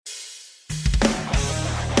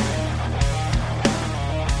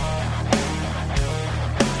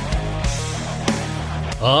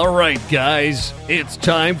All right, guys, it's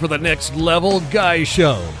time for the Next Level Guy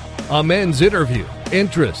Show, a men's interview,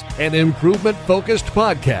 interest, and improvement-focused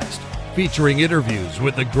podcast featuring interviews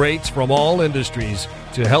with the greats from all industries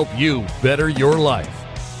to help you better your life.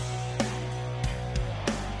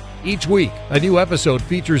 Each week, a new episode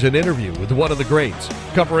features an interview with one of the greats,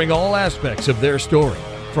 covering all aspects of their story,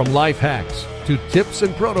 from life hacks to tips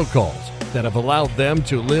and protocols that have allowed them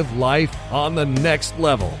to live life on the next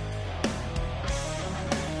level.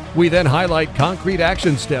 We then highlight concrete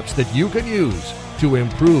action steps that you can use to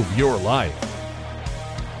improve your life.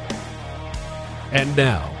 And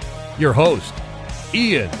now, your host,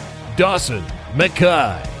 Ian Dawson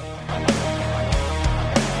Mackay.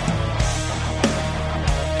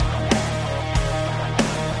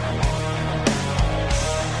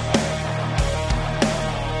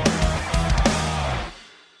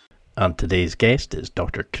 And today's guest is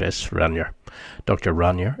Dr. Chris Raynor. Dr.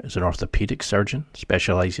 Raynor is an orthopedic surgeon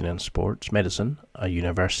specialising in sports medicine, a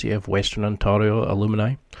University of Western Ontario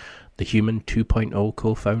alumni, the Human 2.0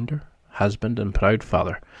 co-founder, husband and proud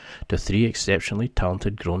father to 3 exceptionally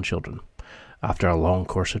talented grown children. After a long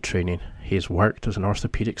course of training, he has worked as an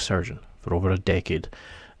orthopedic surgeon for over a decade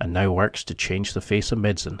and now works to change the face of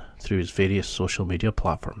medicine through his various social media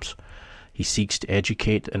platforms. He seeks to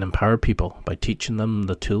educate and empower people by teaching them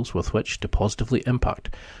the tools with which to positively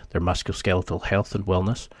impact their musculoskeletal health and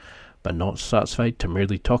wellness, but not satisfied to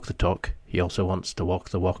merely talk the talk, he also wants to walk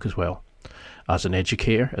the walk as well. As an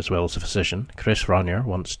educator as well as a physician, Chris Raynor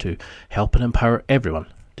wants to help and empower everyone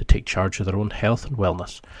to take charge of their own health and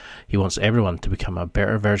wellness. He wants everyone to become a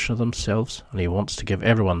better version of themselves, and he wants to give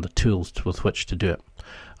everyone the tools with which to do it.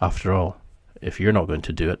 After all, if you're not going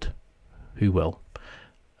to do it, who will?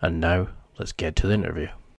 And now, let's get to the interview.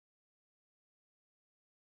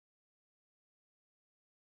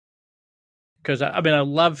 Because I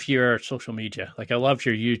love your social media. I love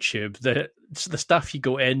your YouTube. The stuff you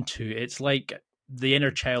go into, it's like the inner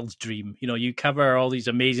child's dream. You cover all these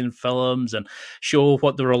amazing films and show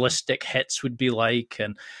what the realistic hits would be like,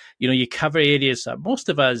 and you cover areas that most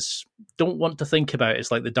of us don't want to think about. It's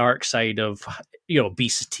like the dark side of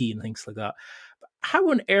obesity and things like that.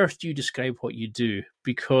 How on earth do you describe what you do?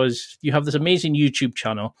 Because you have this amazing YouTube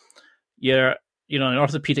channel. You're, an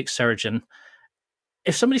orthopedic surgeon.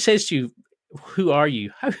 If somebody says to you, "Who are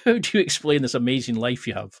you?" How do you explain this amazing life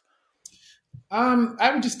you have?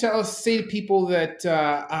 I would just say to people that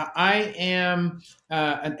I am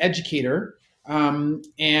an educator, and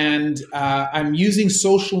I'm using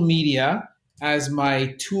social media as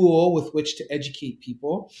my tool with which to educate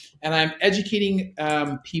people. And I'm educating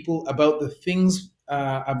people about the things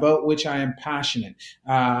about which I am passionate.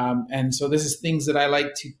 And so this is things that I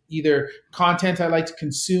like to content I like to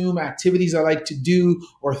consume, activities I like to do,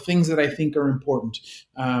 or things that I think are important.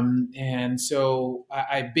 And so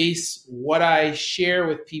I base what I share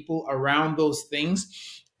with people around those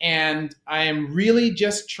things. And I am really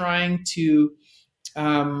just trying to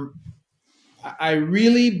I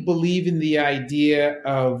really believe in the idea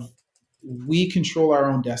of we control our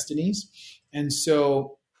own destinies. And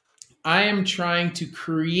so I am trying to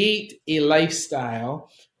create a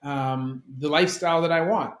lifestyle, the lifestyle that I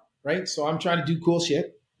want, right? So I'm trying to do cool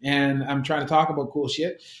shit, and I'm trying to talk about cool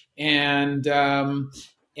shit. And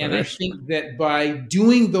I think that by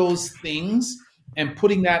doing those things and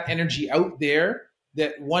putting that energy out there,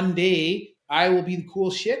 that one day I will be the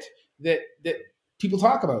cool shit that people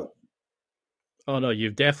talk about. Oh no,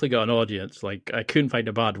 you've definitely got an audience. I couldn't find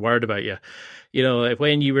a bad word about you.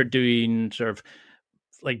 When you were doing sort of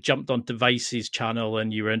jumped onto Vice's channel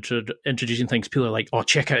and you were introducing things, people are like, "Oh,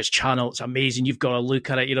 check out his channel. It's amazing. You've got to look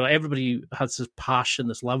at it." Everybody has this passion,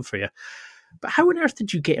 this love for you. But how on earth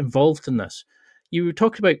did you get involved in this? You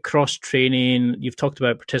talked about cross training. You've talked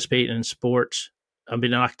about participating in sports and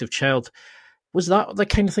being an active child. Was that the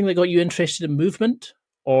kind of thing that got you interested in movement?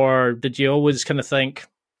 Or did you always kind of think,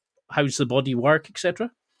 how's the body work, etc.?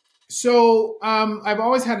 So I've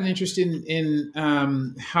always had an interest in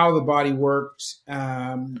how the body works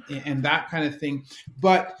and that kind of thing.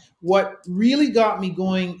 But what really got me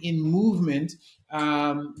going in movement,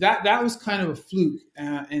 that was kind of a fluke.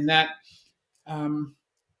 And that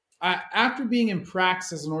after being in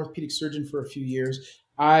practice as an orthopedic surgeon for a few years,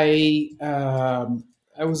 I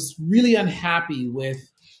was really unhappy with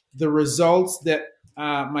the results that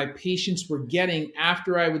my patients were getting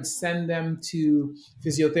after I would send them to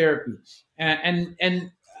physiotherapy.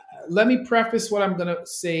 And let me preface what I'm going to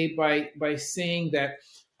say by saying that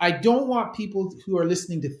I don't want people who are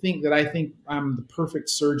listening to think that I think I'm the perfect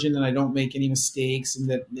surgeon and I don't make any mistakes and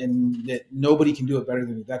that nobody can do it better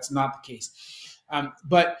than me. That's not the case.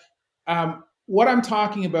 But what I'm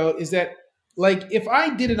talking about is that like if I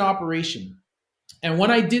did an operation, and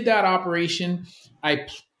when I did that operation, I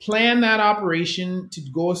planned that operation to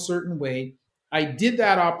go a certain way. I did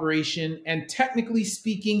that operation, and technically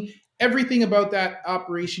speaking, everything about that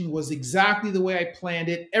operation was exactly the way I planned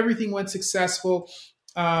it. Everything went successful.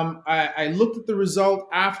 I looked at the result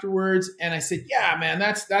afterwards, and I said, "Yeah, man,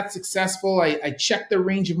 that's successful." I checked the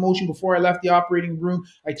range of motion before I left the operating room.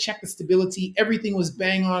 I checked the stability. Everything was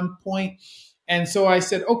bang on point. And so I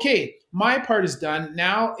said, okay, my part is done.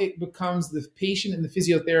 Now it becomes the patient and the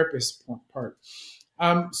physiotherapist part.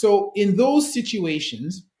 So in those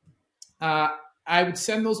situations, uh, I would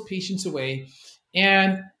send those patients away.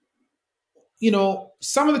 And,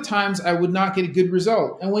 some of the times I would not get a good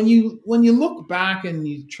result. And when you look back and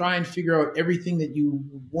you try and figure out everything that you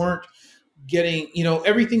weren't getting,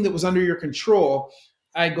 everything that was under your control,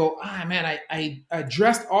 I go, man, I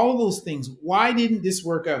addressed all of those things. Why didn't this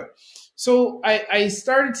work out? So I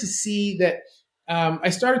started to see that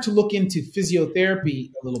I started to look into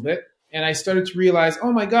physiotherapy a little bit, and I started to realize,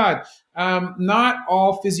 oh my God, not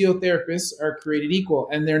all physiotherapists are created equal,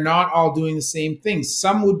 and they're not all doing the same things.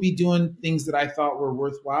 Some would be doing things that I thought were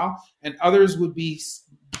worthwhile, and others would be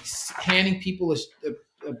handing people a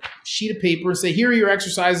sheet of paper and say, here are your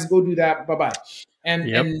exercises, go do that, bye-bye. And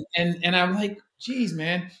Yep. and I'm like, geez,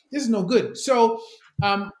 man, this is no good. So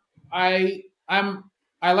I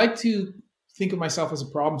I like to think of myself as a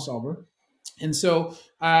problem solver. And so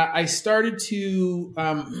I started to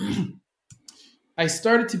I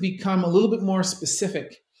started to become a little bit more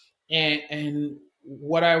specific, and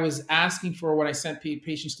what I was asking for when I sent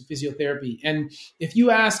patients to physiotherapy. And if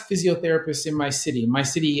you ask physiotherapists in my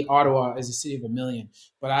city, Ottawa, is a city of 1 million,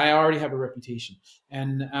 but I already have a reputation.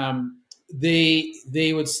 And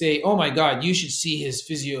they would say, "Oh my God, you should see his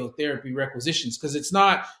physiotherapy requisitions," because it's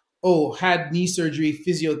not, "Oh, had knee surgery,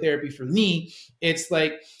 physiotherapy for knee." It's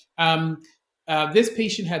like, this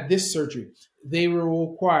patient had this surgery. They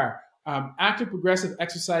will require active progressive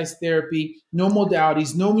exercise therapy, no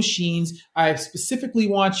modalities, no machines. I specifically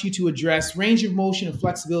want you to address range of motion and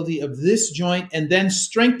flexibility of this joint, and then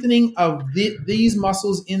strengthening of these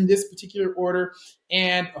muscles in this particular order,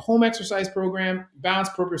 and a home exercise program,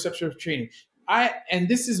 balanced proprioceptive training. And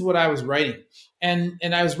this is what I was writing. And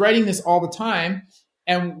I was writing this all the time.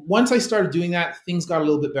 And once I started doing that, things got a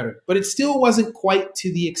little bit better. But it still wasn't quite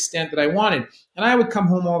to the extent that I wanted. And I would come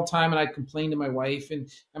home all the time and I'd complain to my wife. And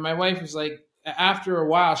my wife was like, after a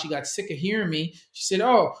while, she got sick of hearing me. She said,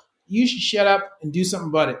 "Oh, you should shut up and do something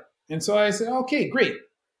about it." And so I said, "Okay, great."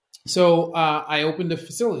 So I opened a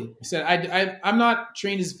facility. I said, I'm not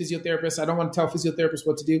trained as a physiotherapist. I don't want to tell physiotherapists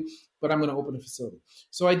what to do, but I'm going to open a facility.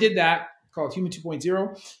 So I did that, called Human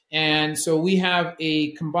 2.0. And so we have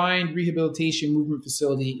a combined rehabilitation movement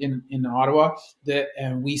facility in Ottawa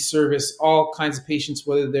and we service all kinds of patients,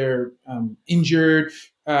 whether they're injured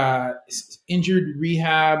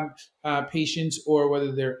rehab patients, or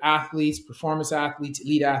whether they're athletes, performance athletes,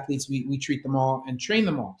 elite athletes. We treat them all and train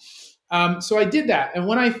them all. So I did that. And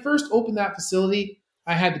when I first opened that facility,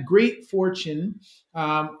 I had the great fortune,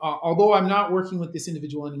 although I'm not working with this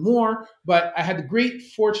individual anymore, but I had the great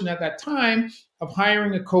fortune at that time of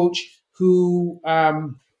hiring a coach who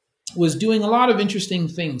was doing a lot of interesting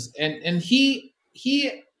things. And he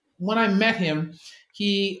when I met him,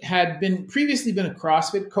 he had previously been a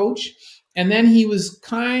CrossFit coach. And then he was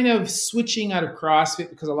kind of switching out of CrossFit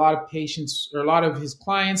because a lot of patients, or a lot of his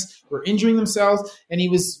clients, were injuring themselves. And he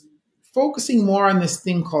was focusing more on this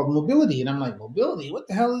thing called mobility. And I'm like, mobility? What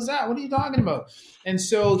the hell is that? What are you talking about? And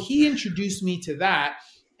so he introduced me to that.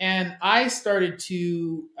 And I started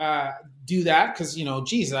to do that because,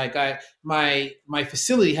 my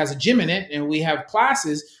facility has a gym in it and we have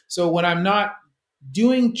classes. So when I'm not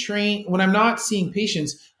when I'm not seeing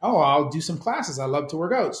patients, I'll do some classes. I love to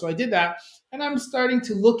work out. So I did that. And I'm starting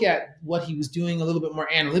to look at what he was doing a little bit more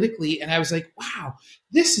analytically. And I was like, wow,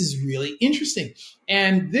 this is really interesting.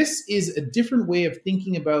 And this is a different way of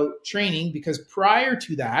thinking about training, because prior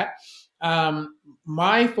to that,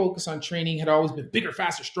 my focus on training had always been bigger,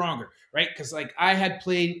 faster, stronger, right? Because I had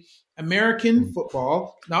played American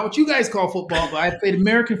football, not what you guys call football, but I had played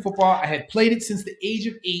American football. I had played it since the age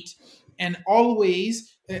of 8, and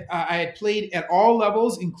always I had played at all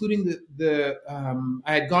levels, including I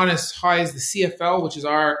had gone as high as the CFL, which is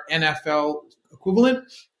our NFL equivalent.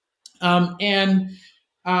 My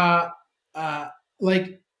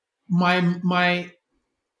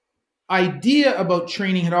idea about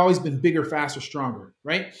training had always been bigger, faster, stronger,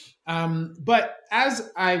 right? But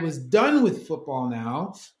as I was done with football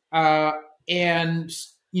now, and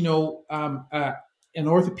an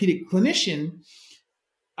orthopedic clinician,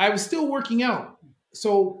 I was still working out.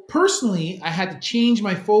 so personally, I had to change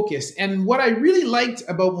my focus. And what I really liked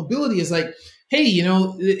about mobility is like, hey,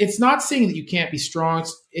 it's not saying that you can't be strong,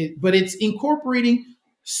 but it's incorporating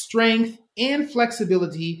strength and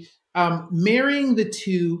flexibility, marrying the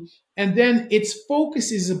two, and then its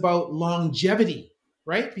focus is about longevity,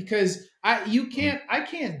 right? Because I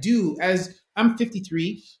can't do, as I'm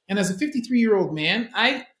 53, and as a 53-year-old man,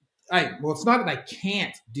 well, it's not that I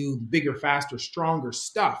can't do bigger, faster, stronger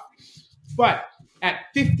stuff, but at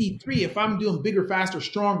 53, if I'm doing bigger, faster,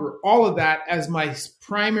 stronger, all of that as my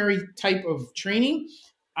primary type of training,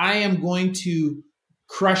 I am going to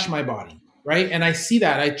crush my body, right? And I see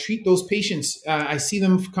that. I treat those patients. I see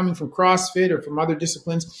them coming from CrossFit or from other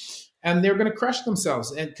disciplines, and they're going to crush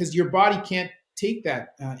themselves, and because your body can't take that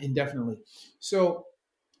indefinitely. So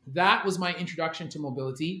that was my introduction to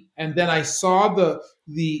mobility, and then I saw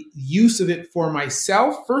the use of it for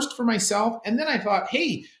myself, first for myself, and then I thought,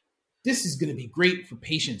 hey, this is going to be great for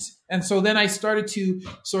patients. And so then I started to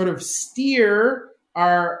sort of steer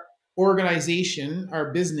our organization,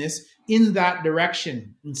 our business, in that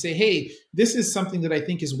direction and say, hey, this is something that I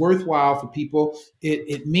think is worthwhile for people.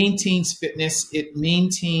 It maintains fitness, it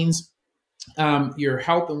maintains your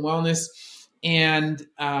health and wellness, and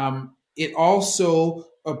it also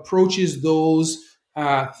approaches those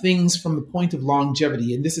things from the point of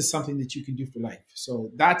longevity. And this is something that you can do for life. So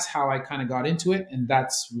that's how I kind of got into it. And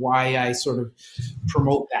that's why I sort of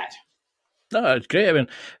promote that. No, it's great. I mean,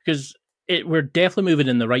 because we're definitely moving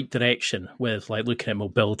in the right direction with like looking at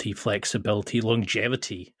mobility, flexibility,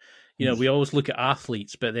 longevity. We always look at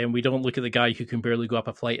athletes, but then we don't look at the guy who can barely go up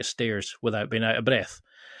a flight of stairs without being out of breath.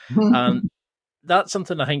 And that's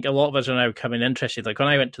something I think a lot of us are now becoming interested. Like when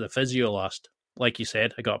I went to the physio last, like you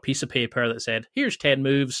said, I got a piece of paper that said, here's 10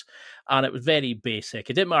 moves, and it was very basic.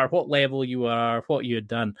 It didn't matter what level you are, what you had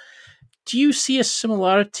done. Do you see a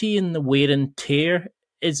similarity in the wear and tear?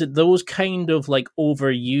 Is it those kind of like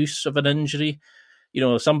overuse of an injury?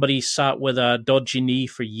 Somebody sat with a dodgy knee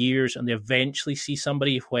for years and they eventually see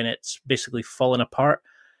somebody when it's basically falling apart.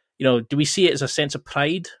 Do we see it as a sense of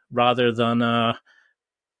pride rather than,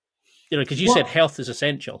 because you said health is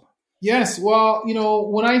essential. Yes. Well,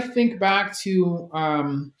 when I think back to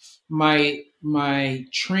my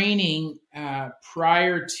training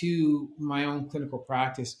prior to my own clinical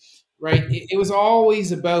practice, right? It was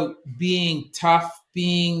always about being tough,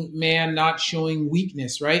 being man, not showing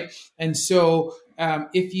weakness, right? And so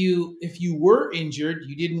if you were injured,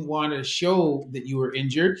 you didn't want to show that you were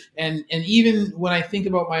injured. And even when I think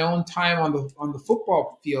about my own time on the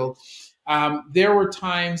football field, there were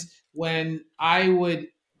times when I would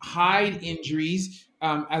hide injuries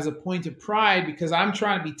as a point of pride because I'm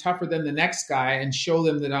trying to be tougher than the next guy and show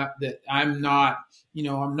them that I'm not,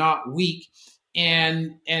 I'm not weak.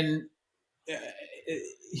 And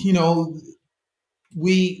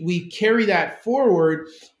we carry that forward,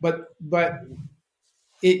 but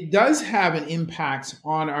it does have an impact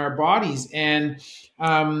on our bodies. And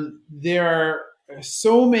there are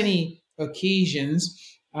so many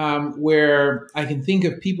occasions where I can think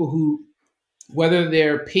of people who, whether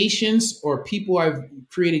they're patients or people I've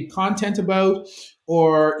created content about,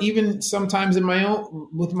 or even sometimes in my own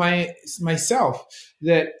with myself,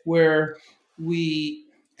 that where we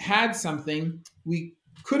had something, we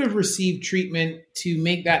could have received treatment to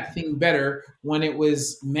make that thing better when it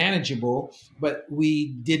was manageable, but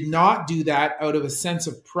we did not do that out of a sense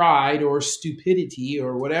of pride or stupidity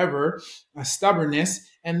or whatever, a stubbornness.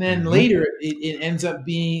 And then later it ends up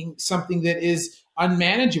being something that is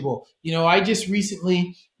unmanageable. I just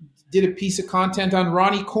recently did a piece of content on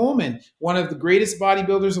Ronnie Coleman, one of the greatest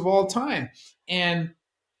bodybuilders of all time. And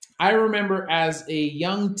I remember as a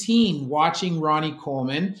young teen watching Ronnie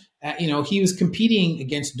Coleman. He was competing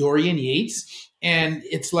against Dorian Yates, and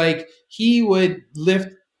it's like he would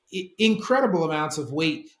lift incredible amounts of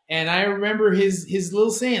weight. And I remember his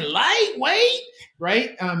little saying, lightweight,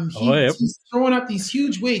 right? He's throwing up these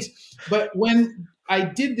huge weights. But when I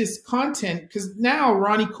did this content, because now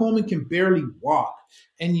Ronnie Coleman can barely walk.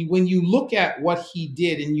 And when you look at what he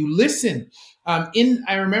did and you listen,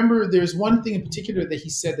 I remember there's one thing in particular that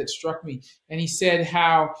he said that struck me. And he said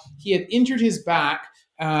how he had injured his back.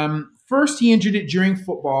 First, he injured it during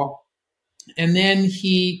football. And then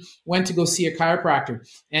he went to go see a chiropractor.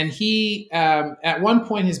 And he, at one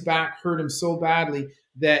point, his back hurt him so badly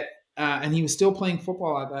that, and he was still playing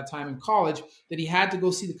football at that time in college, that he had to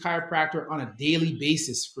go see the chiropractor on a daily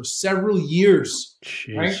basis for several years.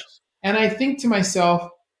 Jeez. Right? And I think to myself,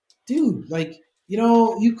 dude,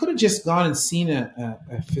 you could have just gone and seen a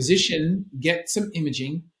physician, get some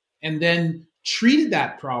imaging, and then treated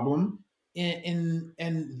that problem. And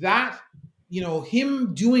that,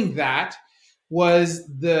 him doing that was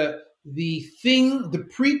the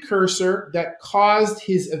precursor that caused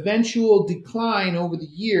his eventual decline over the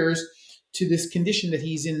years to this condition that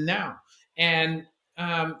he's in now. And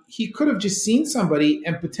he could have just seen somebody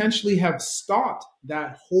and potentially have stopped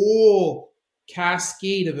that whole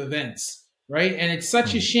cascade of events, right? And it's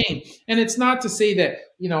such a shame. And it's not to say that,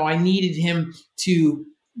 I needed him to,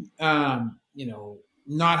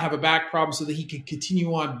 not have a back problem so that he could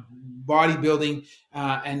continue on bodybuilding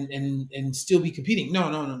and still be competing.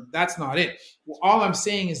 No, that's not it. Well, all I'm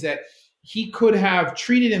saying is that he could have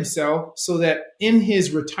treated himself so that in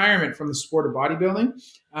his retirement from the sport of bodybuilding,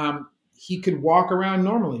 he could walk around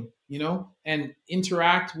normally, and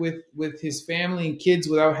interact with his family and kids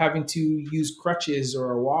without having to use crutches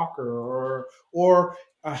or a walker or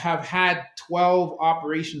have had 12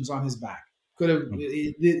 operations on his back.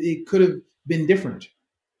 It could have been different.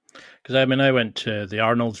 Because I went to the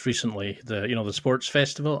Arnold's recently, the sports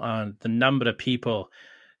festival, and the number of people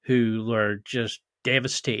who were just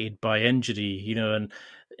devastated by injury, and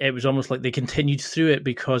it was almost like they continued through it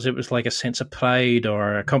because it was like a sense of pride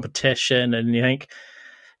or a competition. And you think,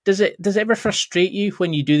 does it ever frustrate you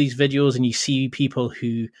when you do these videos and you see people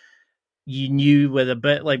who you knew with a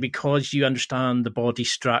bit, like, because you understand the body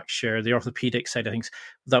structure, the orthopedic side of things,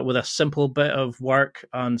 that with a simple bit of work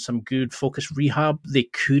and some good focused rehab, they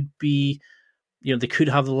could be, they could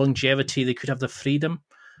have the longevity, they could have the freedom?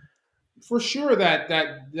 For sure that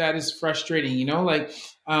is frustrating,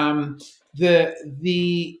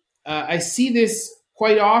 I see this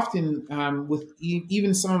quite often with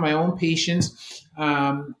even some of my own patients,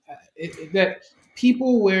 that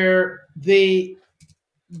people where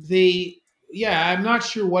I'm not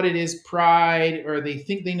sure what it is, pride, or they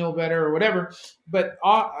think they know better or whatever, but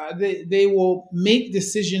they will make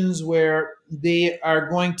decisions where they are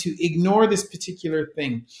going to ignore this particular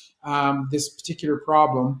thing, this particular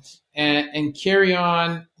problem, and carry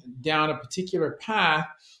on down a particular path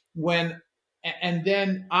and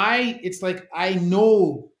then it's like I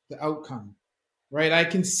know the outcome, right? I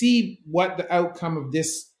can see what the outcome of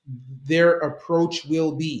their approach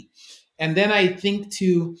will be. And then I think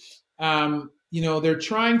they're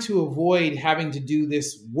trying to avoid having to do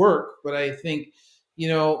this work. But I think,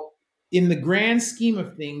 in the grand scheme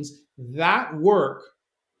of things, that work,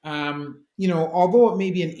 although it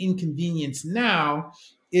may be an inconvenience now,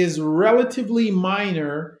 is relatively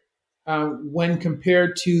minor when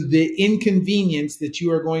compared to the inconvenience that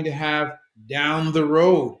you are going to have down the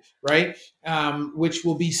road, right? Which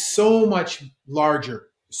will be so much larger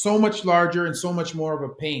and so much more of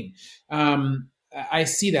a pain. I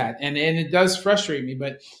see that, and it does frustrate me.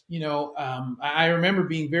 But I remember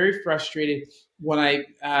being very frustrated when I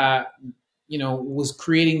was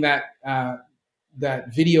creating that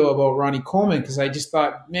video about Ronnie Coleman, because I just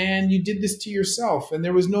thought, man, you did this to yourself, and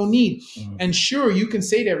there was no need. Mm-hmm. And sure, you can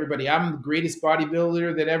say to everybody, I'm the greatest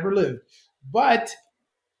bodybuilder that ever lived, but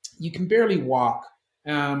you can barely walk.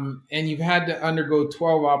 And you've had to undergo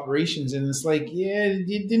 12 operations, and it's like,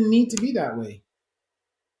 it didn't need to be that way.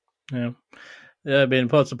 Yeah. I mean,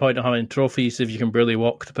 what's the point of having trophies if you can barely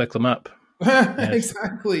walk to pick them up? Yes.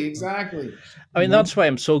 Exactly. I mean, that's why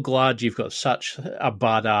I'm so glad you've got such a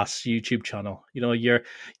badass YouTube channel.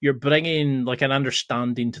 You're bringing like an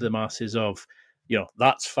understanding to the masses of,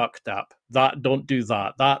 that's fucked up. That, don't do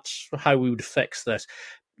that. That's how we would fix this.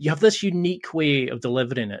 You have this unique way of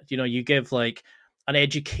delivering it. You give like an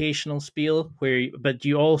educational spiel but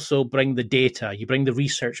you also bring the data, you bring the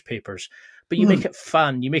research papers, but you make it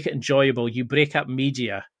fun, you make it enjoyable, you break up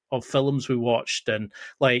media of films we watched and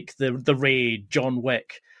like the Raid, John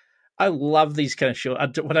Wick. I love these kind of shows.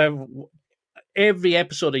 Every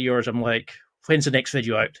episode of yours, I'm like, when's the next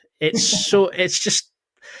video out? It's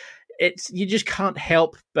you just can't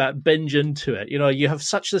help but binge into it. You have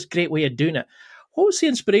such this great way of doing it. What was the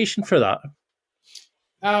inspiration for that?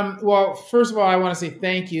 Well, first of all, I want to say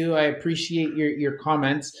thank you. I appreciate your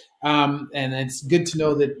comments, and it's good to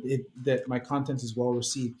know that my content is well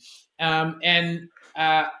received.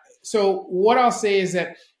 So what I'll say is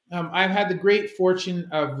that I've had the great fortune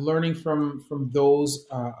of learning from those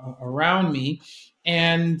around me,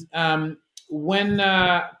 and when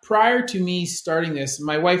prior to me starting this,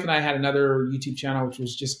 my wife and I had another YouTube channel which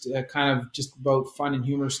was just kind of just about fun and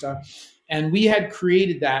humor stuff, and we had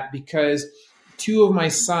created that because two of my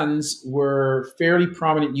sons were fairly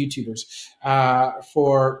prominent YouTubers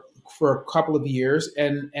for a couple of years,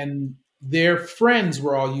 and their friends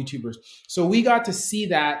were all YouTubers. So we got to see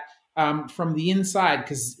that from the inside,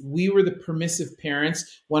 because we were the permissive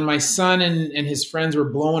parents. When my son and his friends were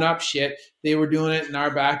blowing up shit, they were doing it in our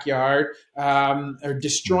backyard or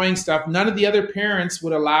destroying stuff. None of the other parents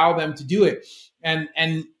would allow them to do it.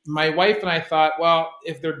 And my wife and I thought, well,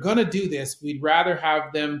 if they're going to do this, we'd rather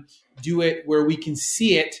have them do it where we can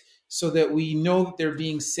see it so that we know that they're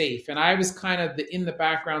being safe. And I was kind of the in the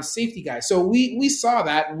background safety guy. So we saw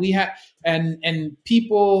that, and we had and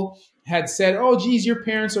people had said, "Oh, geez, your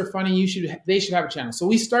parents are funny. They should have a channel." So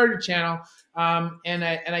we started a channel, and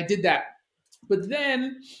I did that. But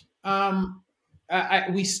then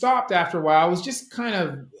we stopped after a while. It was just kind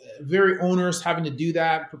of very onerous having to do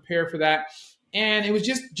that, prepare for that, and it was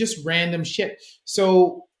just random shit.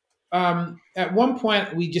 So at one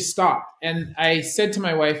point we just stopped, and I said to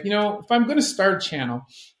my wife, if I'm going to start a channel,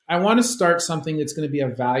 I want to start something that's going to be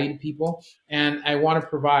of value to people, and I want to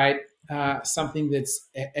provide something that's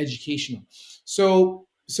educational. So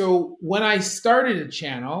when I started a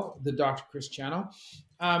channel, the Dr. Chris channel,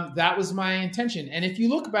 that was my intention. And if you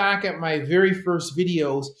look back at my very first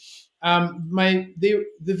videos, the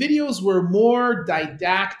videos were more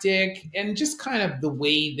didactic and just kind of the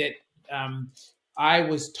way that I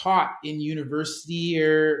was taught in university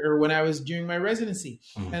or when I was doing my residency.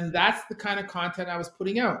 Mm-hmm. And that's the kind of content I was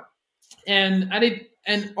putting out. And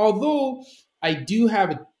although I do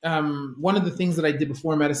have one of the things that I did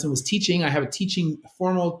before medicine was teaching. I have a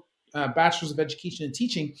formal bachelor's of education in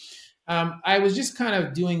teaching. I was just kind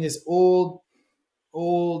of doing this old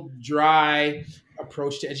dry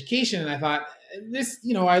approach to education. And I thought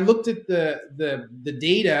I looked at the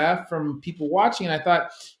data from people watching, and I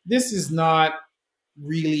thought, this is not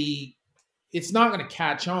really, it's not going to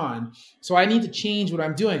catch on. So I need to change what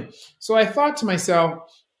I'm doing. So I thought to myself,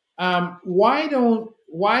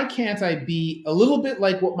 why can't I be a little bit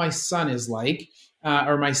like what my son is like,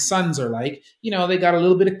 or my sons are like? They got a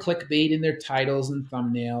little bit of clickbait in their titles and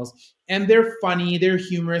thumbnails, and they're funny, they're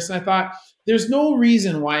humorous. And I thought, there's no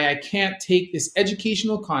reason why I can't take this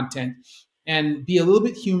educational content and be a little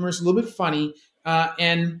bit humorous, a little bit funny,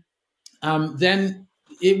 and then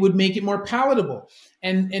it would make it more palatable.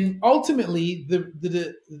 And ultimately,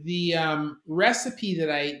 the recipe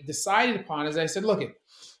that I decided upon is I said, look,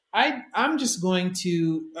 I'm just going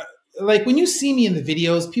to, like when you see me in the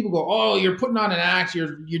videos, people go, "Oh, you're putting on an act,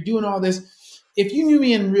 you're doing all this." If you knew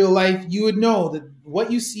me in real life, you would know that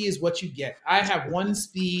what you see is what you get. I have one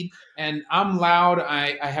speed, and I'm loud.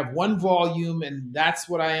 I have one volume, and that's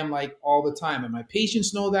what I am like all the time. And my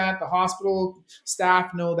patients know that, the hospital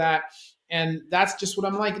staff know that, and that's just what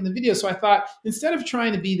I'm like in the video. So I thought, instead of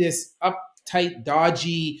trying to be this uptight,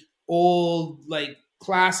 dodgy, old, like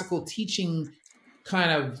classical teaching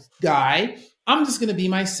kind of guy, I'm just going to be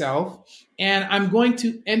myself, and I'm going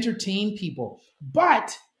to entertain people.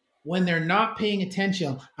 But when they're not paying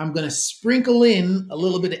attention, I'm going to sprinkle in a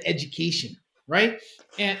little bit of education, right?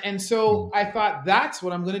 And so I thought, that's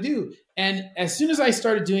what I'm going to do. And as soon as I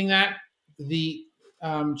started doing that, the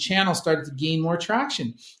channel started to gain more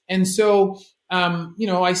traction. And so,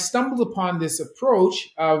 I stumbled upon this approach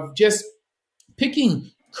of just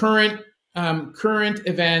picking current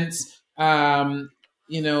events,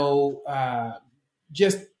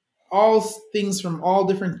 just all things from all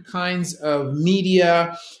different kinds of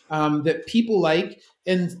media that people like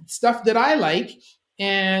and stuff that I like,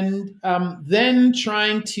 and then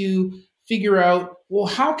trying to figure out, well,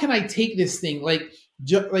 how can I take this thing? Like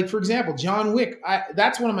for example, John Wick.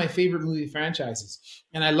 That's one of my favorite movie franchises,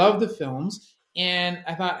 and I love the films. And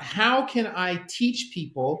I thought, how can I teach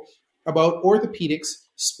people about orthopedics,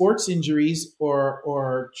 sports injuries,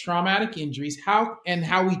 or traumatic injuries, how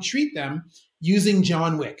we treat them using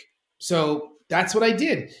John Wick? So that's what I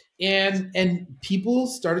did. And people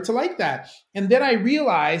started to like that. And then I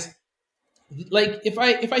realized, like, if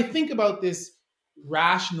I think about this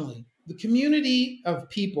rationally, the community of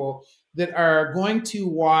people that are going to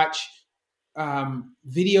watch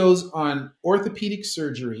videos on orthopedic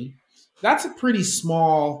surgery, that's a pretty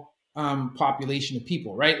small population of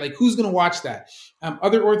people, right? Like, who's going to watch that?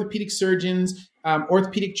 Other orthopedic surgeons,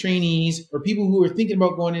 orthopedic trainees, or people who are thinking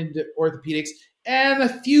about going into orthopedics, and a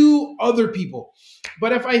few other people.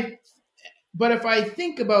 But if I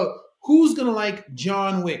think about who's going to like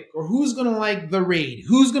John Wick, or who's going to like The Raid,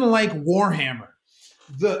 who's going to like Warhammer,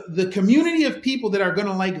 the community of people that are going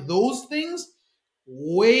to like those things,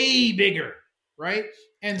 way bigger, right?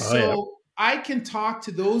 And I can talk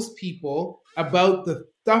to those people about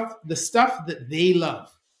the stuff that they love.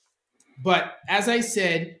 But as I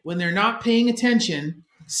said, when they're not paying attention,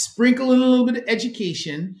 sprinkle in a little bit of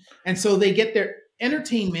education, and so they get their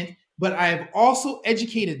entertainment, but I've also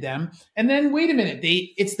educated them. And then, wait a minute,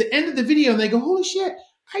 it's the end of the video, and they go, "Holy shit,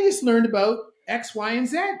 I just learned about X, Y, and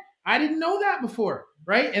Z. I didn't know that before,"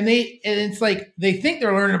 right? And it's like they think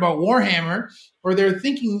they're learning about Warhammer, or they're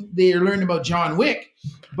thinking they're learning about John Wick,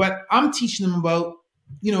 but I'm teaching them about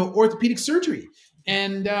orthopedic surgery.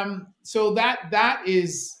 And so that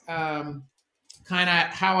is kind of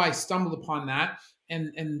how I stumbled upon that.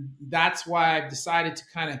 And that's why I've decided to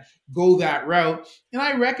kind of go that route. And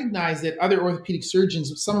I recognize that other orthopedic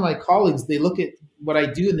surgeons, some of my colleagues, they look at what I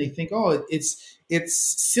do and they think, oh, it's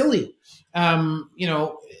silly.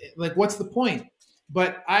 Like, what's the point?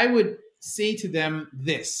 But I would say to them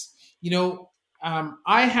this,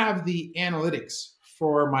 I have the analytics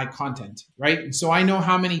for my content, right? And so I know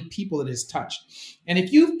how many people it has touched. And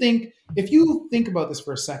if you think about this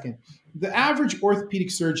for a second, the average orthopedic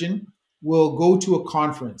surgeon will go to a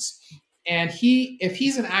conference, and if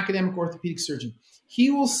he's an academic orthopedic surgeon,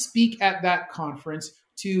 he will speak at that conference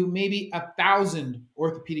to maybe 1,000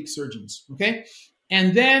 orthopedic surgeons. Okay.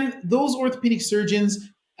 And then those orthopedic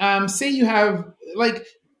surgeons, say you have like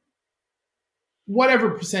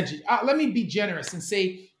whatever percentage, let me be generous and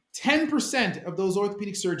say 10% of those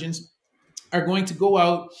orthopedic surgeons are going to go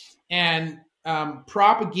out and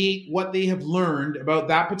propagate what they have learned about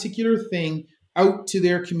that particular thing out to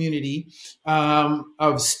their community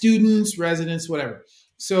of students, residents, whatever.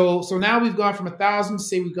 So now we've gone from 1,000 to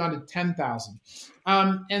say we've gone to 10,000.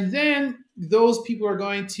 And then those people are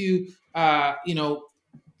going to,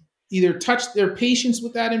 either touch their patients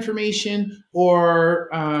with that information or,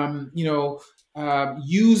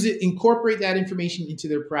 incorporate that information into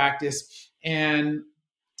their practice, and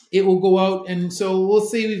it will go out. And so we'll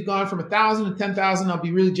say we've gone from 1,000 to 10,000. I'll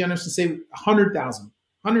be really generous and say 100,000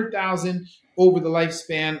 over the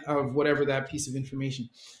lifespan of whatever that piece of information.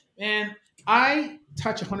 And I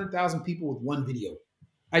touch 100,000 people with one video.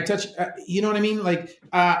 I touch, you know what I mean? Like,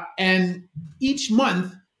 and each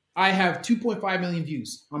month I have 2.5 million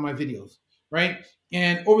views on my videos, right?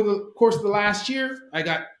 And over the course of the last year, I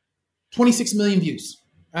got 26 million views.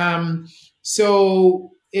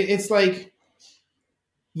 So it's like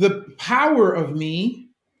the power of me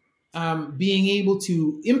being able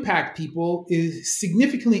to impact people is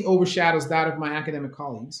significantly overshadows that of my academic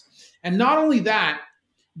colleagues. And not only that,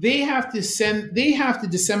 they have to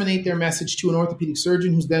disseminate their message to an orthopedic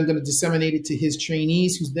surgeon, who's then going to disseminate it to his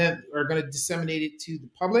trainees, who's then are going to disseminate it to the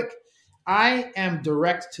public. I am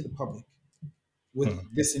direct to the public with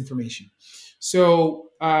this information.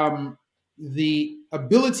 So the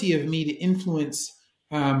ability of me to influence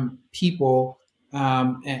people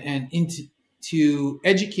and to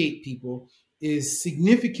educate people is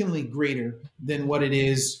significantly greater than what it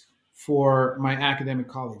is for my academic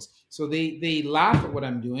colleagues. So they laugh at what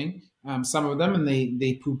I'm doing, some of them, and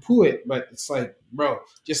they poo-poo it, but it's like, bro,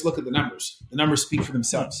 just look at the numbers. The numbers speak for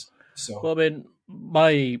themselves. So, well, I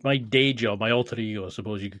mean, my day job, my alter ego, I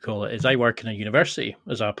suppose you could call it, is I work in a university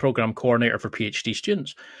as a program coordinator for PhD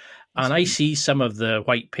students. And I see some of the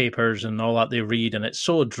white papers and all that they read, and it's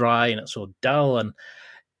so dry and it's so dull. And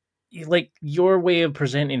like, your way of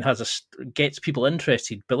presenting gets people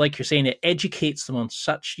interested, but like you're saying, it educates them on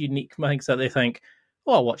such unique things that they think,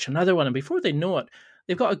 oh, I'll watch another one. And before they know it,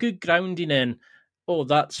 they've got a good grounding in, oh,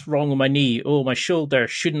 that's wrong with my knee. Oh, my shoulder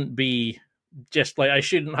shouldn't be just like, I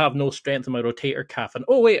shouldn't have no strength in my rotator cuff. And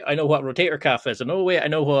oh, wait, I know what rotator cuff is. And oh, wait, I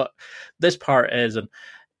know what this part is. And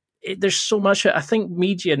there's so much. I think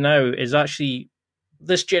media now is actually,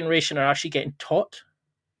 this generation are actually getting taught,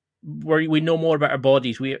 where we know more about our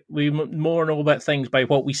bodies. We more know about things by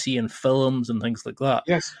what we see in films and things like that.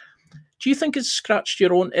 Yes. Do you think it's scratched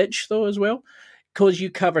your own itch though as well? Because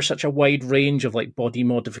you cover such a wide range of like body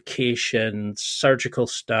modification, surgical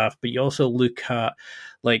stuff, but you also look at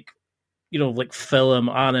like film,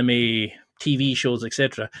 anime, TV shows,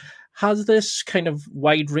 etc. Has this kind of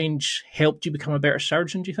wide range helped you become a better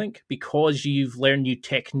surgeon, do you think? Because you've learned new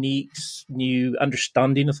techniques, new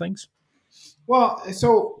understanding of things? Well,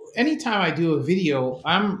 so anytime I do a video,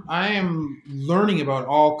 I am learning about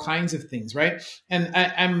all kinds of things, right? And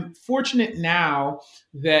I'm fortunate now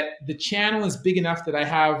that the channel is big enough that I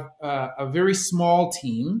have a very small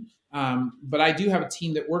team, but I do have a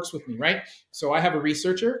team that works with me, right? So I have a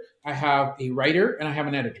researcher, I have a writer, and I have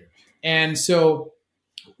an editor. And so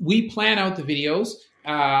we plan out the videos,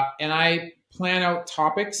 and I plan out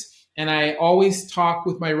topics. And I always talk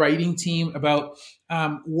with my writing team about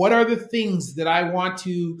what are the things that I want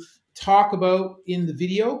to talk about in the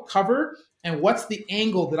video, cover, and what's the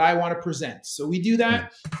angle that I want to present. So we do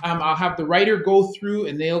that. I'll have the writer go through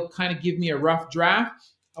and they'll kind of give me a rough draft.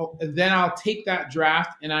 Then I'll take that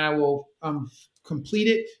draft and I will complete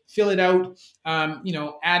it, fill it out,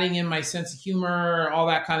 adding in my sense of humor, all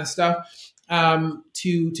that kind of stuff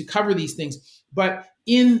to cover these things. But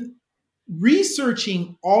in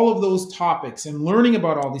researching all of those topics and learning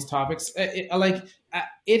about all these topics, I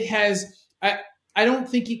don't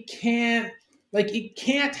think it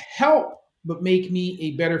can't help but make me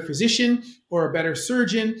a better physician or a better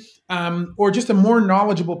surgeon, or just a more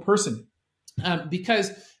knowledgeable person.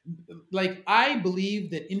 Because like I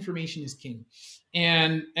believe that information is king,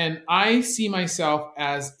 and I see myself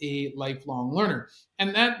as a lifelong learner,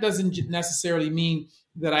 and that doesn't necessarily mean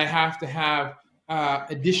that I have to have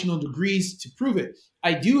additional degrees to prove it.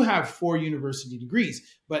 I do have 4 university degrees,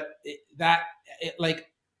 but like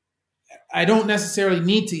I don't necessarily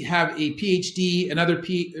need to have a PhD,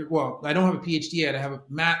 well, I don't have a PhD yet. I have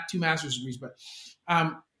 2 master's degrees, but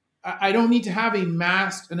I don't need to have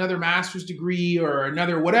another master's degree or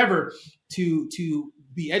another whatever to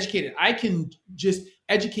be educated. I can just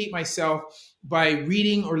educate myself by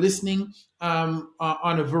reading or listening on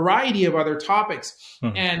a variety of other topics.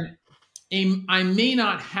 Mm-hmm. And I may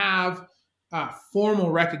not have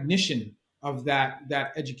formal recognition of that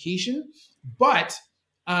education, but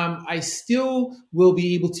I still will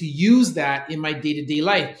be able to use that in my day-to-day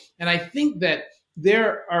life. And I think that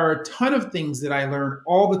there are a ton of things that I learn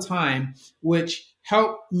all the time, which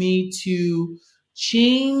help me to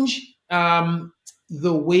change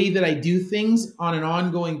the way that I do things on an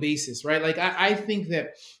ongoing basis, right? Like I think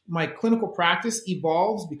that my clinical practice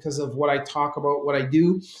evolves because of what I talk about, what I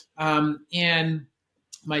do. And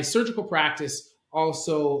my surgical practice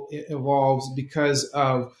also evolves because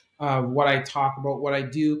of what I talk about, what I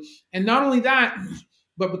do. And not only that,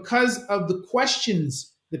 but because of the questions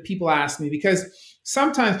that people ask me, because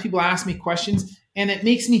sometimes people ask me questions and it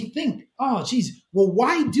makes me think, oh, geez, well,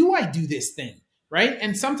 why do I do this thing, right?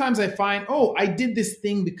 And sometimes I find, oh, I did this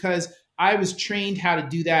thing because I was trained how to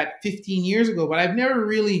do that 15 years ago, but I've never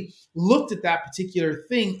really looked at that particular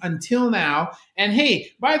thing until now. And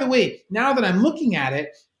hey, by the way, now that I'm looking at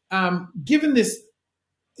it, given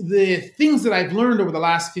the things that I've learned over the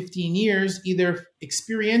last 15 years, either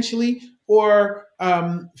experientially or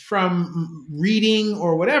from reading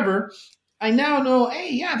or whatever, I now know,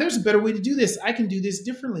 hey, yeah, there's a better way to do this. I can do this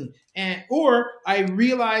differently. Or I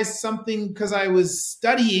realized something because I was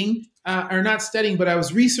studying, or not studying, but I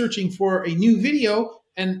was researching for a new video,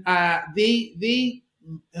 and they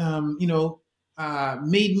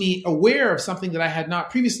made me aware of something that I had not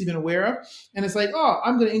previously been aware of. And it's like, oh,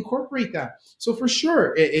 I'm going to incorporate that. So for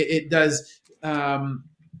sure, it does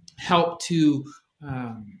help to,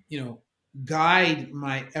 guide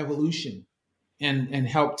my evolution and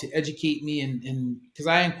help to educate me. And because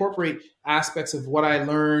I incorporate aspects of what I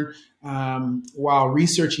learn while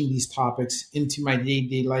researching these topics into my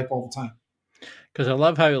day-to-day life all the time. Because I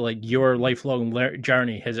love how like your lifelong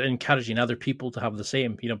journey is encouraging other people to have the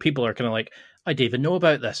same. You know, people are kind of like, I didn't even know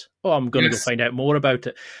about this. Oh, I'm going to go find out more about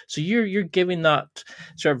it. So you're giving that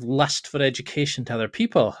sort of lust for education to other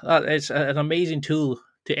people. It's an amazing tool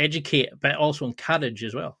to educate, but also encourage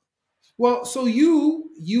as well. Well, so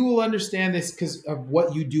you will understand this because of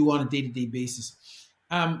what you do on a day-to-day basis.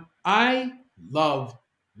 I love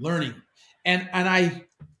learning, and I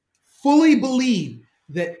fully believe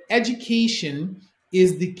that education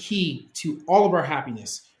is the key to all of our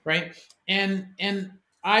happiness, right? And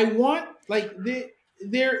I want, like,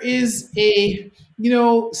 there is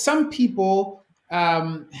some people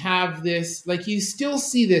have this, like, you still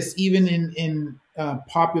see this even in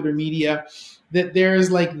popular media, that there's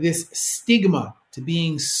like this stigma to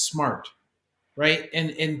being smart, right?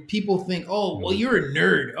 And people think, oh, well, you're a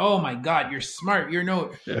nerd. Oh my God, you're smart. You're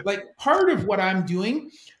no, like, part of what I'm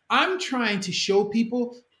doing, I'm trying to show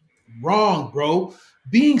people, wrong, bro.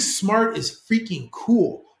 Being smart is freaking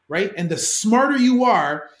cool, right? And the smarter you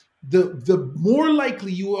are, the more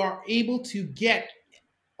likely you are able to get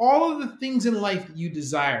all of the things in life that you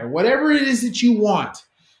desire, whatever it is that you want.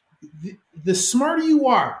 The smarter you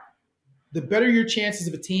are, the better your chances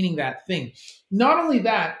of attaining that thing. Not only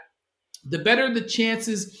that, the better the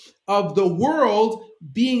chances of the world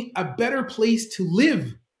being a better place to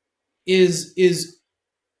live is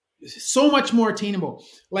so much more attainable.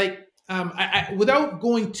 Like, I without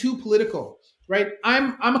going too political, right?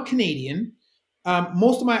 I'm a Canadian.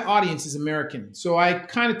 Most of my audience is American, so I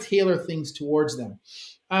kind of tailor things towards them.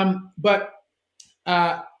 But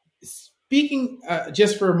speaking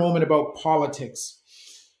just for a moment about politics,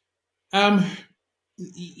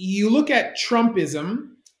 you look at Trumpism,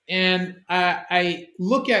 and I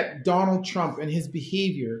look at Donald Trump and his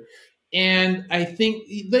behavior, and I think,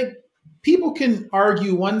 like, people can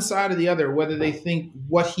argue one side or the other whether they think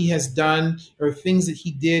what he has done or things that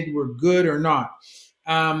he did were good or not.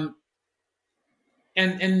 And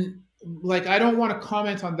like, I don't want to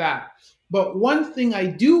comment on that. But one thing I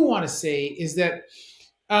do want to say is that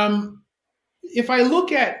if I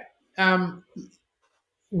look at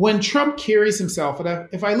when Trump carries himself, and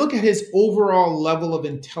if I look at his overall level of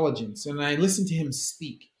intelligence and I listen to him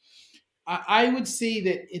speak, I would say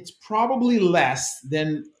that it's probably less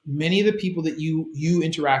than many of the people that you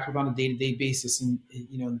interact with on a day-to-day basis in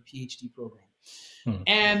the PhD program.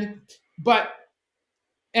 And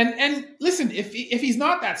listen, if he's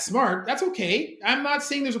not that smart, that's okay. I'm not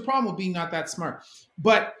saying there's a problem with being not that smart,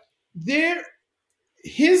 but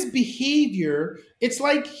his behavior, it's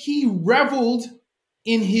like he reveled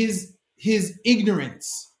in his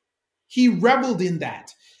ignorance. He reveled in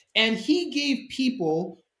that, and he gave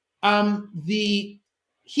people he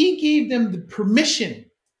gave them the permission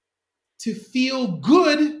to feel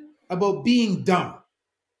good about being dumb.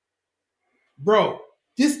 Bro,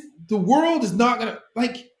 the world is not gonna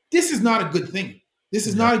this is not a good thing. This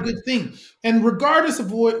is not a good thing. And regardless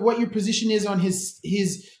of what your position is on his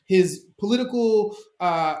political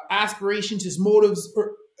aspirations, his motives,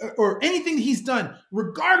 or anything that he's done,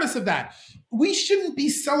 regardless of that, we shouldn't be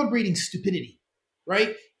celebrating stupidity,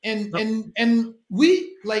 right? And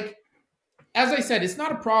we, as I said, it's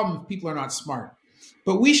not a problem if people are not smart,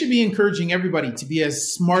 but we should be encouraging everybody to be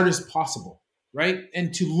as smart as possible, right?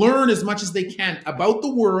 And to learn as much as they can about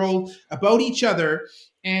the world, about each other,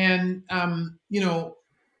 and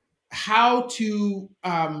how to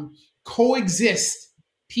coexist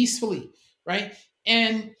peacefully, right?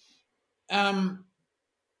 And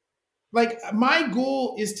my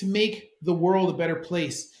goal is to make the world a better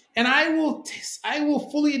place. And I will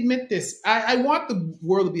fully admit this. I want the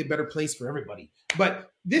world to be a better place for everybody.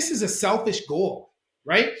 But this is a selfish goal,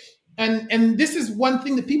 right? And this is one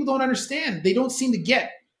thing that people don't understand. They don't seem to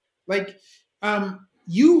get. The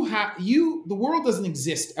world doesn't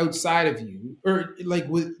exist outside of you, or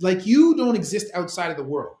you don't exist outside of the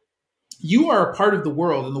world. You are a part of the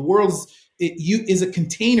world, and the world is a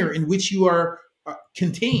container in which you are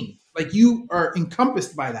contained. You are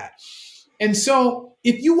encompassed by that. And so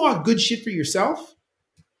if you want good shit for yourself,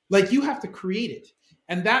 you have to create it.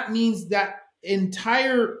 And that means that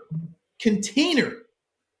entire container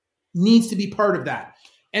needs to be part of that.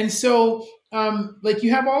 And so you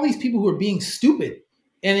have all these people who are being stupid,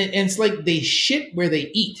 and it's like they shit where they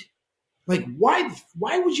eat. Why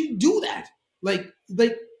would you do that?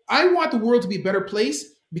 I want the world to be a better place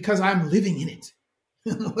because I'm living in it.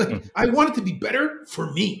 I want it to be better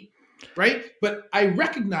for me, right? But I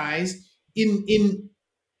recognize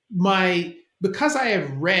because I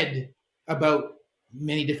have read about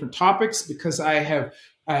many different topics, because I have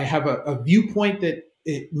a viewpoint that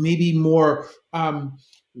it may be more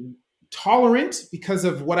tolerant because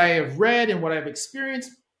of what I have read and what I've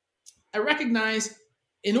experienced. I recognize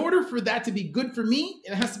in order for that to be good for me,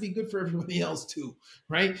 it has to be good for everybody else too,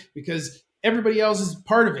 right? Because everybody else is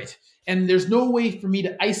part of it. And there's no way for me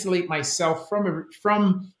to isolate myself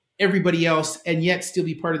from everybody else and yet still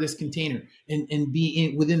be part of this container and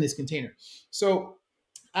be within this container. So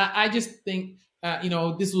I just think,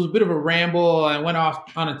 this was a bit of a ramble. I went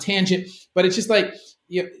off on a tangent, but it's just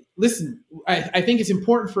listen, I think it's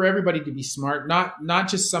important for everybody to be smart, not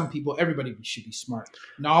just some people. Everybody should be smart.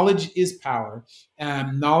 Knowledge is power.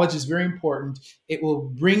 Knowledge is very important. It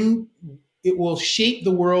will shape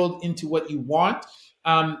the world into what you want.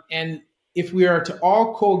 And if we are to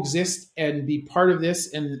all coexist and be part of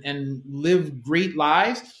this and live great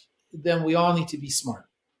lives, then we all need to be smart.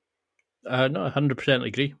 No, 100%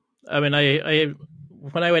 agree. I mean, I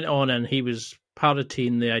when I went on and he was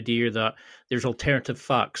parroting the idea that there's alternative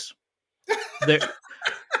facts,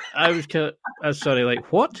 I was sorry,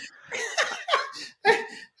 what?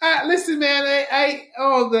 Listen, man, I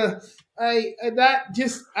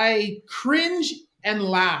cringe and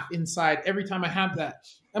laugh inside every time I have that.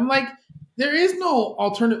 I'm like, there is no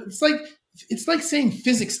alternative. It's like saying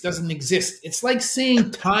physics doesn't exist. It's like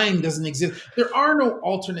saying time doesn't exist. There are no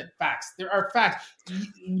alternate facts. There are facts.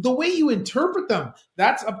 The way you interpret them,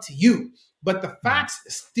 that's up to you. But the facts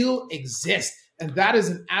still exist. And that is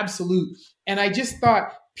an absolute. And I just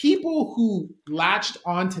thought people who latched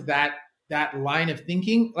onto that line of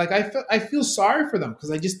thinking, I feel sorry for them, because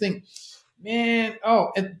I just think, man,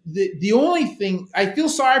 the only thing, I feel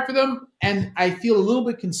sorry for them, and I feel a little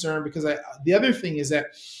bit concerned because the other thing is that,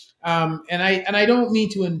 and I don't mean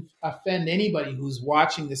to offend anybody who's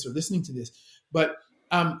watching this or listening to this, but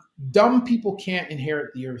dumb people can't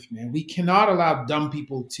inherit the earth, man. We cannot allow dumb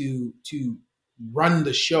people to run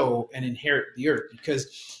the show and inherit the earth,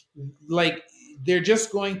 because they're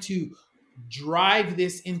just going to drive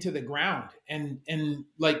this into the ground, and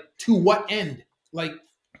to what end?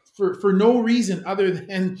 For no reason other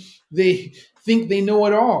than they think they know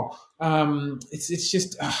it all. It's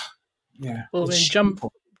just yeah. Well, then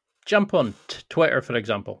jump on Twitter, for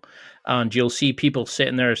example, and you'll see people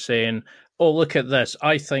sitting there saying, "Oh, look at this!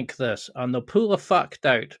 I think this," and they'll pull a fact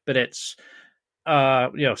out, but it's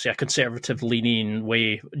say a conservative leaning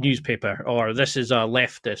way newspaper, or this is a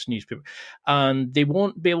leftist newspaper, and they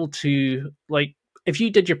won't be able to, like, if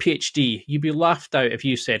you did your PhD, you'd be laughed out if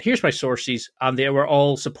you said, here's my sources, and they were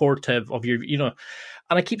all supportive of your, and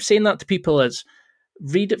I keep saying that to people is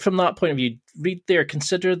read it from that point of view, read there,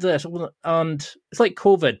 consider this. And it's like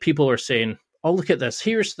COVID, people are saying, oh, look at this,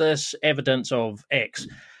 here's this evidence of X.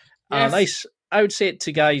 Yes. And I would say it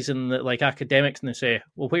to guys in the, like, academics, and they say,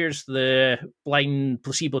 well, where's the blind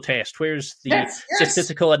placebo test? Where's the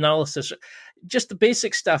statistical analysis? Just the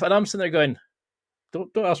basic stuff. And I'm sitting there going, don't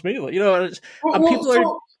ask me.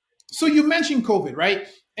 So you mentioned COVID, right?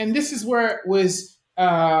 And this is where it was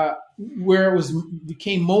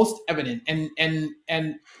became most evident,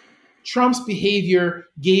 and Trump's behavior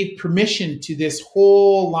gave permission to this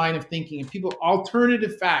whole line of thinking, and people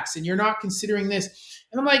alternative facts, and you're not considering this.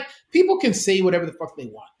 And I'm like, people can say whatever the fuck they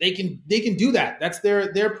want. They can do that. That's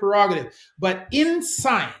their prerogative. But in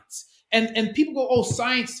science, and people go, oh,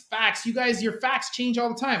 science, facts, you guys, your facts change all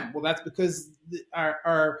the time. Well, that's because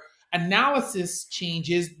our analysis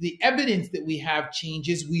changes, the evidence that we have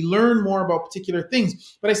changes, we learn more about particular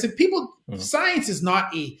things. But I said, science is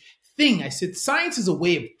not a thing. I said, science is a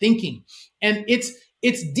way of thinking, and its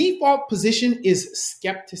default position is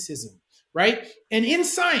skepticism, right? And in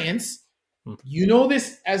science, you know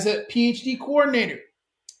this as a PhD coordinator.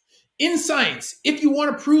 In science, if you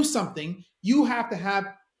want to prove something, you have to have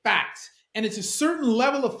facts, and it's a certain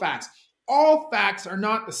level of facts. All facts are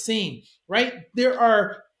not the same, right? There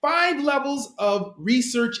are 5 levels of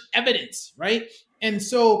research evidence, right? And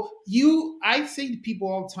so I say to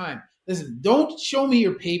people all the time, listen, don't show me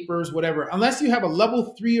your papers, whatever, unless you have a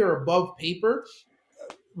level 3 or above paper,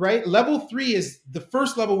 right? Level 3 is the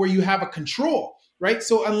first level where you have a control, right?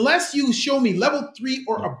 So unless you show me level 3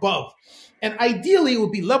 or above, and ideally it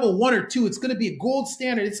would be level 1 or 2, it's going to be a gold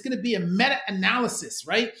standard. It's going to be a meta-analysis,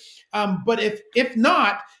 right? But if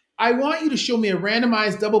not, I want you to show me a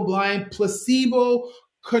randomized, double-blind,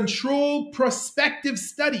 placebo-controlled prospective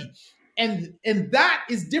study. And that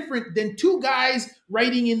is different than 2 guys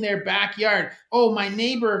writing in their backyard. Oh, my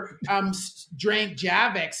neighbor drank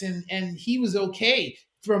Javex and he was okay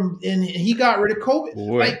and he got rid of COVID.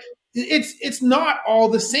 Boy. Like it's not all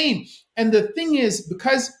the same. And the thing is,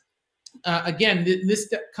 because again,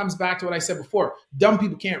 this comes back to what I said before: dumb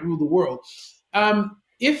people can't rule the world.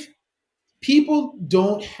 If people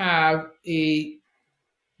don't have a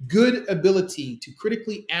good ability to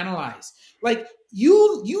critically analyze, like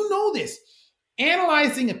you know this,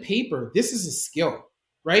 analyzing a paper, this is a skill,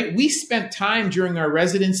 right? We spent time during our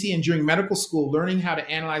residency and during medical school learning how to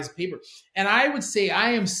analyze a paper. And I would say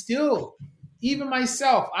I am still, even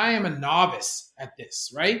myself, I am a novice at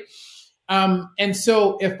this, right? And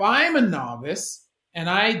so if I'm a novice and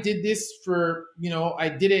I did this for, I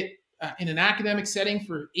did it in an academic setting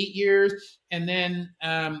for 8 years. And then,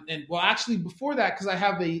 actually before that, because I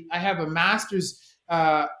have a master's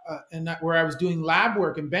where I was doing lab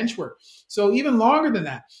work and bench work. So even longer than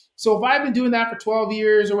that. So if I've been doing that for 12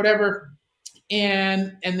 years or whatever,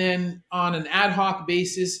 and then on an ad hoc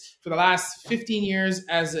basis for the last 15 years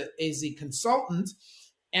as a consultant,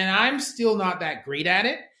 and I'm still not that great at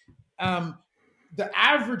it, the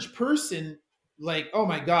average person, like, oh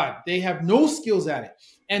my God, they have no skills at it.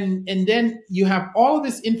 And then you have all of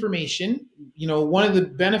this information. One of the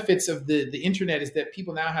benefits of the internet is that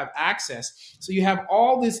people now have access. So you have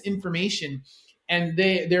all this information, and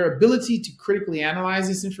their ability to critically analyze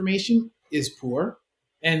this information is poor.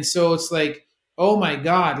 And so it's like, oh my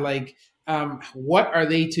God, like, what are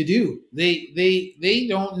they to do? They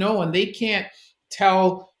don't know, and they can't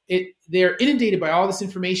tell it. They're inundated by all this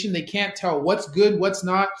information. They can't tell what's good, what's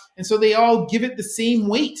not. And so they all give it the same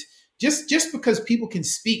weight just because people can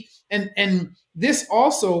speak. And this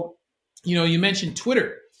also, you mentioned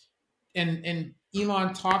Twitter, and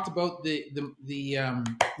Elon talked about the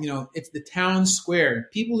it's the town square.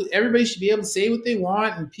 Everybody should be able to say what they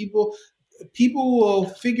want, and people will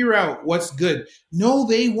figure out what's good. No,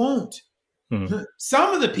 they won't. Mm-hmm.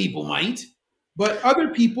 Some of the people might, but other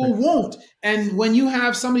people won't. And when you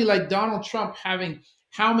have somebody like Donald Trump having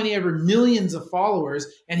how many ever millions of followers,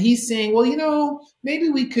 and he's saying, well, maybe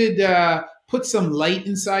we could put some light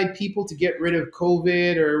inside people to get rid of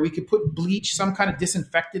COVID, or we could put bleach, some kind of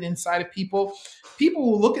disinfectant inside of people.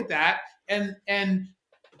 People will look at that, and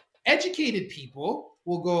educated people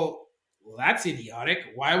will go, well, that's idiotic.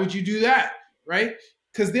 Why would you do that? Right?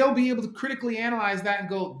 Because they'll be able to critically analyze that and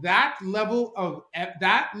go, that level of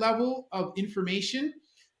information,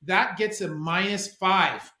 that gets a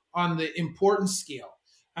 -5 on the importance scale.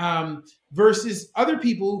 versus other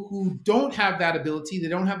people who don't have that ability, they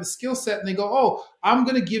don't have the skill set, and they go, oh, I'm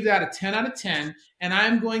going to give that a 10 out of 10, and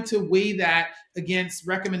I'm going to weigh that against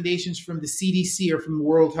recommendations from the CDC or from the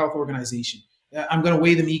World Health Organization. I'm going to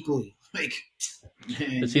weigh them equally. Like,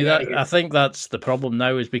 but see, that I think that's the problem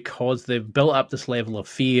now, is because they've built up this level of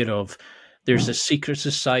fear of there's a secret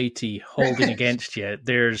society holding against you.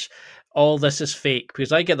 There's all this is fake,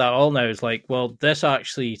 because I get that all now. It's like, well, this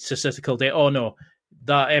actually statistical data. Oh no,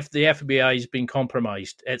 that if the FBI has been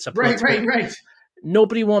compromised, it's a political. Right.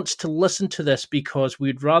 Nobody wants to listen to this because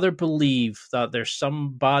we'd rather believe that there's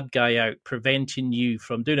some bad guy out preventing you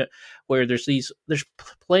from doing it. Where there's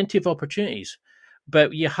plenty of opportunities,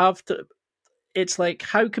 but you have to. It's like,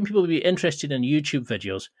 how can people be interested in YouTube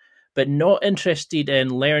videos, but not interested in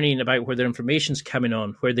learning about where their information's coming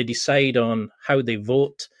on, where they decide on how they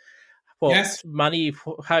vote, what money,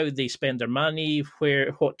 how they spend their money,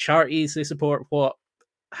 what charities they support,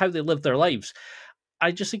 how they live their lives.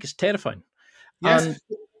 I just think it's terrifying. Yes.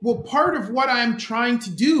 Well, part of what I'm trying to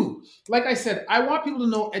do, like I said, I want people to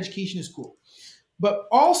know education is cool. But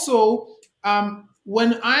also,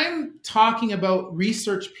 when I'm talking about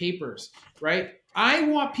research papers, right, I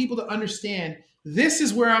want people to understand this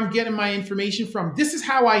is where I'm getting my information from. This is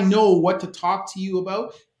how I know what to talk to you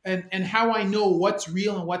about, and how I know what's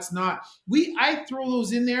real and what's not. I throw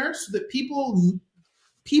those in there so that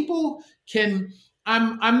people can.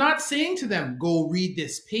 I'm not saying to them, go read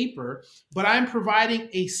this paper, but I'm providing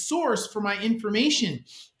a source for my information.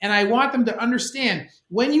 And I want them to understand,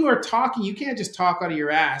 when you are talking, you can't just talk out of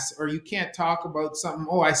your ass, or you can't talk about something,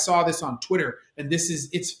 oh, I saw this on Twitter and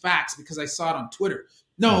it's facts because I saw it on Twitter.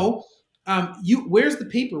 No, where's the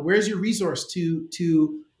paper? Where's your resource to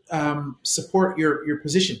support your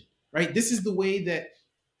position, right? This is the way that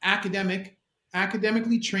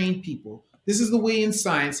academically trained people, this is the way in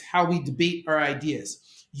science how we debate our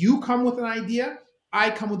ideas. You come with an idea, I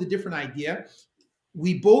come with a different idea.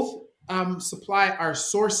 We both supply our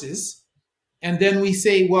sources, and then we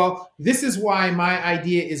say, well, this is why my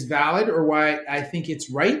idea is valid, or why I think it's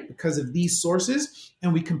right because of these sources.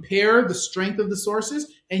 And we compare the strength of the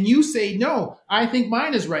sources. And you say, no, I think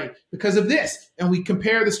mine is right because of this. And we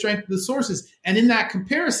compare the strength of the sources. And in that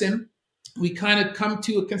comparison, we kind of come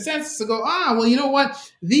to a consensus to go, well, you know what?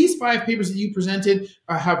 These 5 papers that you presented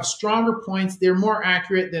have stronger points. They're more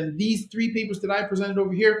accurate than these 3 papers that I presented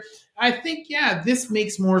over here. I think, this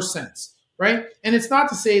makes more sense, right? And it's not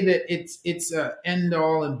to say that it's end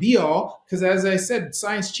all and be all, because as I said,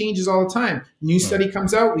 science changes all the time. New study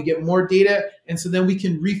comes out, we get more data, and so then we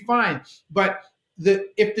can refine. But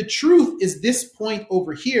if the truth is this point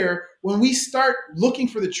over here, when we start looking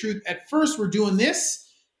for the truth, at first we're doing this.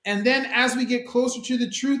 And then as we get closer to the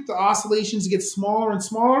truth, the oscillations get smaller and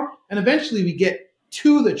smaller, and eventually we get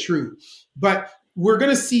to the truth. But we're going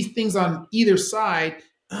to see things on either side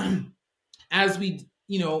as we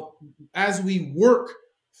work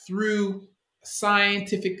through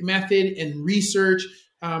scientific method and research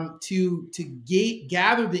to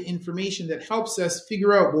gather the information that helps us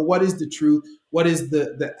figure out, well, what is the truth? What is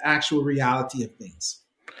the actual reality of things?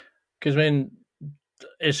 Because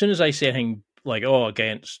as soon as I say anything like,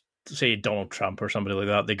 against, say, Donald Trump or somebody like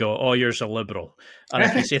that, they go, you're a liberal. And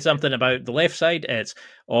if you say something about the left side, it's,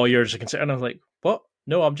 you're a conservative. And I'm like, what?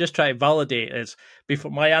 No, I'm just trying to validate. It's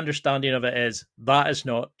before my understanding of it is that is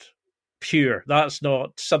not pure. That's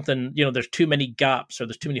not something, there's too many gaps or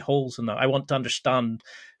there's too many holes in that. I want to understand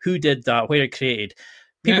who did that, where it created.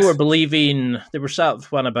 People were believing, there was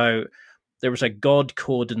that one about, there was a God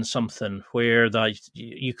code in something where that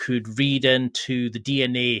you could read into the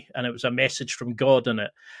DNA and it was a message from God in it.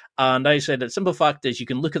 And I said, the simple fact is you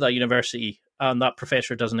can look at that university and that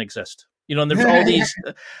professor doesn't exist. And there's all these,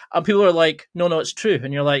 and people are like, no, it's true.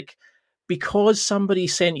 And you're like, because somebody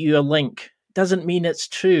sent you a link doesn't mean it's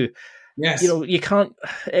true. Yes. You can't,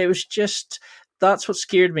 it was just, that's what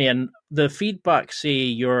scared me. And the feedback, say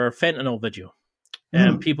your fentanyl video,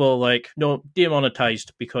 and people like, no,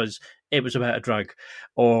 demonetized because it was about a drug,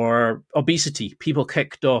 or obesity. People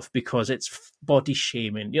kicked off because it's body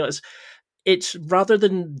shaming. It's rather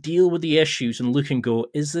than deal with the issues and look and go,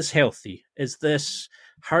 is this healthy? Is this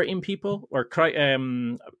hurting people? Or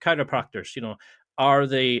chiropractors,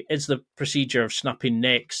 is the procedure of snapping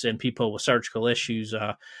necks and people with surgical issues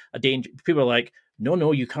a danger? People are like,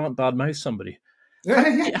 no, you can't badmouth somebody.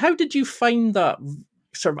 How did you find that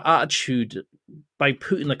sort of attitude by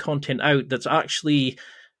putting the content out that's actually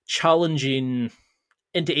challenging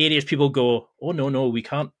into areas people go, oh no, we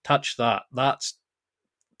can't touch that. That's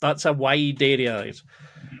a wide area.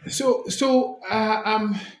 So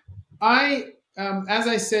I as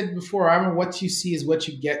I said before, I'm a what you see is what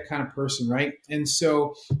you get kind of person, right? And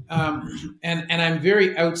so, and I'm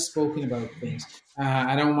very outspoken about things.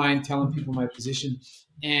 I don't mind telling people my position,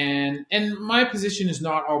 and my position is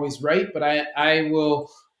not always right, but I will.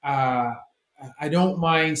 I don't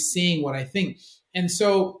mind saying what I think, and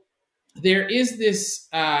so there is this.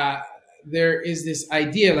 There is this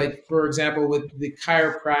idea, like for example, with the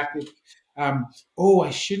chiropractic oh, I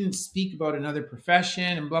shouldn't speak about another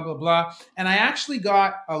profession and blah, blah, blah. And I actually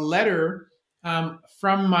got a letter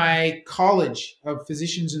from my college of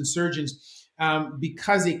physicians and surgeons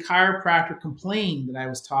because a chiropractor complained that I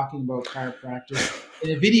was talking about chiropractors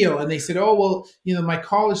in a video. And they said, oh, well, my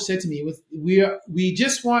college said to me, we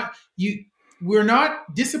just want you. We're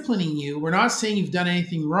not disciplining you. We're not saying you've done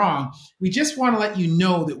anything wrong. We just want to let you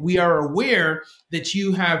know that we are aware that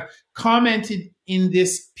you have commented in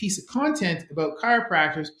this piece of content about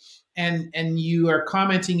chiropractors and you are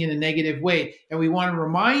commenting in a negative way. And we want to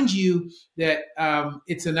remind you that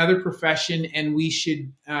it's another profession and we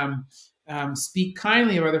should speak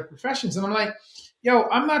kindly of other professions. And I'm like, yo,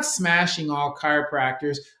 I'm not smashing all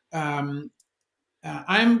chiropractors. I'm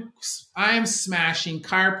smashing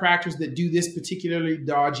chiropractors that do this particularly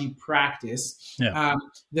dodgy practice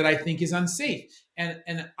that I think is unsafe.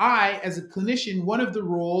 And I, as a clinician, one of the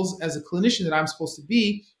roles as a clinician that I'm supposed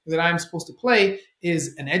to play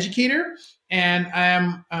is an educator, and I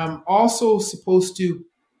am also supposed to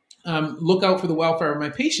look out for the welfare of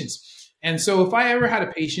my patients. And so, if I ever had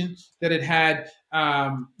a patient that had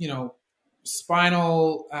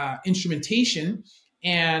spinal instrumentation,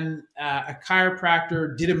 and a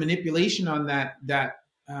chiropractor did a manipulation on that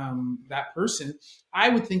person, I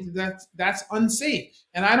would think that's unsafe.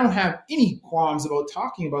 And I don't have any qualms about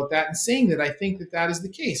talking about that and saying that I think that is the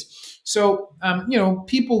case. So,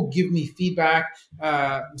 people give me feedback,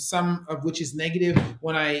 some of which is negative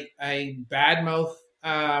when I badmouth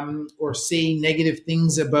or say negative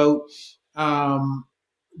things about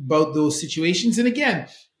those situations. And again,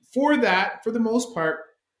 for the most part,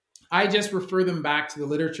 I just refer them back to the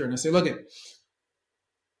literature and I say, look,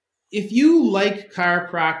 if you like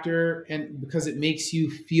chiropractor and because it makes you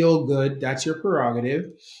feel good, that's your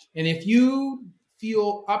prerogative. And if you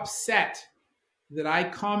feel upset that I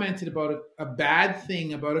commented about a bad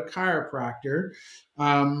thing about a chiropractor,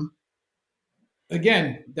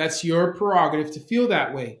 again, that's your prerogative to feel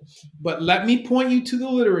that way. But let me point you to the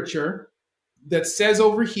literature that says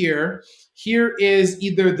over here is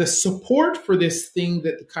either the support for this thing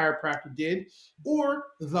that the chiropractor did or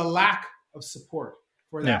the lack of support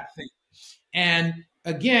for that thing. And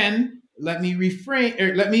again, let me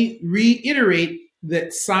reiterate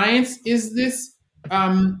that science is this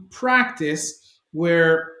practice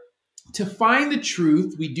where to find the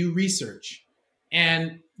truth, we do research.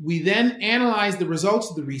 And we then analyze the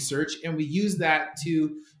results of the research and we use that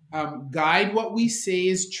to guide what we say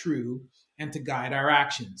is true and to guide our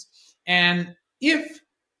actions. And if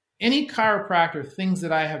any chiropractor thinks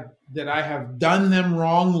that I have done them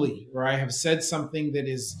wrongly or I have said something that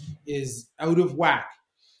is out of whack,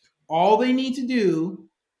 all they need to do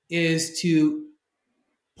is to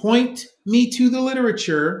point me to the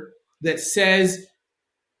literature that says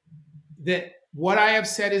that what I have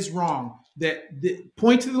said is wrong. That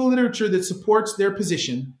point to the literature that supports their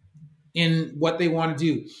position in what they want to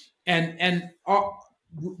do, and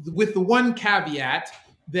with the one caveat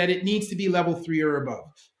that it needs to be level 3 or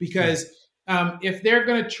above, because if they're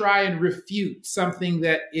going to try and refute something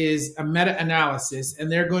that is a meta-analysis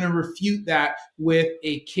and they're going to refute that with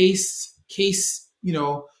a case,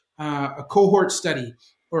 a cohort study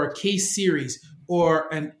or a case series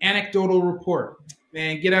or an anecdotal report,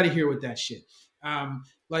 man, get out of here with that shit.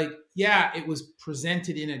 It was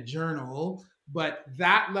presented in a journal, but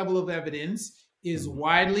that level of evidence is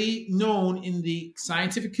widely known in the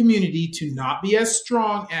scientific community to not be as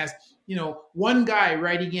strong as, one guy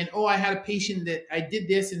writing in, oh, I had a patient that I did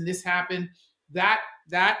this and this happened. That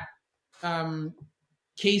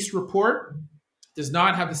case report does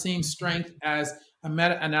not have the same strength as a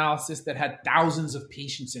meta-analysis that had thousands of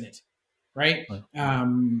patients in it, right?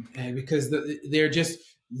 Because they're just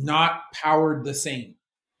not powered the same.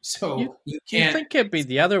 So you can't. You think it'd be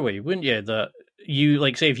the other way, wouldn't you? That you,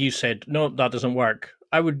 like, say if you said, no, that doesn't work,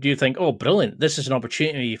 you think, oh, brilliant, this is an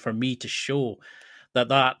opportunity for me to show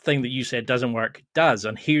that thing that you said doesn't work does,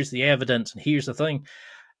 and here's the evidence, and here's the thing.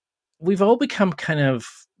 We've all become kind of,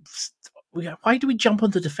 why do we jump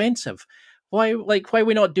on the defensive? Why are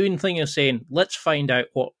we not doing things and saying, let's find out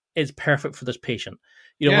what is perfect for this patient?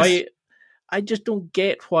 Why? I just don't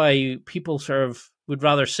get why people sort of would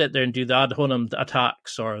rather sit there and do the ad hominem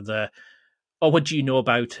attacks or what do you know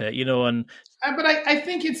about it, and. But I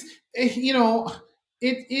think you know,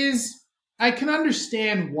 it is, I can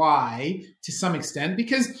understand why to some extent,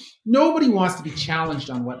 because nobody wants to be challenged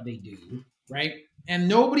on what they do, right? And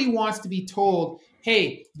nobody wants to be told,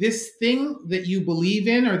 hey, this thing that you believe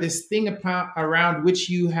in, or this thing around which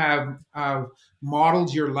you have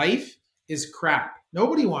modeled your life is crap.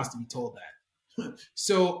 Nobody wants to be told that.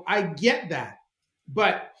 So I get that.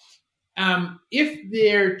 But if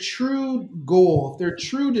their true goal, if their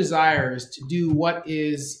true desire is to do what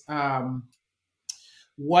is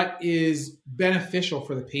beneficial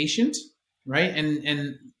for the patient, right?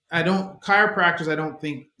 And chiropractors, I don't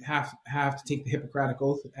think have to take the Hippocratic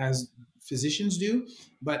Oath as physicians do,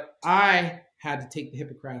 but I had to take the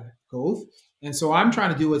Hippocratic Oath, and so I'm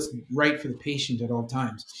trying to do what's right for the patient at all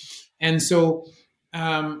times. And so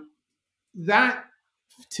that,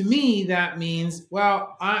 to me, that means,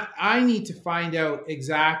 well, I need to find out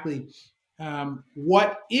exactly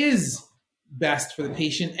what is best for the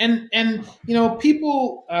patient. And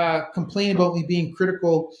people complain about me being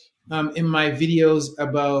critical in my videos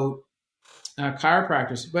about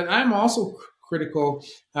chiropractors, but I'm also critical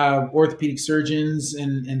of orthopedic surgeons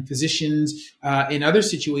and physicians in other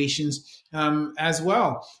situations as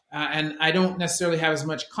well. And I don't necessarily have as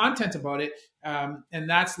much content about it. And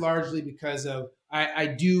that's largely because of I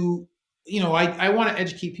do, I want to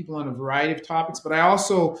educate people on a variety of topics, but I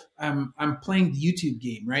also I'm playing the YouTube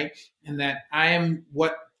game, right? And that I am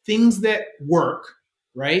what things that work,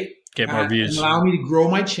 right? Get more views. And allow me to grow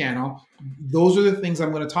my channel. Those are the things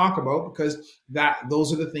I'm going to talk about, because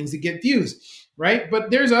those are the things that get views, right? But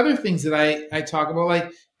there's other things that I talk about,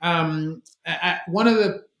 like one of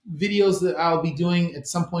the videos that I'll be doing at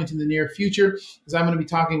some point in the near future is I'm going to be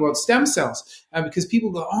talking about stem cells, because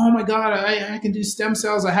people go, oh my God, I can do stem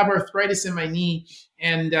cells. I have arthritis in my knee,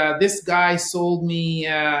 and this guy sold me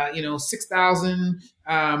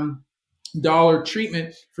 $6,000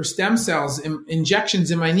 treatment for stem cells, injections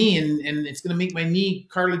in my knee, and it's going to make my knee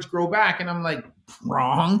cartilage grow back. And I'm like,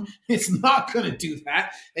 wrong. It's not going to do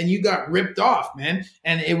that. And you got ripped off, man.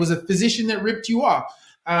 And it was a physician that ripped you off.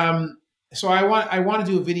 So I want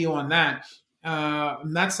to do a video on that.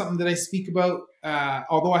 And that's something that I speak about.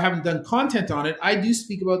 Although I haven't done content on it, I do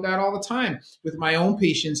speak about that all the time with my own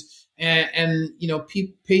patients. And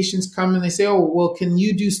patients come and they say, oh, well, can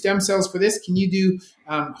you do stem cells for this? Can you do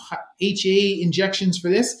HA injections for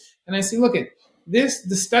this? And I say, look, the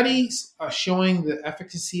studies showing the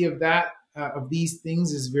efficacy of that, of these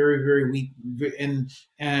things, is very, very weak. And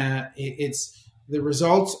the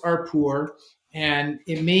results are poor, and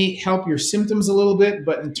it may help your symptoms a little bit,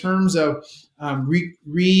 but in terms of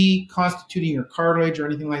reconstituting your cartilage or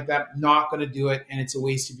anything like that, not going to do it. And it's a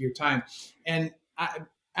waste of your time. And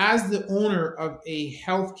as the owner of a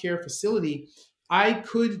healthcare facility, I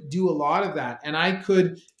could do a lot of that, and I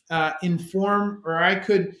could inform, or I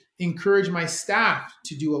could encourage my staff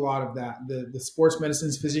to do a lot of that, the sports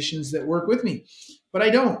medicine physicians that work with me. But I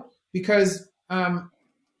don't, because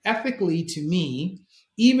ethically, to me,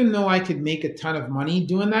 even though I could make a ton of money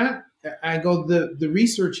doing that, I go, the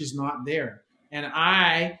research is not there. And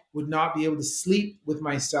I would not be able to sleep with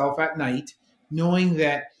myself at night knowing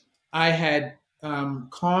that I had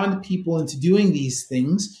conned people into doing these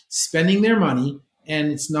things, spending their money,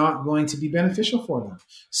 and it's not going to be beneficial for them.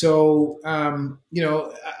 So,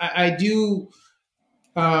 I do,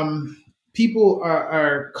 people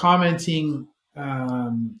are commenting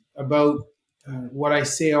about what I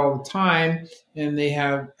say all the time, and they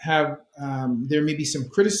have there may be some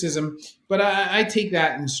criticism, but I take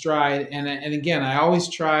that in stride. And again, I always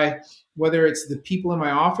try, whether it's the people in my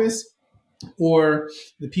office or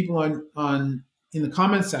the people on in the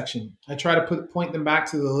comments section, I try to point them back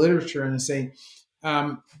to the literature and say,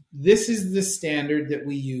 this is the standard that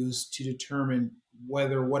we use to determine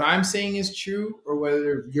whether what I'm saying is true or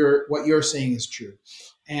whether what you're saying is true.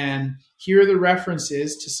 And here are the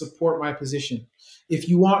references to support my position. If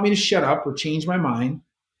you want me to shut up or change my mind,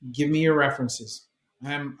 give me your references.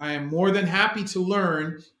 I am more than happy to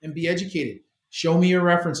learn and be educated. Show me your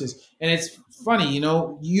references. And it's funny,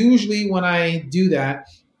 usually when I do that,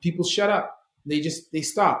 people shut up. They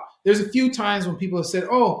stop. There's a few times when people have said,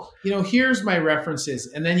 oh, here's my references.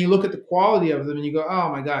 And then you look at the quality of them and you go, oh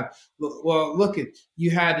my God, well, look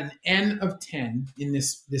you had an N of 10 in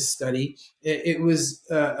this study. It was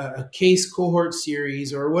a case cohort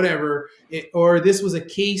series or whatever, or this was a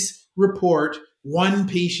case report, one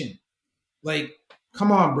patient. Like,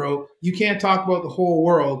 come on, bro. You can't talk about the whole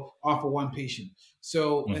world off of one patient.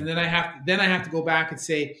 So, and then I have to go back and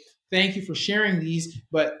say, thank you for sharing these,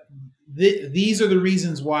 but these are the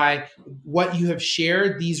reasons why what you have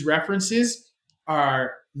shared, these references,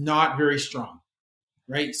 are not very strong,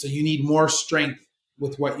 right? So you need more strength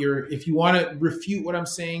with what if you want to refute what I'm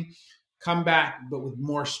saying, come back, but with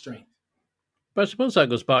more strength. But I suppose that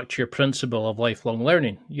goes back to your principle of lifelong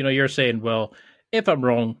learning. You're saying, well, if I'm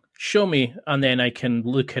wrong, show me, and then I can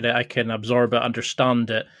look at it, I can absorb it, understand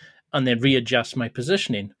it, and then readjust my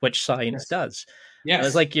positioning, which science Yes. does. And it's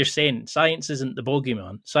Yes. like you're saying, science isn't the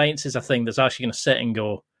bogeyman. Science is a thing that's actually going to sit and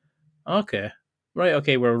go, okay, right,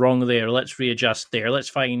 okay, we're wrong there. Let's readjust there.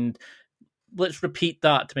 Let's repeat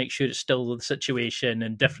that to make sure it's still the situation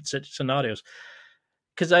in different scenarios.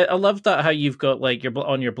 Because I love that how you've got like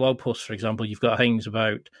on your blog post, for example, you've got things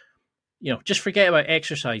about, just forget about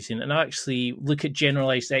exercising and actually look at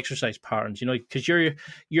generalized exercise patterns, because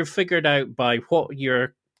you're figured out by what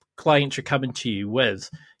your clients are coming to you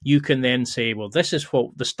with. You can then say, well, this is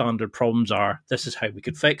what the standard problems are. This is how we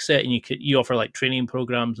could fix it. And you offer like training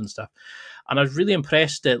programs and stuff. And I was really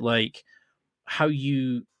impressed at like how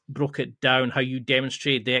you broke it down, how you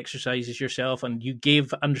demonstrated the exercises yourself, and you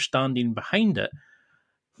gave understanding behind it.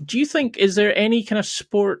 Do you think, is there any kind of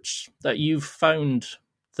sports that you've found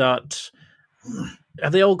that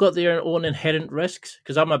have they all got their own inherent risks?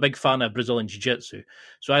 Because I'm a big fan of Brazilian Jiu-Jitsu.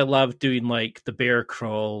 So I love doing like the bear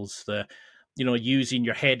crawls, using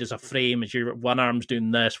your head as a frame as your one arm's doing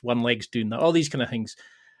this, one leg's doing that, all these kind of things.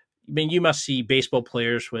 I mean, you must see baseball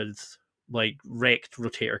players with like wrecked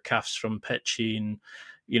rotator cuffs from pitching,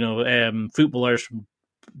 footballers from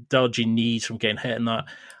dodging knees from getting hit and that.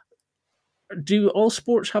 Do all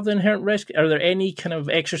sports have the inherent risk? Are there any kind of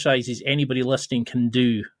exercises anybody listening can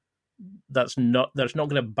do that's not going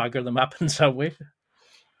to bugger them up in some way?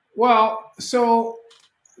 Well, so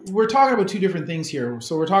we're talking about two different things here.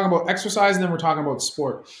 So we're talking about exercise and then we're talking about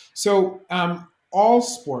sport. So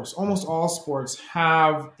almost all sports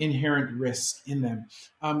have inherent risks in them.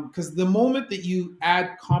 Because the moment that you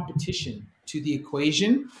add competition to the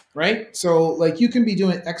equation, right? So like you can be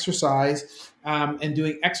doing exercise and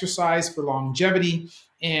doing exercise for longevity,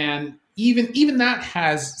 and even that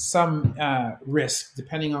has some risk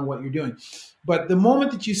depending on what you're doing. But the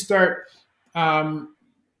moment that you start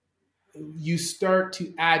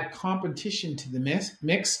to add competition to the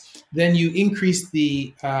mix, then you increase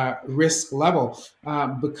the risk level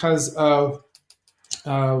because of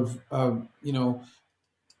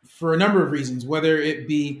for a number of reasons, whether it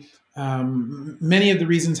be many of the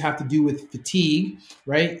reasons have to do with fatigue,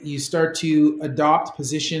 right? You start to adopt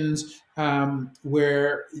positions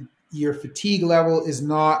where your fatigue level is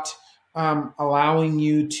not allowing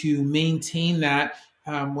you to maintain that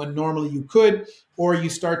when normally you could, or you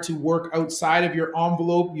start to work outside of your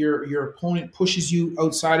envelope. Your opponent pushes you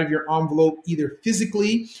outside of your envelope, either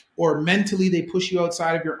physically or mentally. They push you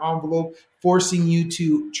outside of your envelope, forcing you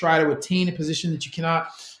to try to attain a position that you cannot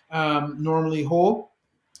normally hold.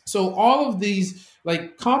 So all of these,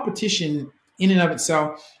 like competition in and of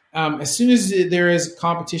itself, as soon as there is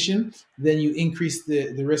competition, then you increase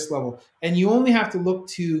the risk level. And you only have to look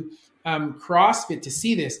to CrossFit to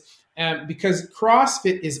see this. Because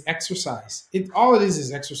CrossFit is exercise. All it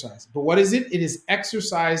is exercise. But what is it? It is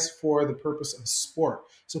exercise for the purpose of sport.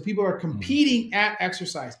 So people are competing at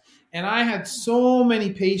exercise. And I had so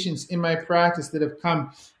many patients in my practice that have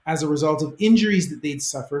come as a result of injuries that they'd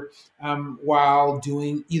suffered while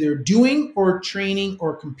either doing or training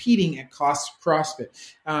or competing at CrossFit.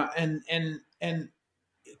 And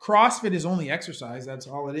CrossFit is only exercise. That's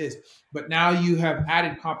all it is. But now you have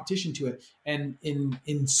added competition to it. And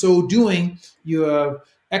in so doing, you have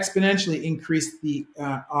exponentially increased the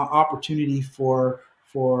opportunity for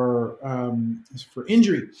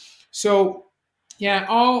injury. So yeah,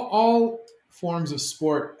 all forms of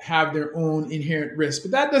sport have their own inherent risk,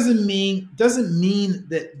 but that doesn't mean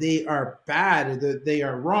that they are bad or that they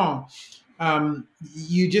are wrong.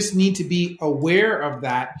 You just need to be aware of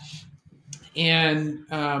that and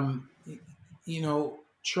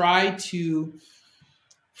try to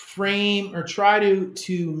frame or try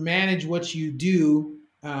to manage what you do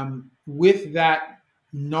with that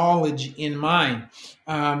knowledge in mind.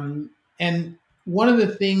 And one of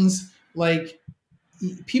the things, like,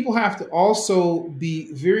 people have to also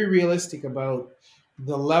be very realistic about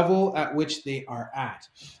the level at which they are at.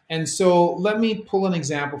 And so let me pull an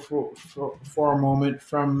example for a moment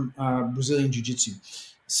from Brazilian Jiu-Jitsu.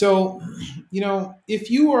 So, if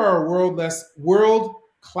you are a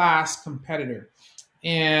world-class competitor,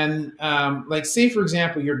 and like, say, for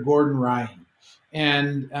example, you're Gordon Ryan,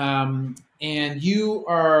 and you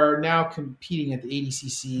are now competing at the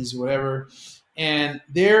ADCCs, whatever, and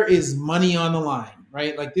there is money on the line,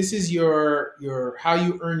 right? Like, this is your how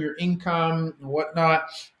you earn your income and whatnot,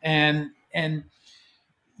 and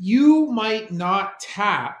you might not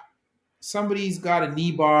tap. Somebody's got a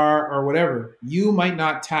knee bar or whatever. You might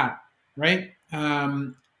not tap, right?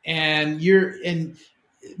 And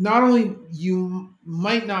not only you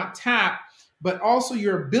might not tap, but also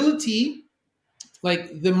your ability,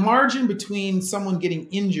 like the margin between someone getting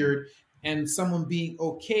injured and someone being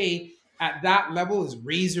okay at that level is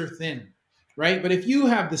razor thin, right? But if you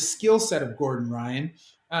have the skill set of Gordon Ryan,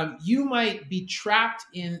 you might be trapped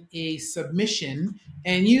in a submission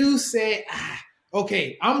and you say,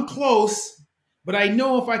 okay, I'm close, but I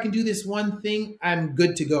know if I can do this one thing, I'm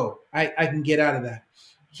good to go. I can get out of that.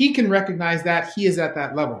 He can recognize that he is at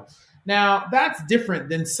that level. Now, that's different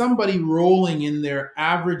than somebody rolling in their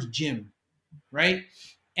average gym, right?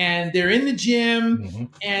 And they're in the gym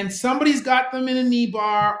and somebody's got them in a knee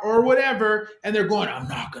bar or whatever, and they're going, I'm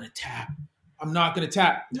not going to tap. I'm not going to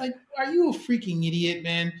tap. Like, are you a freaking idiot,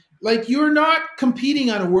 man? Like, you're not competing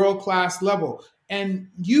on a world-class level. And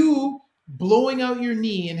you blowing out your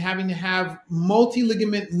knee and having to have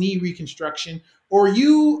multi-ligament knee reconstruction, or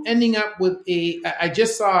you ending up with I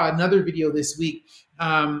just saw another video this week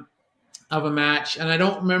of a match, and I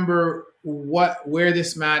don't remember where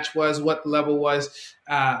this match was, what the level was,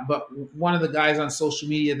 but one of the guys on social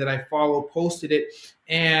media that I follow posted it,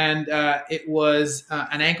 and it was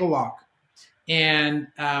an ankle lock. And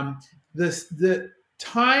the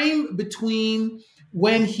time between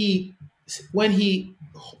when he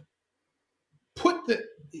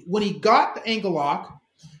got the ankle lock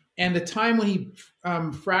and the time when he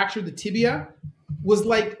fractured the tibia was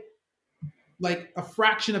like a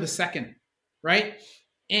fraction of a second, right?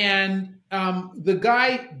 And the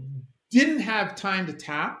guy didn't have time to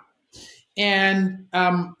tap. And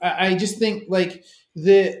I just think like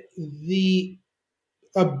the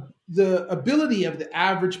ability of the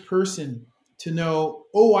average person to know,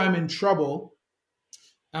 oh, I'm in trouble,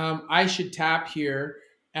 I should tap here,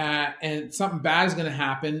 and something bad is going to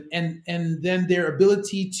happen, and then their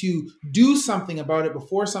ability to do something about it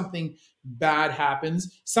before something bad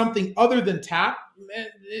happens, something other than tap,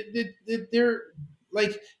 they're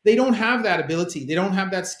like, they don't have that ability, they don't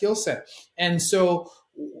have that skill set, and so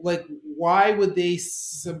like, why would they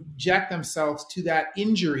subject themselves to that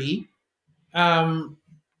injury? For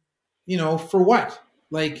what?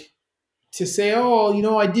 Like, to say,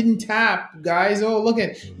 oh, I didn't tap, guys. Oh, look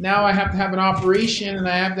at, now I have to have an operation and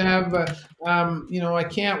I have to have, I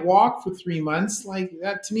can't walk for 3 months. Like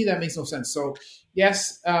that, to me, that makes no sense. So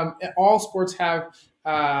yes, all sports have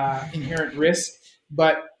inherent risk,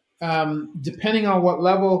 but depending on what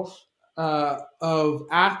level of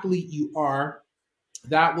athlete you are,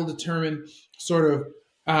 that will determine sort of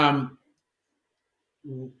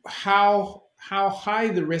how high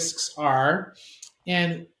the risks are,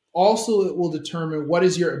 and also it will determine what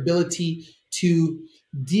is your ability to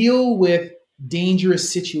deal with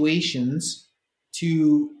dangerous situations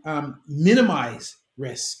to minimize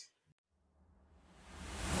risk.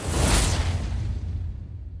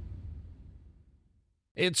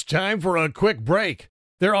 It's time for a quick break.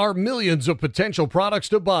 There are millions of potential products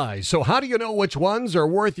to buy, so how do you know which ones are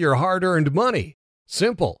worth your hard-earned money?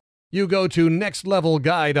 Simple. You go to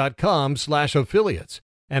nextlevelguy.com/affiliates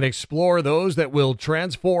and explore those that will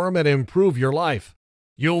transform and improve your life.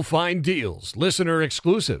 You'll find deals, listener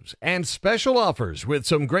exclusives, and special offers with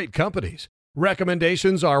some great companies.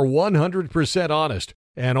 Recommendations are 100% honest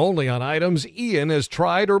and only on items Ian has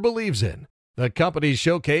tried or believes in. The companies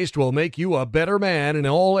showcased will make you a better man in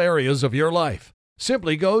all areas of your life.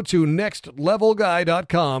 Simply go to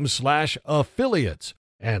nextlevelguy.com/affiliates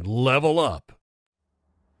and level up.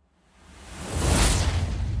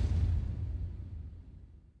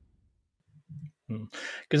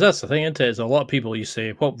 Because that's the thing, isn't it? Is a lot of people, you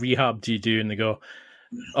say, what rehab do you do? And they go,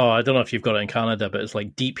 oh, I don't know if you've got it in Canada, but it's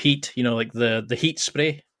like deep heat, like the heat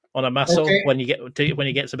spray on a muscle when he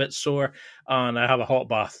gets a bit sore, and I have a hot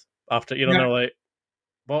bath after, and they're like,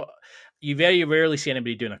 well, you very rarely see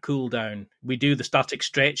anybody doing a cool down. We do the static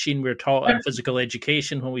stretching we're taught in physical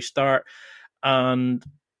education when we start, and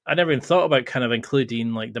I never even thought about kind of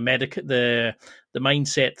including like the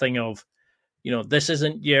mindset thing of, this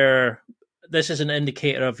isn't an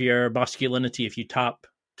indicator of your masculinity if you tap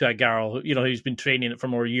to a girl, who's been training it for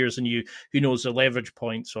more years than you, who knows the leverage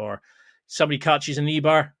points, or somebody catches a knee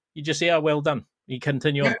bar, you just say, oh, well done. You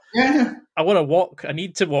continue on. Yeah. I want to walk. I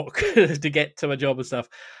need to walk to get to my job and stuff.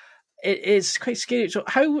 It's quite scary. So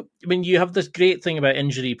you have this great thing about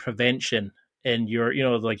injury prevention in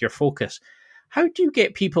your, like your focus. How do you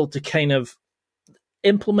get people to kind of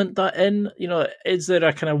implement that in? Is there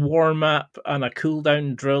a kind of warm up and a cool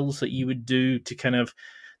down drills that you would do to kind of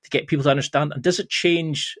to get people to understand? And does it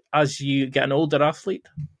change as you get an older athlete?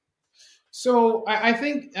 So I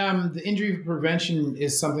think the injury prevention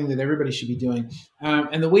is something that everybody should be doing.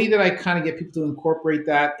 And the way that I kind of get people to incorporate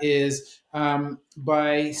that is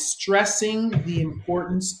by stressing the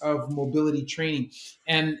importance of mobility training.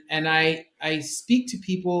 And I speak to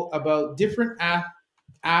people about different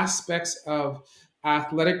aspects of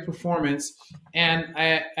athletic performance. And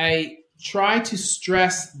I try to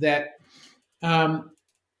stress that um,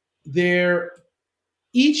 there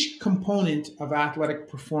each component of athletic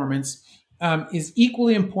performance is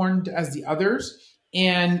equally important as the others,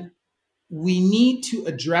 and we need to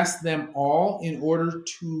address them all in order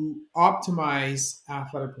to optimize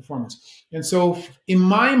athletic performance. And so, in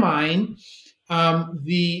my mind,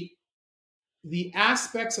 the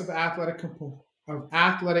aspects of athletic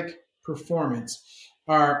performance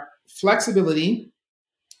are flexibility,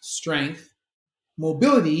 strength,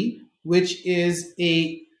 mobility, which is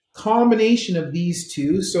a combination of these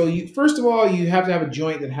two. So first of all, you have to have a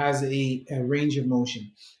joint that has a range of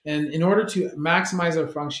motion. And in order to maximize our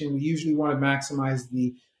function, we usually want to maximize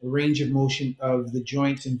the range of motion of the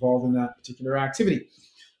joint involved in that particular activity.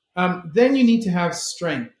 Then you need to have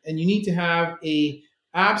strength, and you need to have a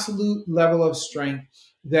absolute level of strength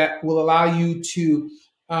that will allow you to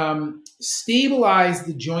stabilize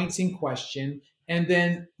the joints in question and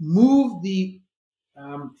then move the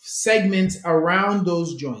segments around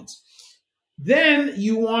those joints. Then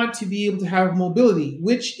you want to be able to have mobility,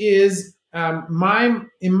 which is in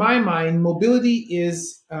my mind, mobility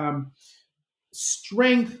is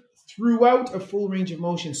strength throughout a full range of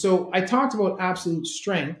motion. So I talked about absolute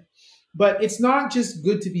strength, but it's not just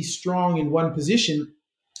good to be strong in one position.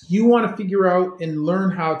 You want to figure out and learn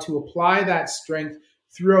how to apply that strength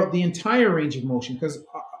throughout the entire range of motion, because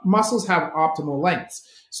muscles have optimal lengths.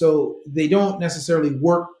 So they don't necessarily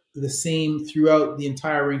work the same throughout the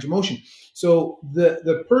entire range of motion. So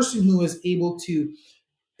the person who is able to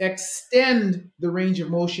extend the range of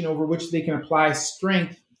motion over which they can apply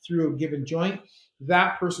strength through a given joint,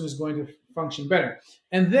 that person is going to function better.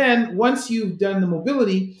 And then once you've done the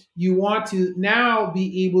mobility, you want to now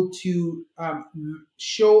be able to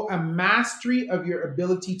show a mastery of your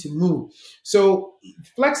ability to move. So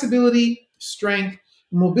flexibility, strength,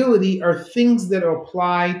 mobility are things that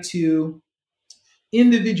apply to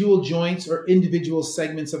individual joints or individual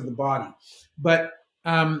segments of the body. But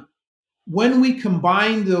when we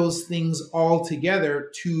combine those things all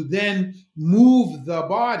together to then move the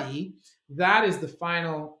body, that is the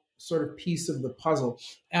final sort of piece of the puzzle.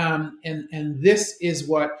 And this is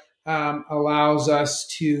what allows us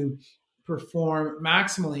to perform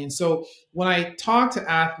maximally. And so when I talk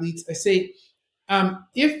to athletes, I say,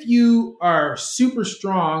 if you are super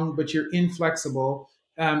strong, but you're inflexible,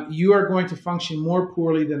 you are going to function more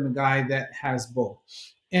poorly than the guy that has both.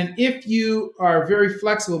 And if you are very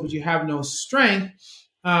flexible, but you have no strength,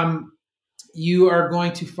 you are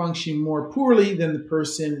going to function more poorly than the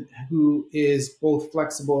person who is both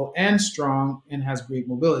flexible and strong and has great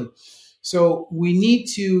mobility. So we need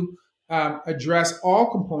to address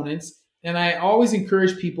all components. And I always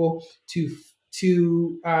encourage people to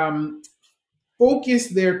focus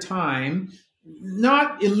their time,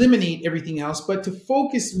 not eliminate everything else, but to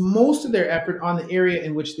focus most of their effort on the area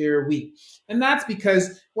in which they're weak. And that's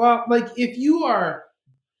because, well, like if you are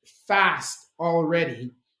fast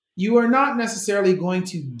already, you are not necessarily going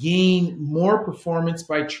to gain more performance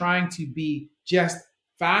by trying to be just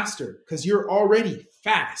faster because you're already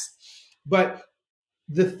fast. But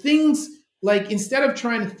the things, like instead of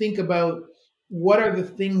trying to think about what are the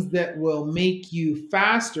things that will make you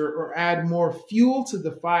faster or add more fuel to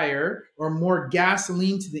the fire or more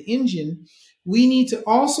gasoline to the engine, we need to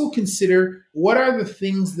also consider what are the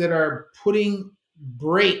things that are putting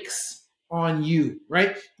brakes on you,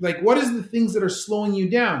 right? Like what is the things that are slowing you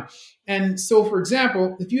down? And so, for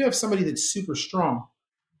example, if you have somebody that's super strong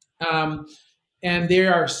and they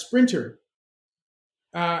are a sprinter,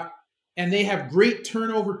 and they have great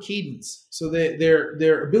turnover cadence, so that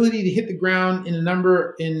their ability to hit the ground in a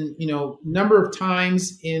number of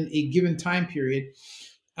times in a given time period,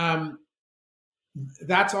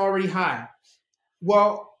 that's already high.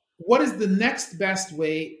 Well, what is the next best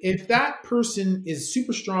way if that person is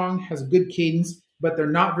super strong, has a good cadence, but they're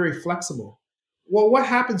not very flexible? Well, what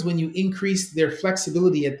happens when you increase their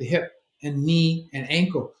flexibility at the hip and knee and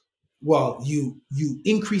ankle? Well, you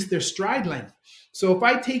increase their stride length. So if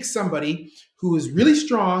I take somebody who is really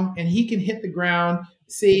strong and he can hit the ground,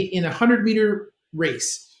 say in a 100-meter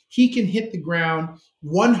race, he can hit the ground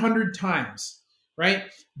 100 times, right?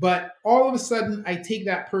 But all of a sudden, I take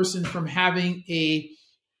that person from having a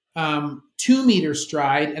 2-meter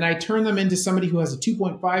stride and I turn them into somebody who has a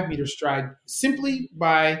 2.5-meter stride simply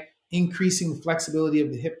by increasing the flexibility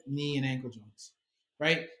of the hip, knee, and ankle joints.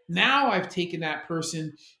 Right now, I've taken that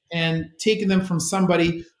person and taken them from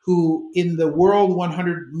somebody who in the world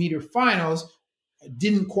 100-meter finals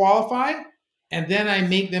didn't qualify, and then I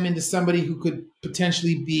make them into somebody who could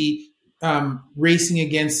potentially be racing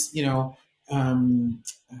against,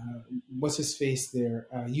 what's his face there,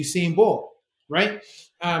 Usain Bolt, right?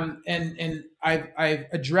 And I've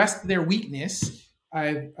addressed their weakness.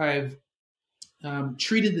 I've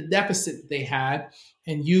treated the deficit that they had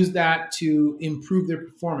and used that to improve their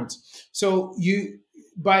performance. So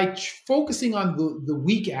by focusing on the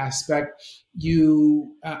weak aspect,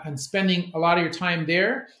 and spending a lot of your time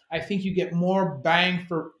there, I think you get more bang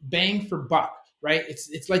for buck, right?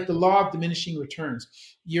 It's like the law of diminishing returns.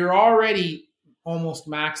 You're already almost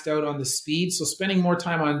maxed out on the speed, so spending more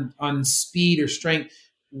time on speed or strength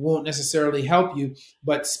won't necessarily help you,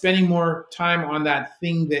 but spending more time on that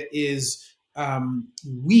thing that is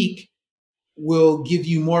weak will give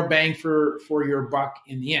you more bang for your buck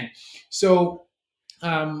in the end. So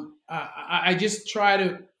I just try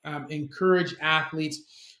to encourage athletes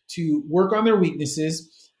to work on their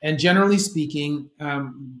weaknesses, and generally speaking,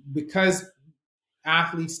 because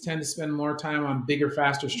athletes tend to spend more time on bigger,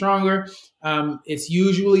 faster, stronger, it's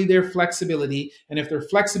usually their flexibility. And if their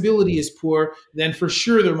flexibility is poor, then for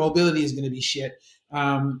sure their mobility is going to be shit.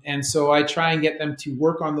 And so I try and get them to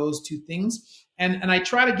work on those two things. And I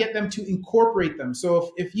try to get them to incorporate them.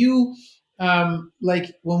 So if you,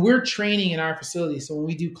 like when we're training in our facility, so when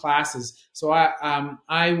we do classes, so I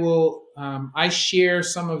share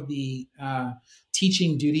some of the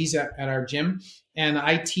teaching duties at our gym, and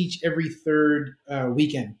I teach every third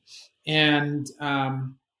weekend. And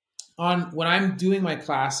when I'm doing my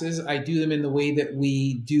classes, I do them in the way that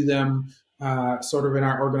we do them sort of in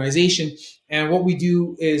our organization. And what we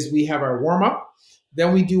do is we have our warm up,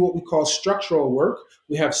 then we do what we call structural work.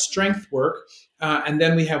 We have strength work, and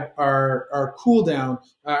then we have our cool down,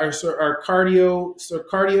 our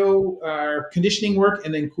cardio, our conditioning work,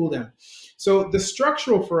 and then cool down. So the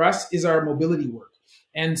structural for us is our mobility work.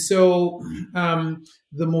 And so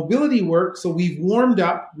the mobility work, so we've warmed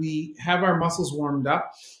up, we have our muscles warmed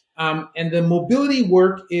up, and the mobility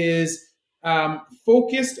work is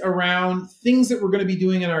focused around things that we're going to be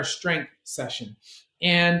doing in our strength session.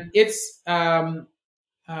 And it's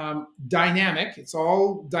dynamic. It's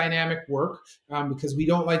all dynamic work because we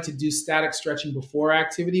don't like to do static stretching before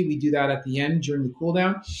activity. We do that at the end during the cool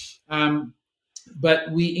down.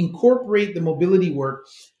 But we incorporate the mobility work,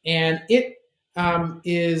 and it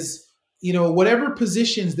is, whatever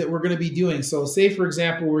positions that we're going to be doing. So say, for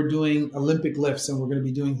example, we're doing Olympic lifts and we're going to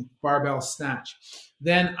be doing barbell snatch.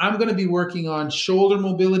 Then I'm going to be working on shoulder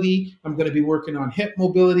mobility. I'm going to be working on hip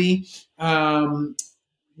mobility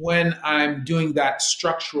when I'm doing that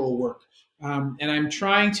structural work. And I'm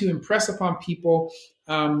trying to impress upon people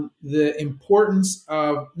the importance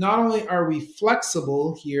of not only are we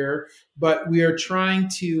flexible here, but we are trying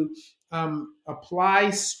to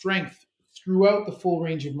apply strength throughout the full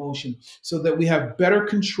range of motion so that we have better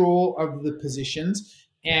control of the positions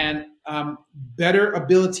and better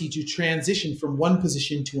ability to transition from one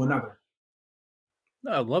position to another.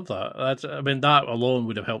 I love that. That alone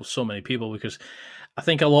would have helped so many people, because I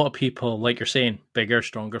think a lot of people, like you're saying, bigger,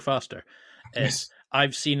 stronger, faster. Yes.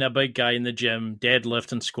 I've seen a big guy in the gym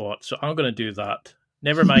deadlift and squat, so I'm going to do that.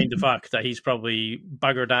 Never mind the fact that he's probably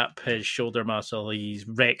buggered up his shoulder muscle, he's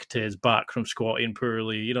wrecked his back from squatting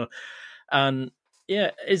poorly, And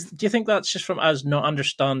yeah, do you think that's just from us not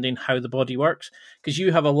understanding how the body works? Because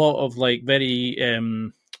you have a lot of very,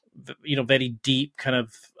 very deep kind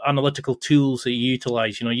of analytical tools that you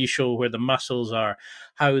utilize. You show where the muscles are,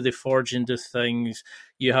 how they forge into things.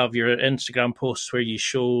 You have your Instagram posts where you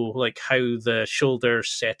show how the shoulders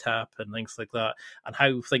set up and things like that, and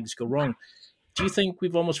how things go wrong. Do you think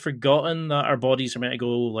we've almost forgotten that our bodies are meant to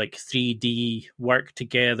go 3D, work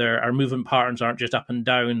together? Our movement patterns aren't just up and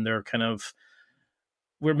down. They're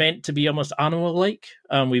we're meant to be almost animal-like.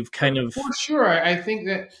 We've kind of... For sure. I think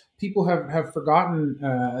that people have forgotten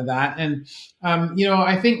that. And,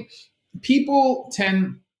 I think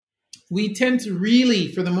we tend to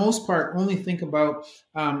really, for the most part, only think about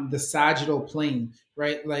the sagittal plane,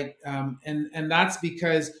 right? And that's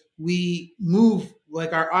because we move,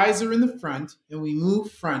 our eyes are in the front and we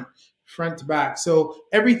move front to back. So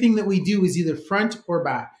everything that we do is either front or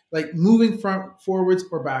back, moving forwards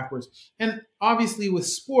or backwards. And obviously with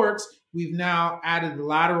sports, we've now added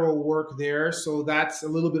lateral work there. So that's a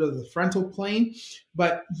little bit of the frontal plane.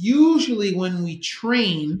 But usually when we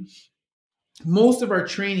train, most of our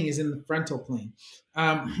training is in the frontal plane.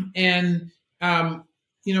 When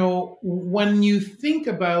you think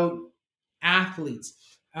about athletes,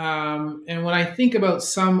 And when I think about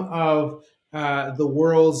some of the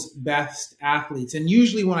world's best athletes, and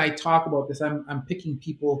usually when I talk about this, I'm picking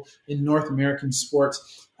people in North American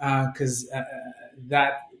sports because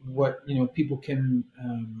that what people can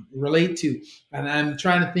relate to, and I'm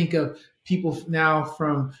trying to think of people now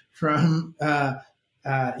from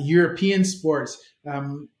European sports.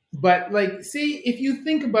 But like, say if you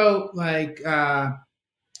think about like.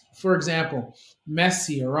 For example,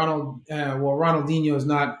 Messi or Ronaldinho is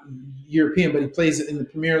not European, but he plays in the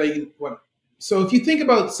Premier League. So if you think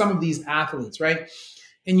about some of these athletes, right,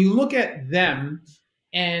 and you look at them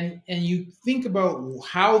and you think about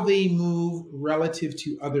how they move relative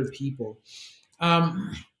to other people,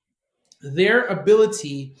 um, their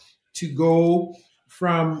ability to go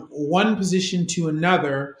from one position to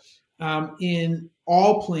another in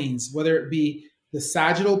all planes, whether it be the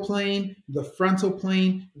sagittal plane, the frontal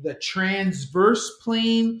plane, the transverse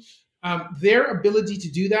plane, their ability to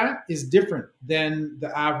do that is different than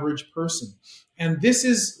the average person. And this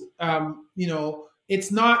is,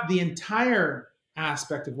 it's not the entire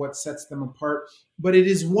aspect of what sets them apart, but it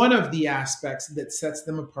is one of the aspects that sets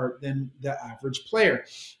them apart than the average player.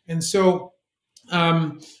 And so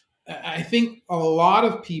I think a lot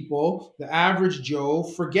of people, the average Joe,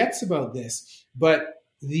 forgets about this, but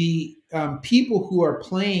the people who are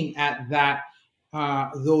playing at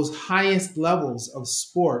those highest levels of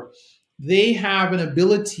sport, they have an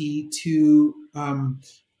ability to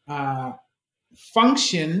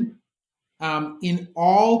function in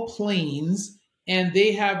all planes, and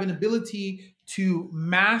they have an ability to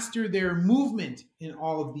master their movement in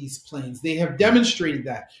all of these planes. They have demonstrated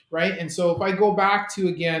that, right? And so if I go back to,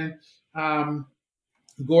 again,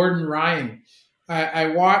 Gordon Ryan, I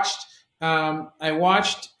watched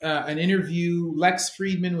an interview. Lex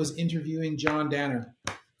Friedman was interviewing John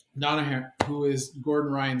Donaher, who is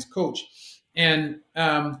Gordon Ryan's coach. And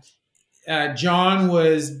John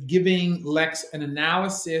was giving Lex an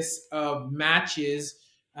analysis of matches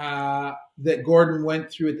that Gordon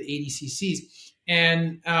went through at the ADCCs.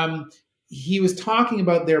 And he was talking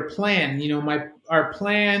about their plan. Our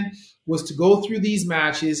plan was to go through these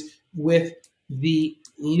matches with the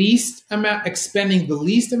least amount, expending the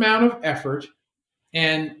least amount of effort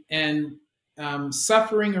and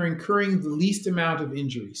suffering or incurring the least amount of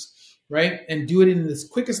injuries, right? And do it in as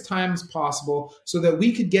quickest time as possible so that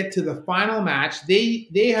we could get to the final match. They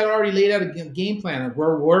had already laid out a game plan of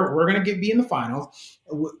where we're going to be in the finals.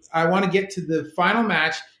 I want to get to the final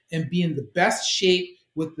match and be in the best shape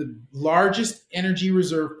with the largest energy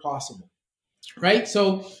reserve possible, right?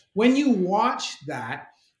 So when you watch that,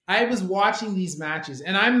 I was watching these matches,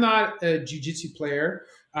 and I'm not a jiu-jitsu player.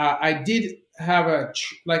 I did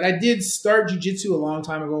I did start jiu-jitsu a long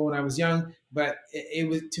time ago when I was young, but it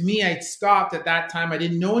was, to me, I stopped at that time. I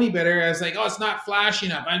didn't know any better. I was like, oh, it's not flashy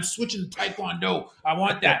enough. I'm switching to Taekwondo. I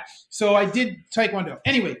want that. So I did Taekwondo.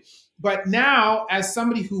 Anyway, but now as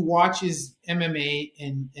somebody who watches MMA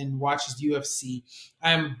and watches UFC,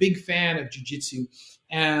 I'm a big fan of jiu-jitsu.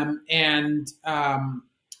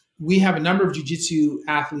 We have a number of jiu-jitsu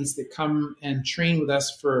athletes that come and train with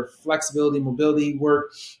us for flexibility, mobility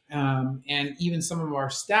work, and even some of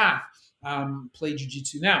our staff play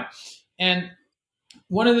jiu-jitsu now. And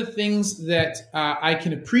one of the things that I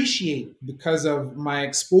can appreciate because of my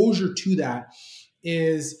exposure to that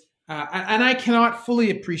is, and I cannot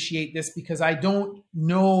fully appreciate this because I don't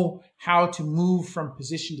know how to move from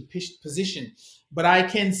position to position, but I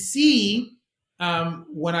can see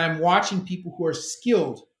when I'm watching people who are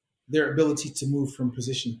skilled, their ability to move from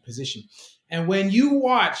position to position. And when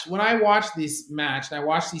I watched this match, and I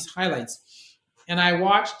watched these highlights, and I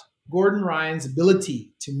watched Gordon Ryan's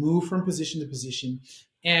ability to move from position to position,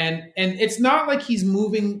 and it's not like he's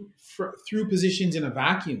moving through positions in a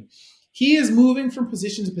vacuum. He is moving from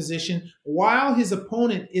position to position while his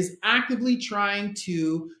opponent is actively trying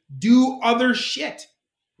to do other shit,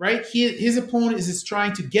 right? His opponent is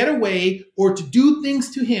trying to get away or to do things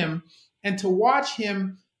to him, and to watch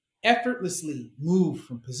him effortlessly move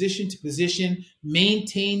from position to position,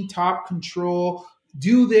 maintain top control,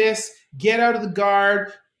 do this, get out of the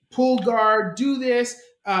guard, pull guard, do this,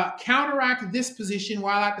 counteract this position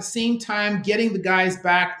while at the same time getting the guys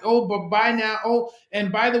back. Oh, but by now,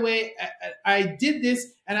 and by the way, I did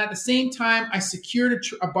this, and at the same time, I secured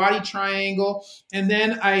a body triangle, and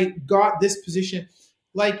then I got this position.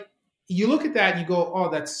 Like, you look at that and you go,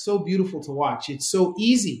 oh, that's so beautiful to watch. It's so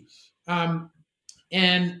easy.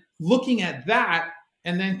 And looking at that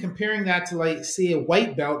and then comparing that to, like, say, a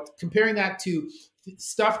white belt, comparing that to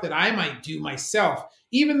stuff that I might do myself,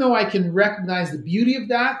 even though I can recognize the beauty of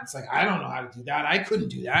that. It's like, I don't know how to do that. I couldn't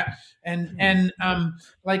do that. And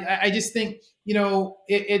like, I just think,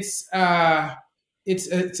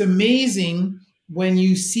 it's amazing when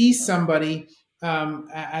you see somebody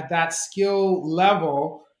at that skill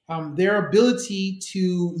level, their ability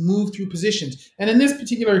to move through positions. And in this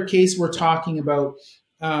particular case, we're talking about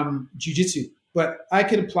jiu-jitsu, but I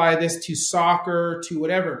could apply this to soccer, to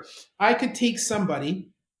whatever. I could take somebody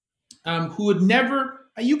who would never,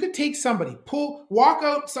 you could take somebody, walk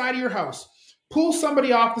outside of your house, pull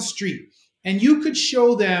somebody off the street, and you could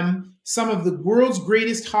show them some of the world's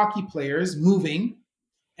greatest hockey players moving.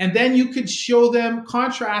 And then you could show them,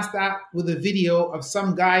 contrast that with a video of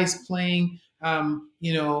some guys playing,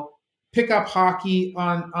 pickup hockey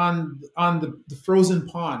on the frozen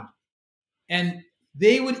pond. And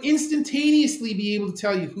they would instantaneously be able to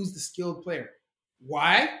tell you who's the skilled player.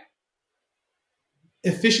 Why?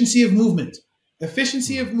 Efficiency of movement,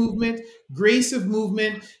 grace of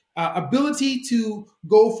movement, ability to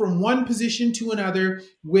go from one position to another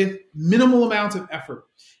with minimal amount of effort.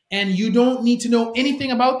 And you don't need to know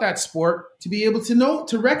anything about that sport to be able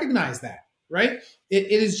to recognize that, right?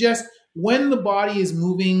 It is just when the body is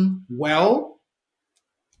moving well,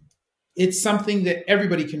 it's something that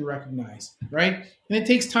everybody can recognize, right? And it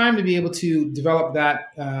takes time to be able to develop that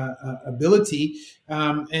ability.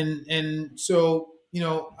 And so,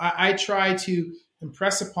 I try to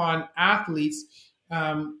impress upon athletes,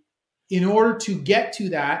 in order to get to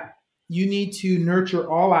that, you need to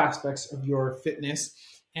nurture all aspects of your fitness.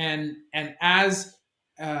 And as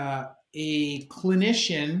a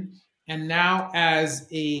clinician, and now as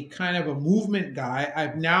a kind of a movement guy,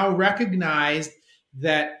 I've now recognized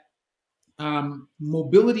that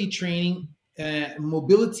mobility training,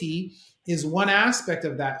 mobility is one aspect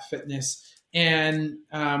of that fitness. And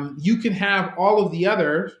you can have all of the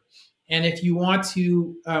other. And if you want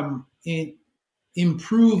to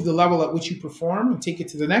improve the level at which you perform and take it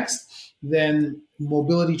to the next, then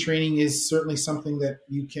mobility training is certainly something that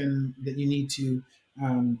you need to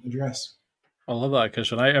address. I love that,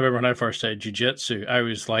 because I remember when I first started jiu-jitsu, I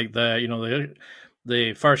was like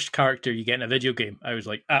the first character you get in a video game. I was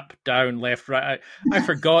like up, down, left, right. I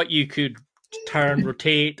forgot you could turn,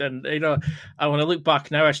 rotate, and when I look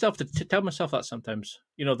back now, I still have to tell myself that sometimes.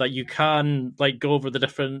 That you can go over the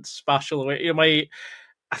different spatial way.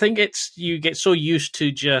 I think it's you get so used to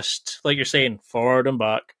just like you're saying, forward and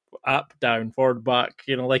back, up, down, forward, back.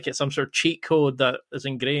 Like it's some sort of cheat code that is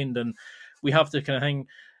ingrained, and we have to kind of hang.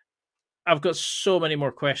 I've got so many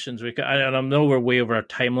more questions. And I know we're way over our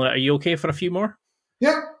time limit. Are you okay for a few more?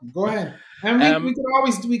 Yeah, go ahead. And we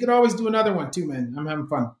could always do another one too, man. I'm having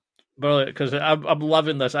fun. Brilliant, because I'm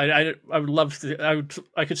loving this. I would love to.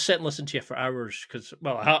 I could sit and listen to you for hours, because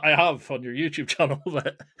I have on your YouTube channel.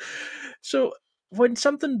 But so when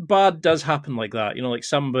something bad does happen like that, like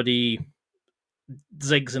somebody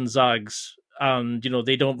zigs and zags, and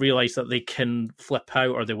they don't realize that they can flip out,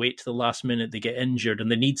 or they wait to the last minute, they get injured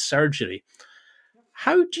and they need surgery.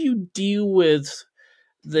 How do you deal with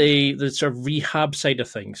the sort of rehab side of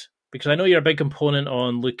things? Because I know you're a big component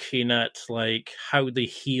on looking at how they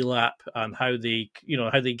heal up and how they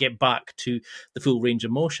get back to the full range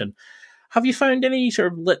of motion. Have you found any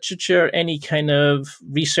sort of literature, any kind of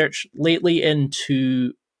research lately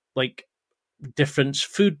into different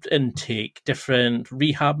food intake, different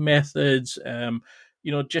rehab methods,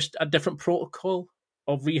 just a different protocol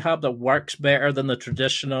of rehab that works better than the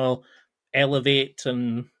traditional elevate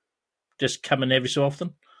and just come in every so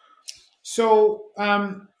often? So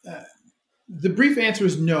the brief answer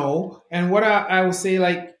is no. And what I will say,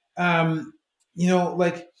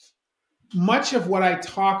 much of what I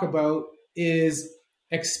talk about is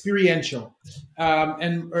experiential. Much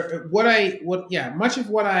of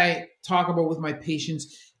what I talk about with my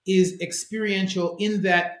patients is experiential, in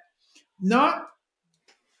that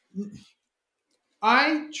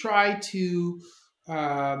I try to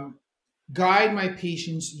guide my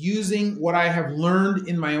patients using what I have learned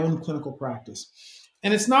in my own clinical practice.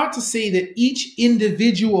 And it's not to say that each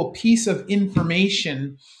individual piece of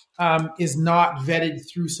information is not vetted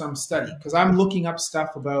through some study, because I'm looking up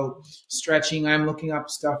stuff about stretching, I'm looking up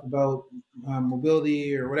stuff about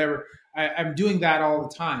mobility or whatever. I'm doing that all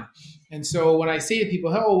the time. And so when I say to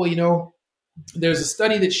people, there's a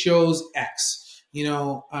study that shows X,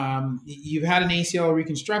 you've had an ACL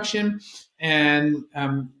reconstruction, and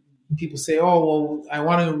people say, I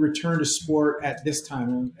want to return to sport at this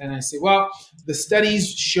time. And I say, well, the studies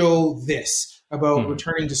show this. about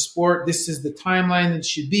returning to sport. This is the timeline that it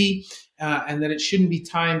should be, and that it shouldn't be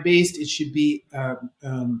time-based. It should be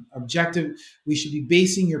objective. We should be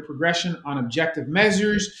basing your progression on objective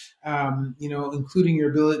measures, including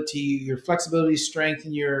your ability, your flexibility, strength,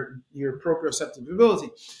 and your proprioceptive ability.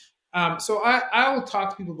 So I will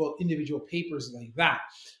talk to people about individual papers like that.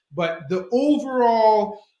 But the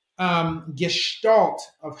overall gestalt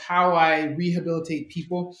of how I rehabilitate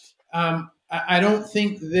people, I don't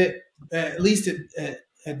think that, at least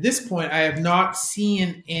at this point, I have not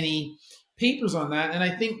seen any papers on that. And I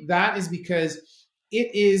think that is because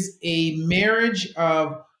it is a marriage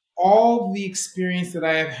of all the experience that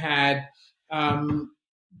I have had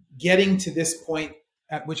getting to this point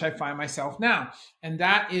at which I find myself now. And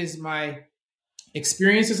that is my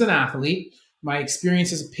experience as an athlete, my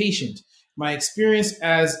experience as a patient, my experience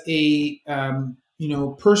as a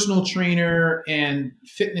personal trainer and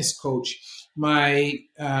fitness coach, my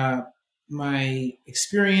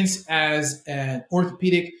experience as an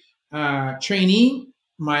orthopedic trainee,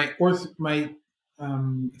 my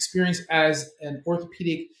experience as an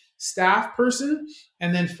orthopedic staff person,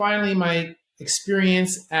 and then finally my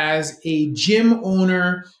experience as a gym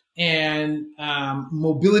owner and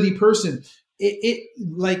mobility person. It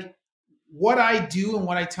like what I do and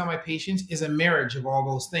what I tell my patients is a marriage of all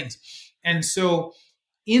those things. And so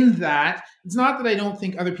in that, it's not that I don't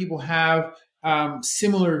think other people have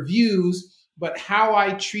similar views, but how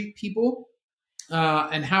I treat people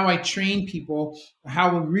and how I train people,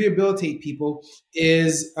 how we rehabilitate people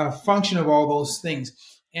is a function of all those things.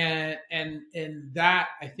 And that,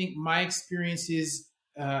 I think my experiences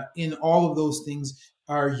in all of those things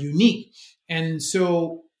are unique. And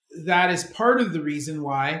so that is part of the reason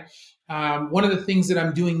why one of the things that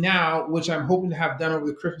I'm doing now, which I'm hoping to have done over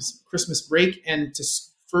the Christmas break and to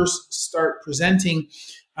first start presenting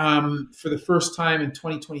for the first time in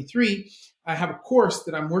 2023, I have a course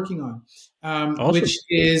that I'm working on, awesome. Which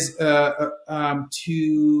is I'm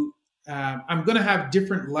going to have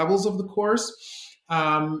different levels of the course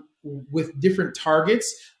with different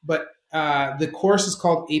targets, but the course is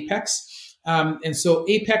called Apex. And so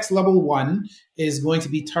Apex level 1 is going to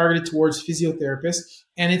be targeted towards physiotherapists,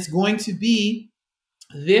 and it's going to be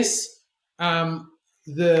this,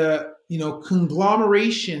 the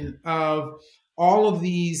conglomeration of all of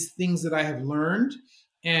these things that I have learned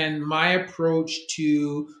and my approach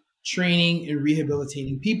to training and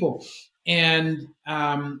rehabilitating people. And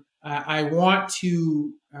I want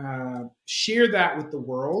to share that with the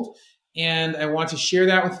world, and I want to share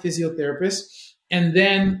that with physiotherapists. And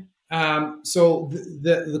then so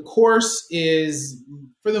the course is,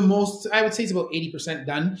 for the most, I would say it's about 80%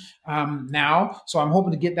 done now. So I'm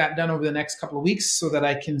hoping to get that done over the next couple of weeks so that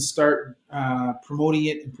I can start promoting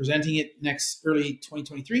it and presenting it early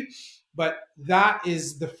 2023. But that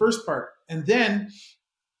is the first part. And then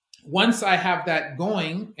once I have that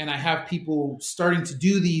going and I have people starting to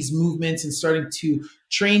do these movements and starting to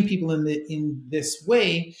train people in this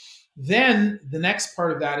way, then the next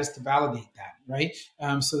part of that is to validate that, right?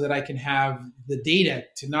 So that I can have the data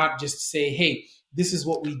to not just say, hey, this is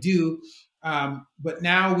what we do. But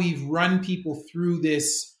now we've run people through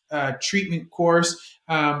this treatment course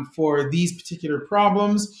for these particular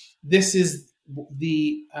problems. This is what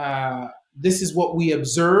we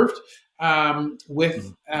observed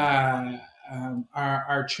with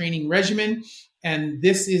our training regimen, and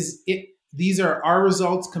this is it. These are our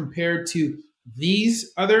results compared to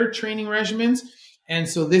these other training regimens. And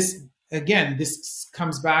so this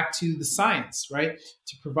comes back to the science, right?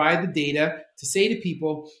 To provide the data, to say to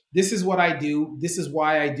people, this is what I do, this is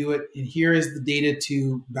why I do it, and here is the data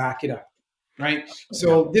to back it up, right?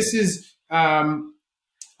 So this is what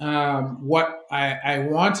I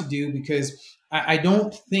want to do, because I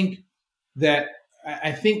don't think that,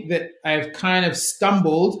 I think that I've kind of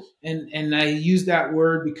stumbled, and I use that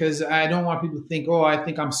word because I don't want people to think, oh, I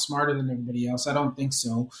think I'm smarter than everybody else. I don't think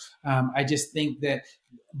so. I just think that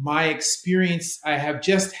my experience, I have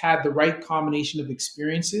just had the right combination of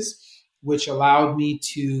experiences, which allowed me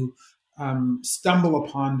to stumble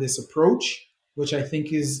upon this approach, which I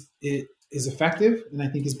think is effective and I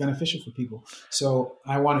think is beneficial for people. So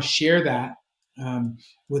I want to share that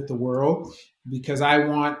with the world, because I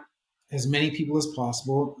want as many people as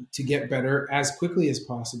possible to get better as quickly as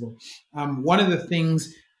possible. One of the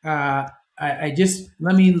things I just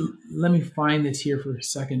let me find this here for a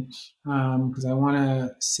second, because I want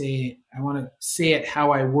to say it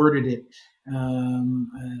how I worded it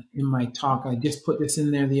in my talk. I just put this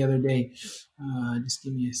in there the other day. Just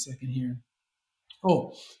give me a second here.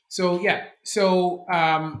 Oh, so yeah, so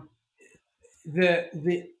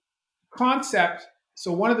the concept.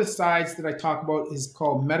 So one of the sides that I talk about is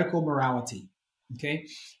called medical morality. Okay.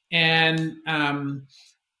 And,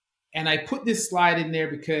 and I put this slide in there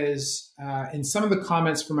because in some of the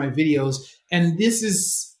comments for my videos, and this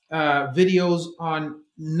is videos on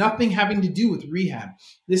nothing having to do with rehab.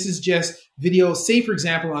 This is just videos, say for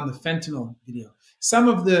example, on the fentanyl video. Some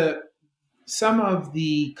of the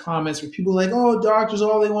comments where people are like, oh, doctors,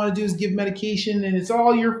 all they want to do is give medication and it's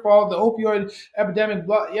all your fault, the opioid epidemic,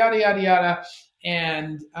 blah, yada, yada, yada.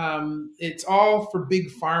 And it's all for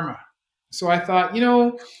big pharma. So I thought,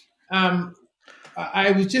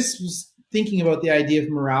 I was thinking about the idea of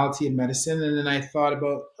morality in medicine, and then I thought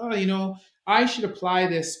about, I should apply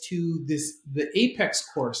this to the Apex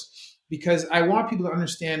course, because I want people to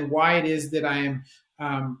understand why it is that I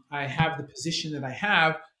have the position that I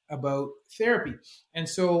have about therapy. And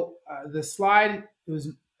so the slide, it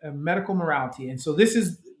was medical morality, and so this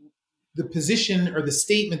is the position or the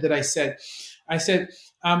statement that I said. I said,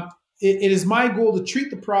 it is my goal to treat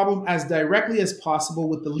the problem as directly as possible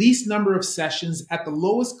with the least number of sessions at the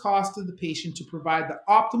lowest cost to the patient to provide the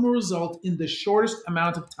optimal result in the shortest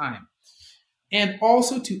amount of time, and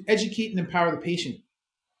also to educate and empower the patient.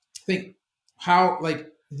 Think how,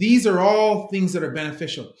 these are all things that are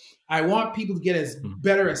beneficial. I want people to get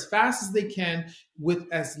better as fast as they can with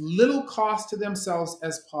as little cost to themselves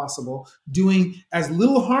as possible, doing as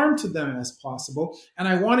little harm to them as possible. And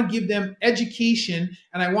I want to give them education,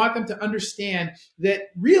 and I want them to understand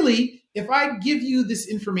that really, if I give you this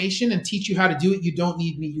information and teach you how to do it, you don't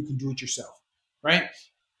need me, you can do it yourself, right?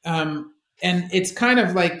 And it's kind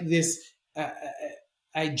of like this,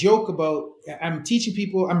 I joke about, I'm teaching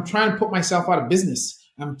people, I'm trying to put myself out of business.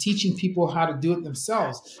 I'm teaching people how to do it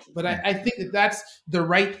themselves. But I think that that's the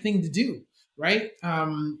right thing to do, right?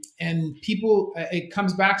 And people, it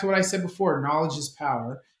comes back to what I said before, knowledge is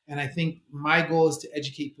power. And I think my goal is to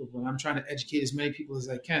educate people, and I'm trying to educate as many people as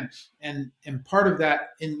I can. And part of that,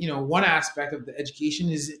 one aspect of the education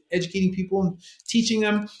is educating people and teaching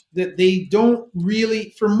them that they don't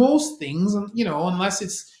really, for most things, unless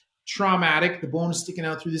it's traumatic, the bone is sticking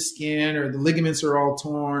out through the skin or the ligaments are all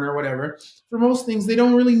torn or whatever. For most things, they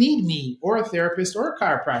don't really need me or a therapist or a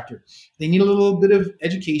chiropractor. They need a little bit of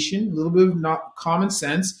education, a little bit of common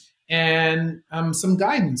sense, and some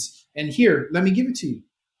guidance. And here, let me give it to you,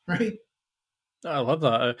 right? I love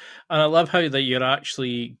that. And I love how that you're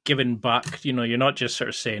actually giving back. You're not just sort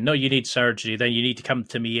of saying, no, you need surgery, then you need to come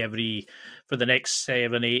to me for the next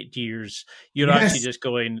 7-8 years. You're actually just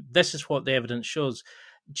going, this is what the evidence shows.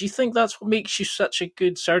 Do you think that's what makes you such a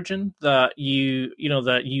good surgeon, that you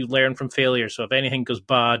learn from failure? So if anything goes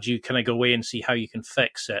bad, you kind of go away and see how you can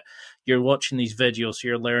fix it. You're watching these videos, so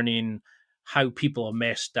you're learning how people have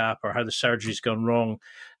messed up or how the surgery's gone wrong.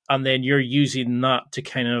 And then you're using that to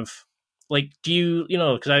kind of,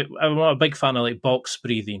 because I'm not a big fan of box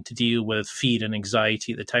breathing to deal with fear and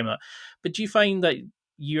anxiety at the time. But do you find that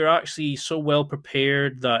you're actually so well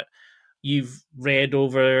prepared that you've read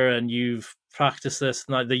over and you've practiced this,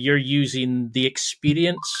 and that you're using the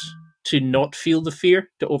experience to not feel the fear,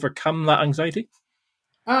 to overcome that anxiety?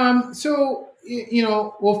 Well,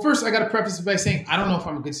 first I got to preface it by saying, I don't know if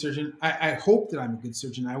I'm a good surgeon. I hope that I'm a good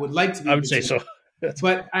surgeon. I would like to be. I would say surgeon. So.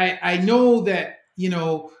 But I know that,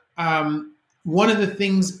 one of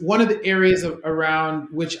the areas around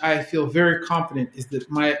which I feel very confident is that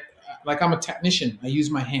I'm a technician. I use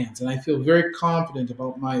my hands, and I feel very confident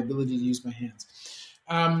about my ability to use my hands.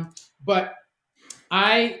 But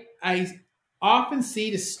I often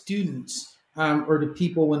say to students or to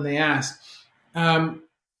people when they ask,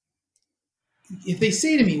 if they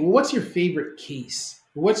say to me, well, what's your favorite case?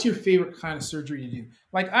 What's your favorite kind of surgery to do?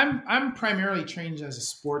 I'm primarily trained as a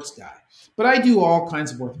sports guy, but I do all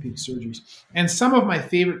kinds of orthopedic surgeries. And some of my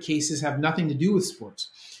favorite cases have nothing to do with sports.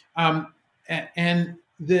 And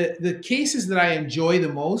the cases that I enjoy the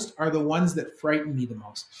most are the ones that frighten me the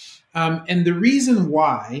most. And the reason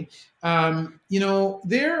why,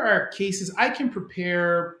 there are cases I can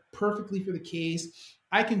prepare perfectly for the case.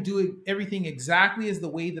 I can do everything exactly as the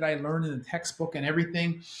way that I learned in the textbook and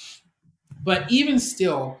everything. But even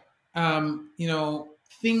still, bad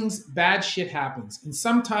shit happens. And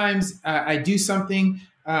sometimes I do something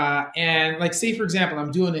and say, for example,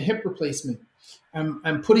 I'm doing a hip replacement.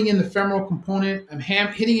 I'm putting in the femoral component. I'm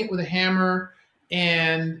hitting it with a hammer.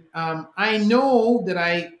 And I know that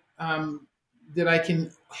I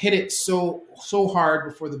can hit it so hard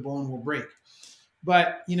before the bone will break.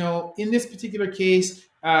 But, in this particular case,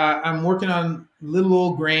 I'm working on little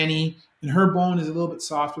old granny, and her bone is a little bit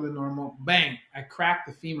softer than normal. Bang, I cracked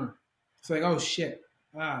the femur. It's like, oh, shit.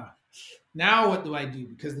 Now what do I do?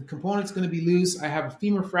 Because the component's going to be loose. I have a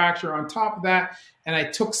femur fracture on top of that, and I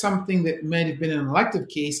took something that might have been an elective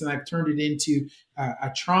case, and I've turned it into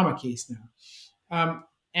a trauma case now.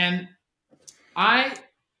 And I,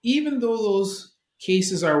 even though those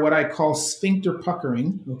cases are what I call sphincter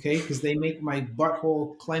puckering, okay, because they make my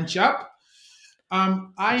butthole clench up,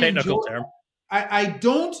 Technical term. I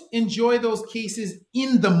don't enjoy those cases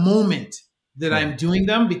in the moment that I'm doing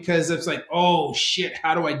them, because it's like, oh shit,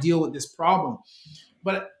 how do I deal with this problem?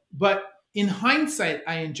 But in hindsight,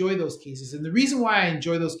 I enjoy those cases. And the reason why I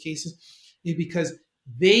enjoy those cases is because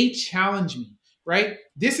they challenge me, right?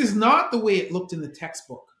 This is not the way it looked in the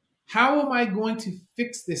textbook. How am I going to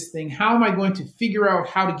fix this thing? How am I going to figure out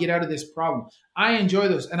how to get out of this problem? I enjoy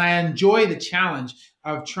those. And I enjoy the challenge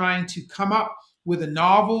of trying to come up with a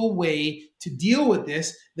novel way to deal with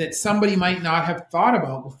this that somebody might not have thought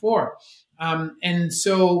about before. And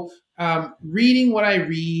so reading what I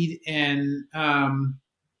read and,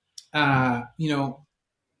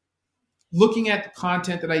 looking at the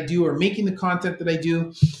content that I do or making the content that I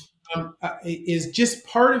do is just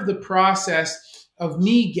part of the process of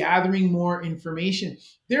me gathering more information.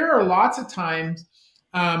 There are lots of times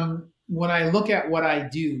when I look at what I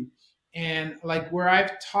do and like where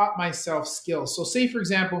I've taught myself skills. So say, for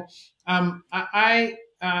example, as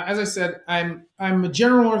I said, I'm a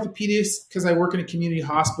general orthopedist because I work in a community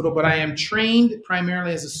hospital, but I am trained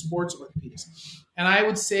primarily as a sports orthopedist. And I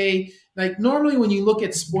would say, like, normally when you look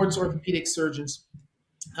at sports orthopedic surgeons,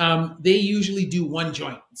 they usually do one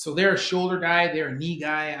joint. So they're a shoulder guy, they're a knee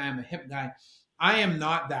guy, I'm a hip guy. I am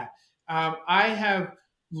not that. I have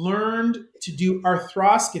learned to do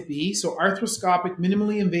arthroscopy, so arthroscopic,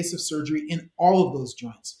 minimally invasive surgery in all of those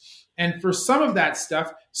joints. And for some of that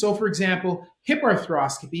stuff, so for example, hip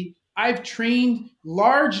arthroscopy, I've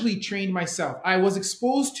largely trained myself. I was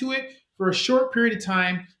exposed to it for a short period of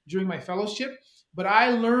time during my fellowship, but I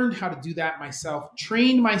learned how to do that myself,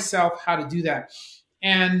 trained myself how to do that.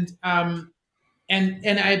 And I've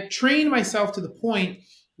trained myself to the point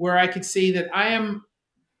where I could say that I am,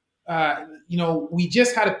 we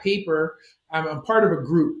just had a paper. I'm part of a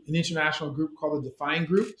group, an international group called the Define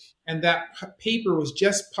Group. And that paper was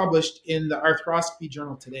just published in the Arthroscopy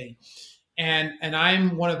Journal today. And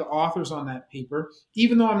I'm one of the authors on that paper,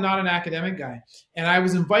 even though I'm not an academic guy. And I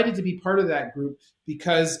was invited to be part of that group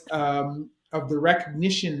because of the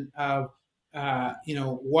recognition of,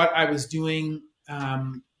 what I was doing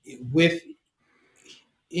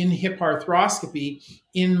in hip arthroscopy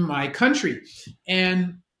in my country.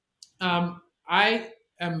 And I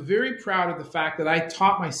am very proud of the fact that I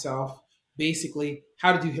taught myself basically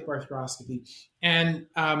how to do hip arthroscopy. And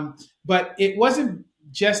but it wasn't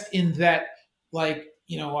just in that, I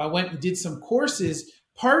went and did some courses.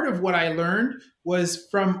 Part of what I learned was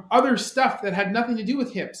from other stuff that had nothing to do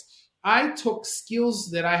with hips. I took skills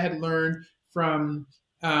that I had learned from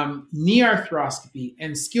knee arthroscopy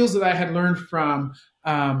and skills that I had learned from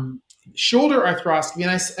shoulder arthroscopy.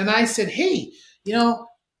 And I said, hey,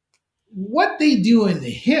 what they do in the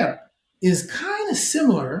hip is kind of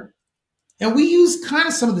similar. And we use kind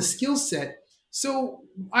of some of the skill set. So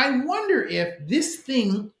I wonder if this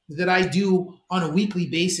thing that I do on a weekly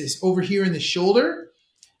basis over here in the shoulder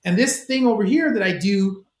and this thing over here that I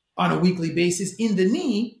do on a weekly basis in the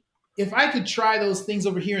knee, if I could try those things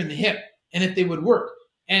over here in the hip and if they would work.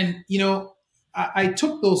 And, I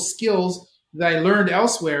took those skills that I learned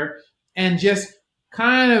elsewhere and just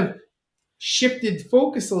kind of shifted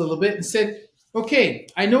focus a little bit and said, okay,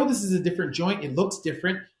 I know this is a different joint. It looks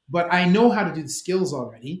different, but I know how to do the skills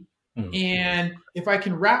already. Mm-hmm. And if I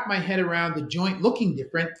can wrap my head around the joint looking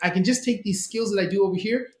different, I can just take these skills that I do over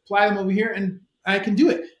here, apply them over here, and I can do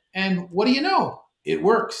it. And what do you know? It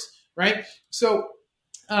works, right? So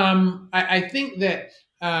I think that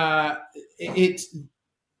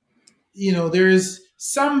there's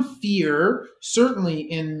some fear, certainly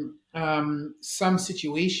in some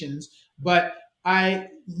situations, but I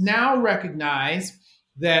now recognize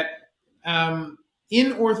that in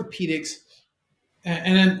orthopedics,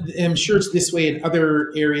 and I'm sure it's this way in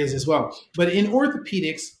other areas as well, but in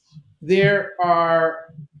orthopedics, there are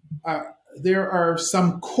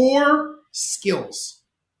some core skills,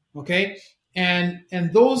 okay? And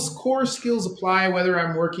those core skills apply whether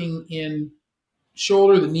I'm working in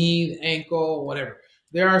shoulder, the knee, the ankle, whatever.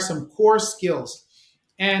 There are some core skills.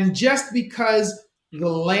 And just because the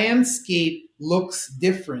landscape looks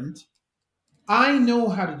different, I know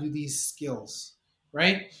how to do these skills,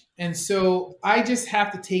 right? And so I just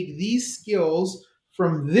have to take these skills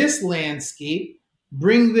from this landscape,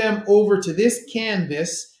 bring them over to this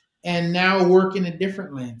canvas, and now work in a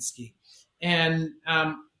different landscape. And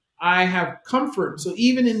I have comfort. So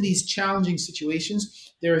even in these challenging situations,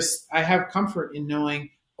 I have comfort in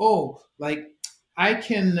knowing, I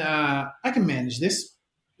can manage this.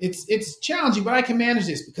 it's challenging, but I can manage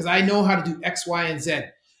this because I know how to do X, Y, and Z.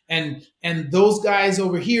 And those guys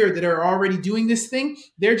over here that are already doing this thing,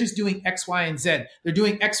 they're just doing X, Y, and Z. They're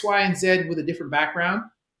doing X, Y, and Z with a different background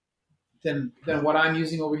than what I'm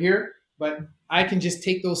using over here. But I can just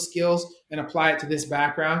take those skills and apply it to this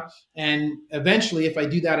background. And eventually, if I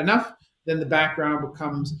do that enough, then the background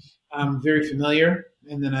becomes very familiar,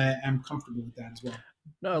 and then I am comfortable with that as well.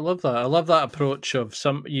 No, I love that. I love that approach of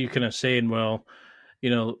you kind of saying, well,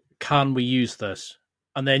 can we use this?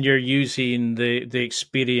 And then you're using the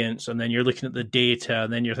experience, and then you're looking at the data,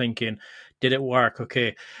 and then you're thinking, did it work?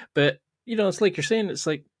 Okay. But, it's like you're saying, it's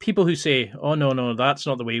like people who say, oh, no, that's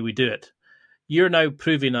not the way we do it. You're now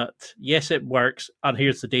proving that, yes, it works, and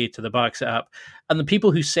here's the data that backs it up. And the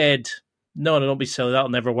people who said, no, don't be silly, that'll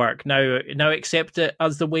never work, now accept it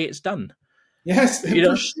as the way it's done. Yes,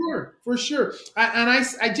 for sure.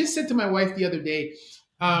 I just said to my wife the other day,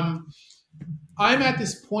 I'm at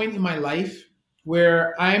this point in my life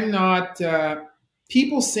where I'm not,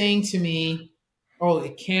 people saying to me, oh,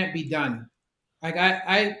 it can't be done. Like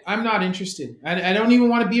I'm not interested. I don't even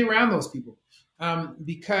want to be around those people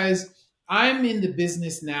because I'm in the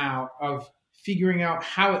business now of figuring out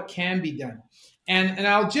how it can be done. And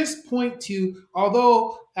I'll just point to,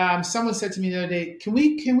 although someone said to me the other day, can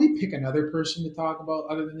we pick another person to talk about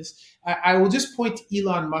other than this? I will just point to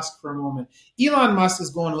Elon Musk for a moment. Elon Musk is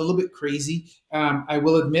going a little bit crazy. I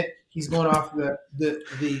will admit he's going off the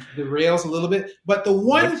rails a little bit. But the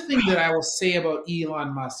one thing that I will say about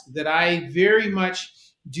Elon Musk that I very much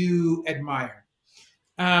do admire,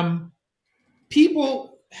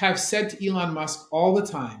 people have said to Elon Musk all the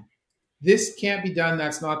time, this can't be done.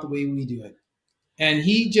 That's not the way we do it. And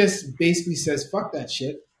he just basically says, fuck that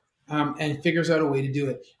shit, and figures out a way to do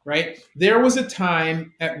it, right? There was a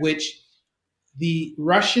time at which the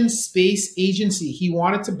Russian space agency, he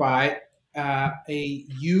wanted to buy a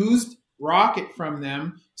used rocket from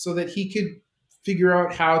them so that he could figure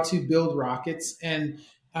out how to build rockets, and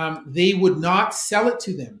they would not sell it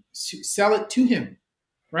to him,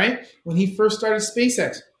 right? When he first started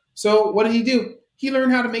SpaceX. So what did he do? He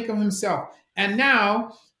learned how to make them himself. And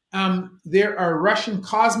now there are Russian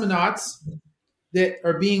cosmonauts that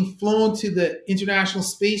are being flown to the International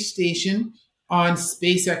Space Station on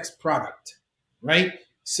SpaceX product, right?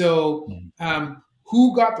 So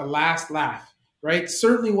who got the last laugh, right?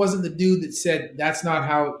 Certainly wasn't the dude that said, that's not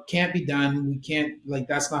how it can't be done. We can't,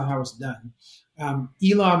 that's not how it's done.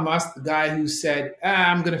 Elon Musk, the guy who said,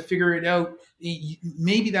 I'm going to figure it out.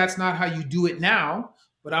 Maybe that's not how you do it now,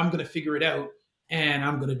 but I'm going to figure it out and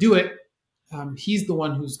I'm going to do it. He's the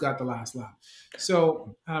one who's got the last laugh.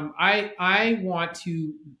 So I want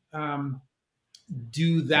to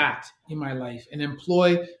do that in my life and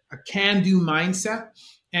employ a can-do mindset.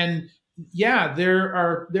 And yeah,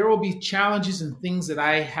 there will be challenges and things that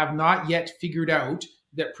I have not yet figured out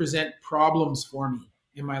that present problems for me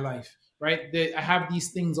in my life, right? I have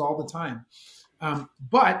these things all the time.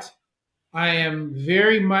 But I am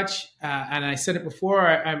very much, and I said it before,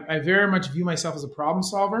 I very much view myself as a problem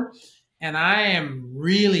solver. And I am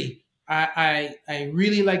really, I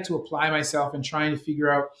really like to apply myself in trying to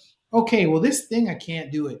figure out, okay, well, this thing, I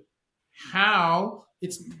can't do it. How?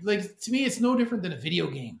 It's like, to me, it's no different than a video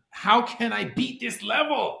game. How can I beat this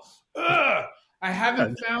level? Ugh! I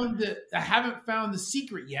haven't found the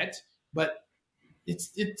secret yet, but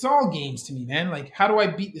it's all games to me, man. Like, how do I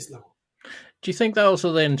beat this level? Do you think that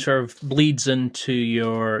also then sort of bleeds into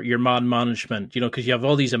your man management? Because you have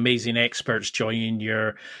all these amazing experts joining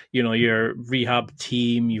your rehab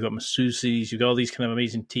team. You've got masseuses. You've got all these kind of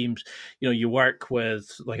amazing teams. You work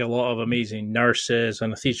with like a lot of amazing nurses,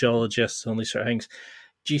 anesthesiologists, and these sort of things.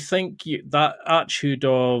 Do you think that attitude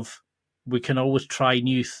of we can always try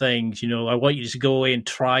new things? I want you to go away and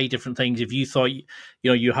try different things. If you thought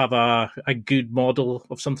you have a good model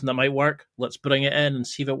of something that might work, let's bring it in and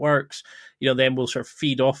see if it works. Then we'll sort of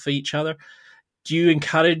feed off each other. Do you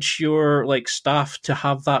encourage your staff to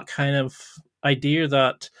have that kind of idea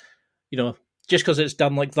that just because it's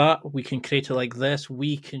done like that, we can create it like this,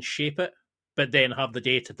 we can shape it, but then have the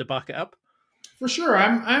data to back it up? For sure,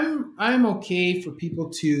 I'm okay for people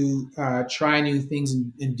to try new things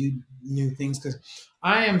and do new things, because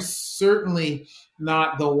I am certainly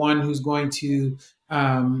not the one who's going to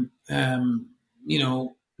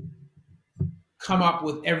come up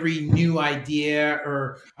with every new idea,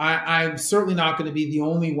 or I'm certainly not going to be the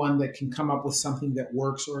only one that can come up with something that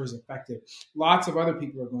works or is effective. Lots of other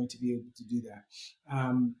people are going to be able to do that.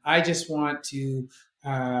 I just want to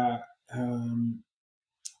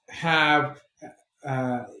have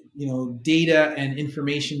data and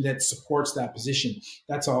information that supports that position.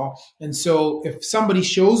 That's all. And so if somebody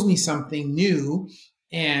shows me something new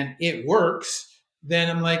and it works, then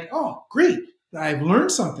I'm like, oh, great, I've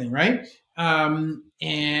learned something, right? And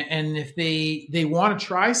if they want to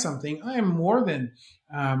try something, I am more than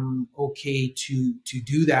okay to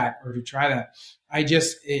do that or to try that. I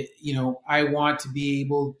just, I want to be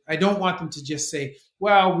able. I don't want them to just say,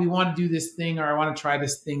 "Well, we want to do this thing," or "I want to try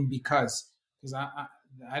this thing because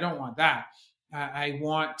I don't want that. I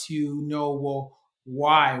want to know, well,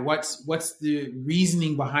 why? What's the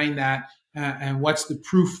reasoning behind that, and what's the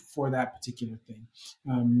proof for that particular thing?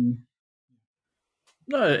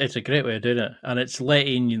 No, it's a great way of doing it, and it's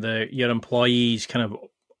letting your employees kind of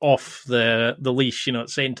off the leash.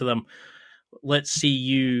 It's saying to them, "Let's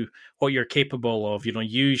see what you're capable of.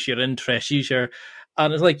 Use your interests,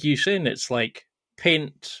 and it's like you saying, it's like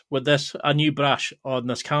paint with a new brush on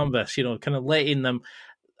this canvas. Kind of letting them.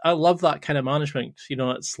 I love that kind of management.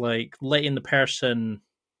 It's like letting the person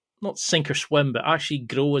not sink or swim, but actually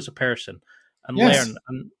grow as a person and Yes. learn.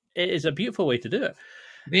 And it is a beautiful way to do it.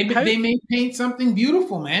 They may paint something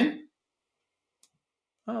beautiful, man.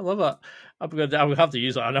 I love that. I would have to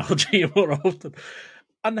use that analogy more often.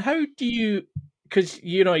 And how do you? Because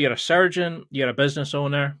you're a surgeon, you're a business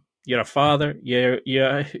owner, you're a father,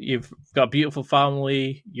 you've got a beautiful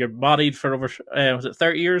family. You're married for over was it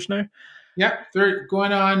 30 years now? Yeah,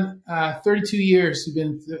 going on 32 years. You've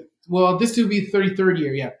been this will be 33rd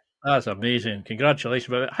year. Yeah. That's amazing. Congratulations.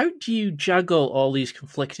 But how do you juggle all these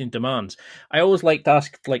conflicting demands? I always like to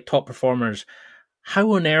ask top performers,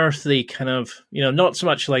 how on earth they kind of, not so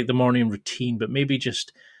much like the morning routine, but maybe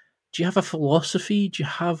just, do you have a philosophy? Do you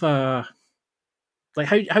have how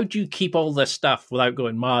do you keep all this stuff without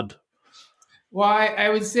going mad? Well, I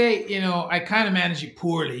would say, I kind of manage it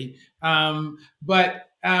poorly. But,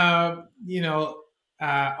 all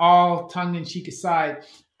tongue in cheek aside,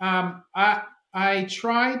 I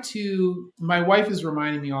try to, my wife is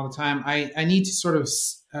reminding me all the time, I need to sort of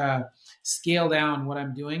scale down what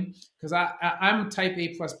I'm doing, because I'm a type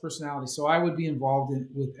A plus personality. So I would be involved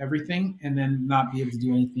with everything and then not be able to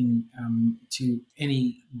do anything to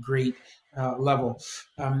any great level.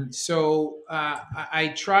 So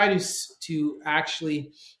I try to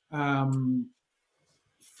actually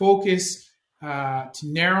focus, to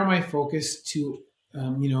narrow my focus to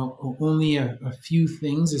only a few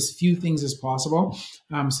things as possible,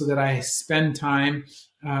 so that I spend time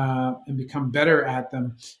and become better at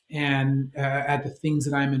them and at the things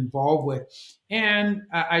that I'm involved with. And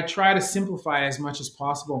I try to simplify as much as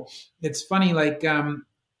possible. It's funny, like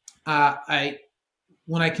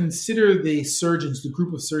when I consider the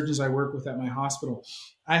group of surgeons I work with at my hospital,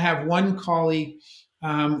 I have one colleague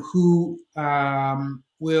who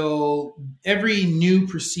will, every new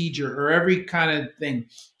procedure or every kind of thing,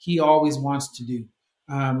 he always wants to do.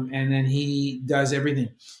 And then he does everything.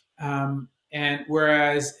 And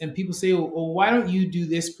people say, well, why don't you do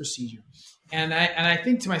this procedure? And I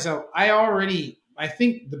think to myself, I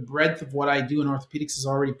think the breadth of what I do in orthopedics is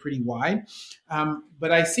already pretty wide.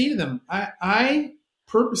 But I say to them, I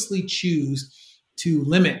purposely choose to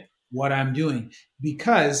limit what I'm doing,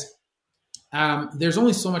 because there's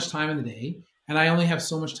only so much time in the day, and I only have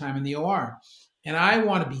so much time in the OR. And I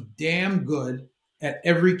want to be damn good at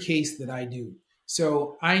every case that I do.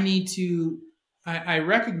 So I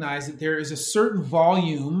recognize that there is a certain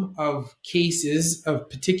volume of cases of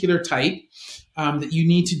particular type that you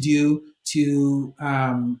need to do to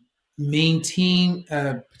maintain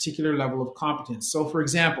a particular level of competence. So, for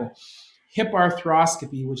example, hip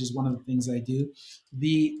arthroscopy, which is one of the things I do,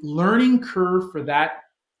 the learning curve for that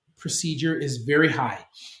procedure is very high.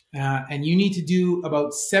 And you need to do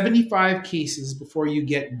about 75 cases before you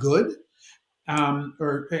get good,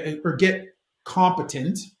 or get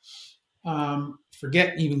competent.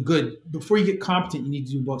 Forget even good. Before you get competent, you need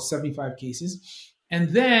to do about 75 cases. And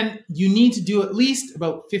then you need to do at least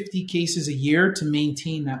about 50 cases a year to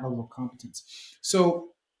maintain that level of competence. So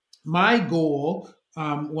my goal,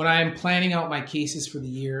 when I'm planning out my cases for the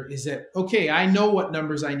year, is that, okay, I know what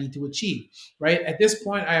numbers I need to achieve, right? At this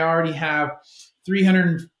point, I already have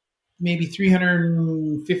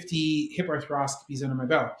 350 hip arthroscopies under my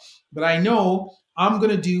belt, but I know I'm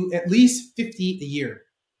going to do at least 50 a year,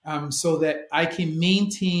 so that I can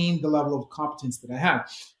maintain the level of competence that I have.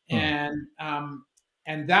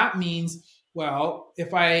 And that means, well,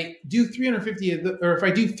 if I do 350 or if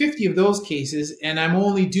I do 50 of those cases, and I'm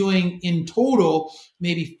only doing in total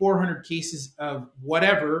maybe 400 cases of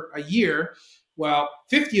whatever a year, well,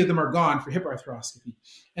 50 of them are gone for hip arthroscopy.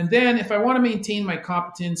 And then if I want to maintain my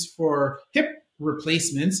competence for hip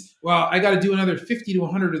replacements, well, I got to do another 50 to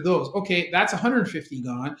 100 of those. Okay, that's 150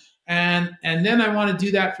 gone. And then I want to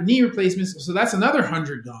do that for knee replacements, so that's another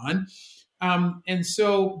 100 gone. And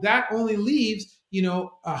so that only leaves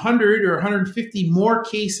 100 or 150 more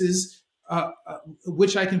cases,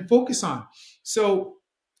 which I can focus on. So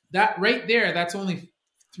that right there, that's only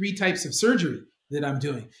 3 types of surgery that I'm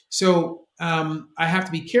doing. So I have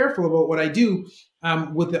to be careful about what I do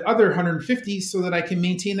with the other 150 so that I can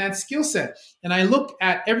maintain that skill set. And I look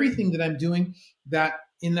at everything that I'm doing that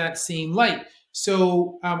in that same light.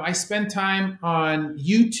 So I spend time on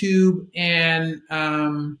YouTube and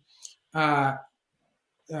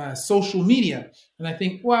social media. And I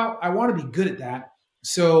think, well, I want to be good at that.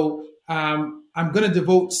 So I'm going to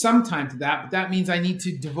devote some time to that, but that means I need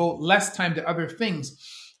to devote less time to other things.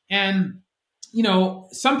 And,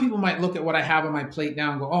 some people might look at what I have on my plate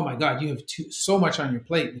now and go, oh my God, you have so much on your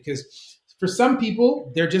plate. Because for some people,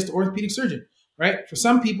 they're just orthopedic surgeon, right? For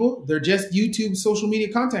some people, they're just YouTube social media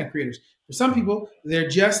content creators. For some people, they're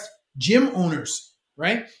just gym owners,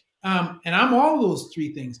 right? And I'm all of those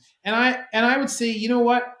 3 things. And I would say, you know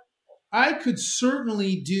what? I could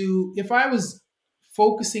certainly do, if I was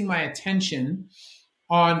focusing my attention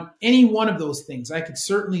on any one of those things, I could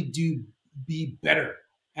certainly be better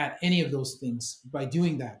at any of those things by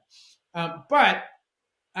doing that. But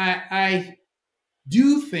I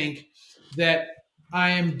do think that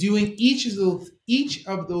I am doing each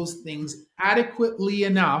of those things adequately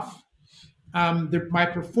enough. My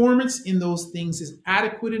performance in those things is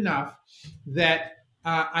adequate enough that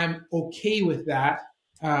I'm okay with that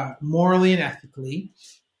morally and ethically,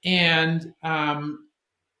 and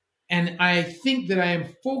I think that I am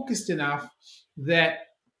focused enough that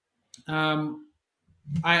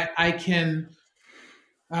I can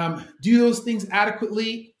do those things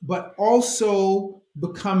adequately, but also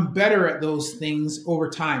become better at those things over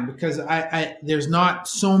time, because there's not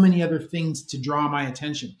so many other things to draw my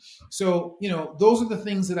attention. So, those are the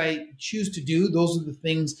things that I choose to do. Those are the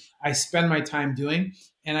things I spend my time doing.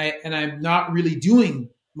 And I'm not really doing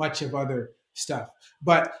much of other stuff.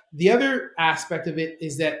 But the other aspect of it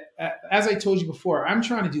is that, as I told you before, I'm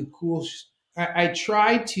trying to do cool. I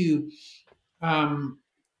try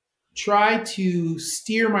to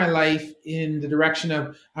steer my life in the direction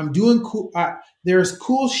of I'm doing cool. There's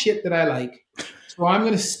cool shit that I like. So I'm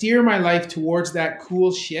going to steer my life towards that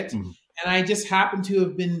cool shit. Mm-hmm. And I just happen to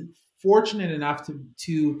have been fortunate enough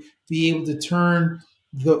to be able to turn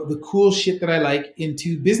the cool shit that I like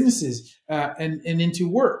into businesses and into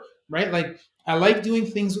work, right? Like, I like doing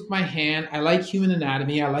things with my hand. I like human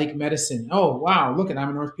anatomy. I like medicine. Oh, wow. Look, I'm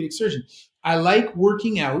an orthopedic surgeon. I like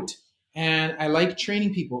working out. And I like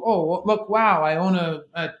training people. Oh, well, look, wow, I own a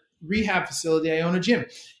rehab facility. I own a gym.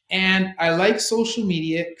 And I like social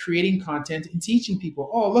media, creating content and teaching people.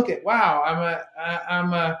 Oh, look at, wow,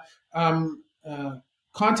 I'm a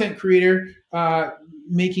content creator,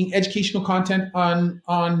 making educational content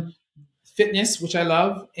on fitness, which I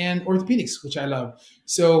love, and orthopedics, which I love.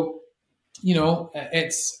 So,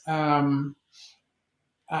 it's,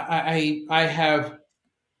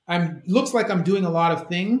 looks like I'm doing a lot of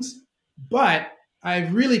things, but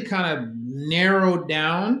I've really kind of narrowed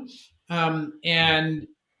down, and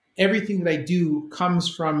everything that I do comes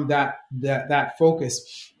from that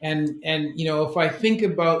focus. And if I think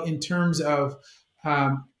about in terms of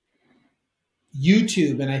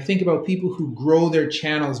YouTube, and I think about people who grow their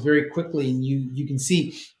channels very quickly, and you can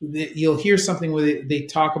see that you'll hear something where they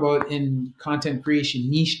talk about in content creation,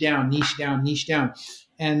 niche down, niche down, niche down,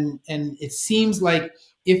 and it seems like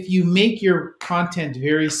if you make your content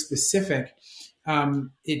very specific,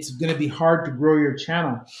 it's going to be hard to grow your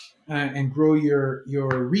channel and grow your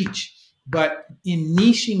reach. But in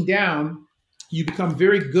niching down, you become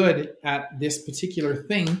very good at this particular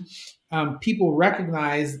thing. People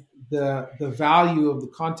recognize the value of the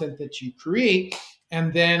content that you create,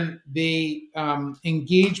 and then they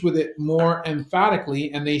engage with it more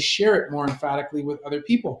emphatically, and they share it more emphatically with other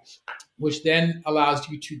people, which then allows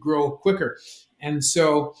you to grow quicker. And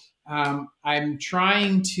so I'm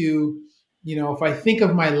trying to, if I think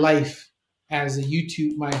of my life as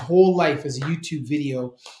my whole life as a YouTube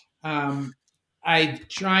video, I'm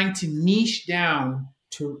trying to niche down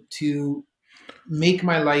to make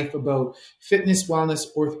my life about fitness, wellness,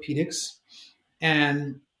 orthopedics.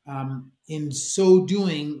 And in so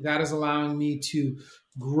doing, that is allowing me to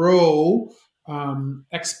grow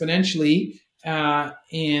exponentially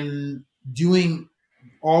in doing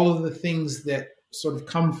all of the things that sort of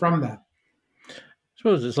come from that. I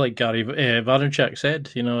suppose it's like Gary Vaynerchuk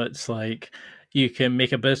said, it's like you can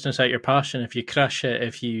make a business out of your passion if you crush it,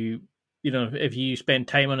 if you spend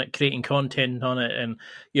time on it, creating content on it, and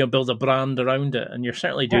build a brand around it, and you're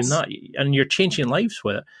certainly doing that, and you're changing lives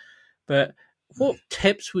with it. But what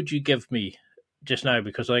tips would you give me just now?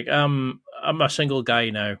 Because I'm a single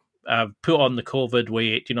guy now, I've put on the COVID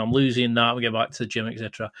weight, I'm losing that, we get back to the gym,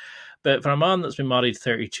 etc. But for a man that's been married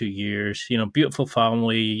 32 years, beautiful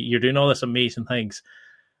family, you're doing all this amazing things.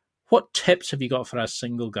 What tips have you got for us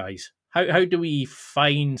single guys? How do we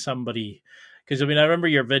find somebody? Because, I remember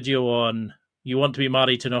your video on you want to be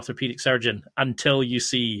married to an orthopedic surgeon until you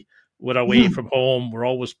see we're away from home, we're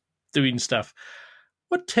always doing stuff.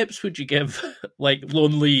 What tips would you give, like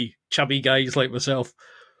lonely, chubby guys like myself?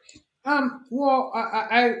 Well,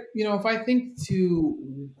 I if I think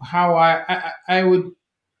to how I would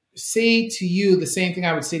say to you the same thing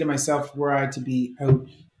I would say to myself were I to be out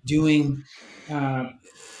doing,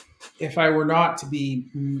 if I were not to be,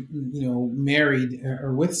 married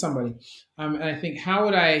or with somebody. And I think, how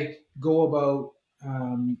would I go about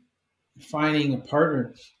finding a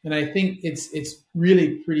partner? And I think it's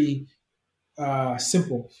really pretty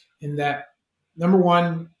simple in that, number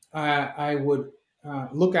one, I would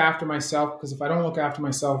look after myself, because if I don't look after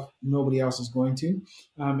myself, nobody else is going to.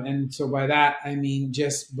 And so by that, I mean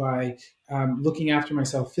just by looking after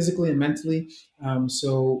myself physically and mentally.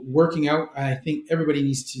 So working out, I think everybody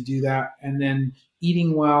needs to do that. And then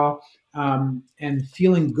eating well, and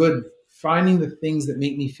feeling good, finding the things that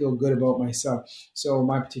make me feel good about myself. So in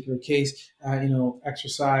my particular case,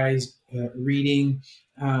 exercise, reading,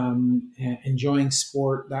 enjoying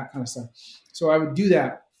sport, that kind of stuff. So I would do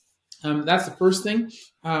that. That's the first thing,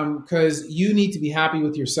 because you need to be happy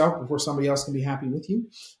with yourself before somebody else can be happy with you.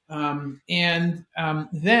 And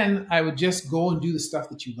then I would just go and do the stuff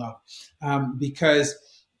that you love, because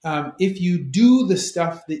if you do the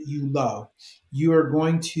stuff that you love, you are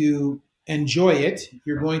going to enjoy it.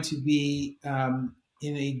 You're going to be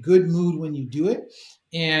in a good mood when you do it,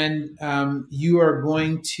 and you are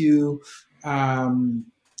going to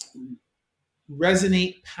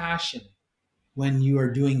resonate passion when you are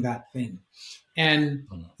doing that thing. And,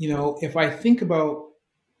 if I think about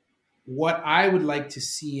what I would like to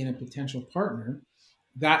see in a potential partner,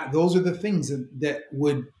 those are the things that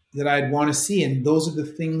I'd want to see. And those are the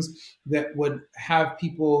things that would have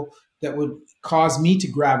people, that would cause me to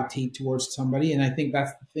gravitate towards somebody. And I think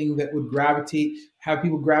that's the thing that would have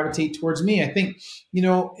people gravitate towards me. I think,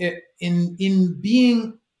 in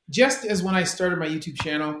being, just as when I started my YouTube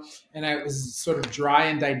channel and I was sort of dry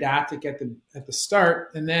and didactic at the start,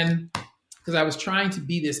 and then because I was trying to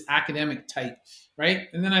be this academic type, right?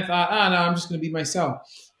 And then I thought, no, I'm just going to be myself.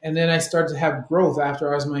 And then I started to have growth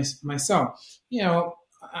after I was myself.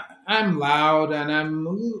 I'm loud, and I'm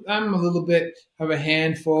a little bit of a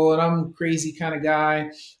handful, and I'm a crazy kind of guy,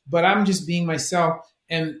 but I'm just being myself.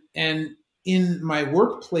 And in my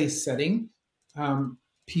workplace setting,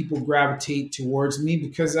 people gravitate towards me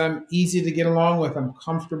because I'm easy to get along with. I'm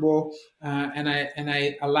comfortable, and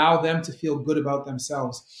I allow them to feel good about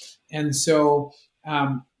themselves. And so,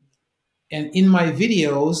 and in my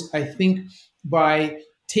videos, I think by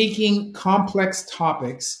taking complex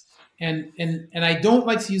topics, and I don't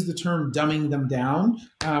like to use the term dumbing them down,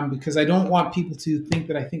 because I don't want people to think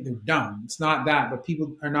that I think they're dumb. It's not that, but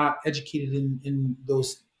people are not educated in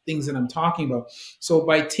those things that I'm talking about. So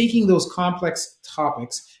by taking those complex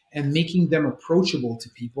topics and making them approachable to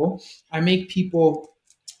people,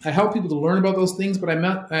 I help people to learn about those things, but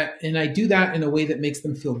and I do that in a way that makes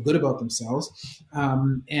them feel good about themselves.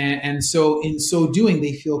 And so in so doing,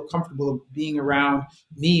 they feel comfortable being around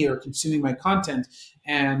me or consuming my content.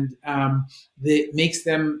 And that makes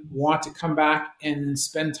them want to come back and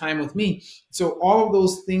spend time with me. So all of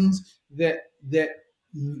those things that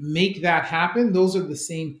make that happen, those are the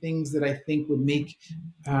same things that I think would make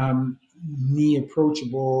me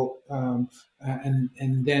approachable,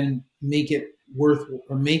 and then make it worth,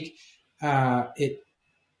 or make it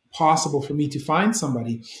possible for me to find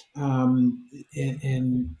somebody, and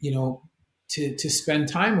to spend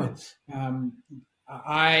time with.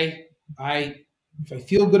 If I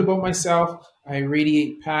feel good about myself, I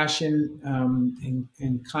radiate passion,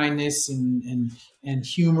 and kindness, and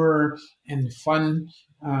humor and fun.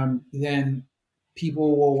 Then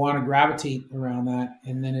people will want to gravitate around that,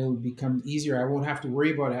 and then it will become easier. I won't have to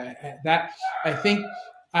worry about it. I think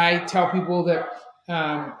I tell people that,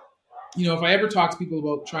 if I ever talk to people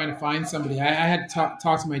about trying to find somebody, I had to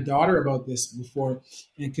talk to my daughter about this before,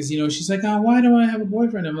 and because she's like, "Oh, why don't I have a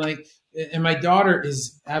boyfriend?" I'm like, and my daughter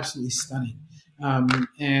is absolutely stunning.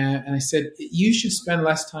 And I said, you should spend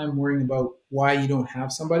less time worrying about why you don't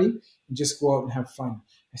have somebody, and just go out and have fun.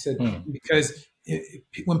 I said, because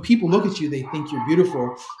when people look at you, they think you're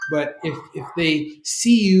beautiful. But if they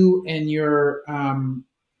see you and you're,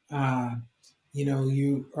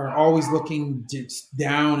 you are always looking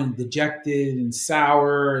down and dejected and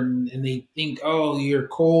sour, and they think, oh, you're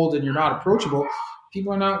cold and you're not approachable,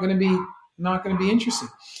 people are not going to be not going to be interesting,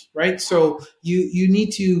 right? So you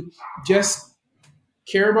need to just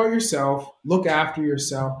care about yourself, look after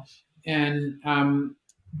yourself, and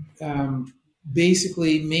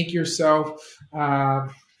basically make yourself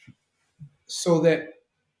so that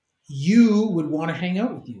you would want to hang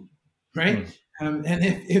out with you, right? And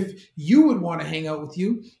if you would want to hang out with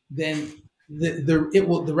you, then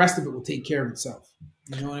the rest of it will take care of itself.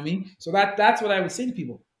 You know what I mean? So that's what I would say to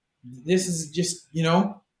people. This is just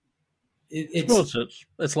I suppose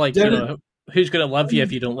it's like who's going to love you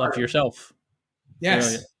if you don't love yourself?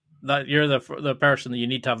 Yes. That you're the person that you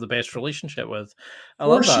need to have the best relationship with. I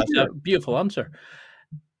love that. It's a beautiful answer.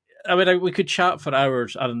 I mean, we could chat for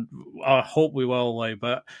hours, and I hope we will.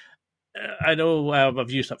 But I know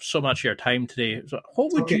I've used up so much of your time today. So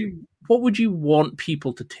what would you want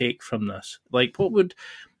people to take from this? Like, what would,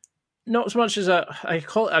 not so much as I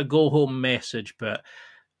call it a go home message, but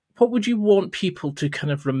what would you want people to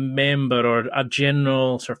kind of remember, or a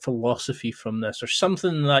general sort of philosophy from this, or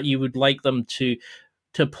something that you would like them to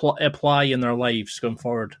apply in their lives going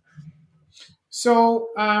forward? So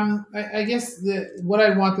I guess what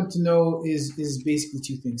I want them to know is basically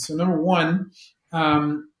two things. So number one,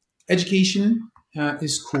 education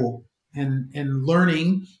is cool, and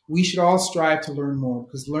learning. We should all strive to learn more,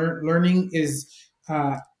 because learning is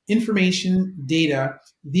information, data.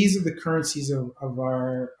 These are the currencies of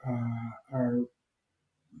our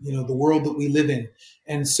the world that we live in.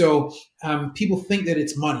 And so people think that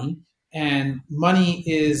it's money, and money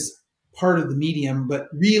is part of the medium, but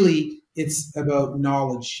really it's about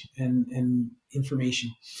knowledge and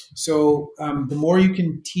information. So the more you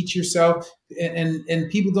can teach yourself, and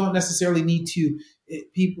people don't necessarily need to.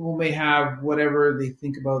 People may have whatever they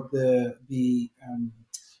think about the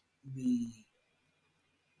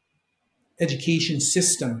education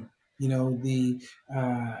system, and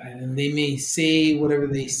they may say whatever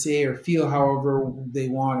they say or feel however they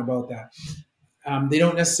want about that. They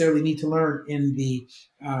don't necessarily need to learn in the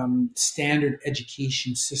standard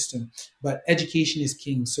education system, but education is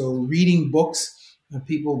king. So reading books,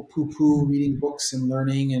 people poo-poo reading books and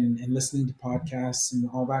learning and listening to podcasts and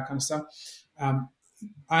all that kind of stuff.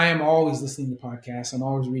 I am always listening to podcasts. I'm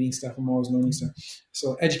always reading stuff. I'm always learning stuff.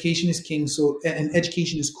 So education is king. So, and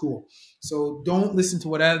education is cool. So don't listen to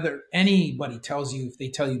whatever anybody tells you. If they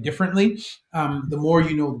tell you differently, the more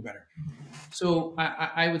you know, the better. So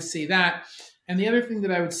I would say that. And the other thing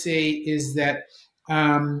that I would say is that,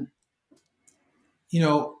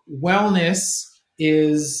 wellness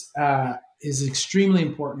is extremely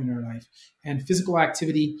important in our life, and physical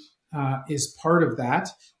activity is part of that.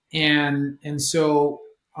 And so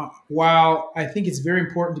while I think it's very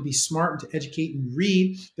important to be smart and to educate and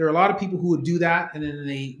read, there are a lot of people who would do that, and then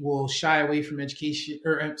they will shy away from education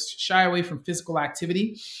or shy away from physical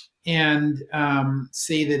activity, and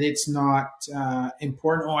say that it's not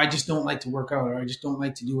important. Oh, I just don't like to work out, or I just don't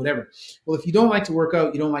like to do whatever. Well, if you don't like to work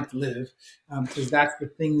out, you don't like to live, because that's the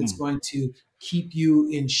thing that's going to keep you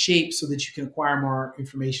in shape so that you can acquire more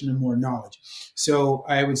information and more knowledge. So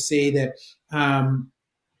I would say that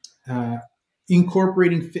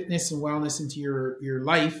incorporating fitness and wellness into your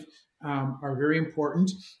life are very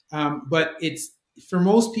important. But it's for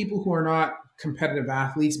most people who are not competitive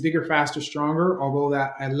athletes, bigger, faster, stronger. Although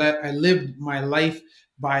that I lived my life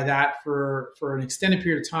by that for an extended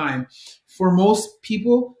period of time. For most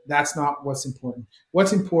people, that's not what's important.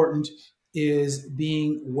 What's important is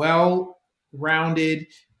being well-rounded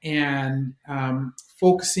and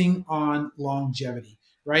focusing on longevity.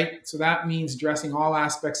 Right? So that means addressing all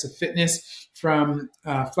aspects of fitness, from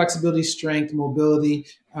flexibility, strength, mobility,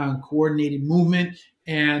 coordinated movement,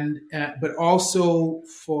 and but also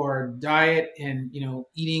for diet and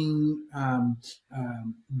eating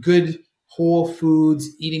good whole foods,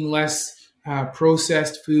 eating less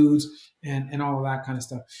processed foods, and all of that kind of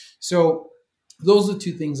stuff. So those are the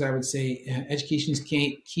two things I would say. Education is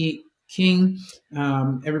king.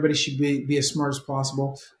 Everybody should be as smart as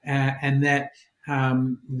possible, and that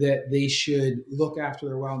they should look after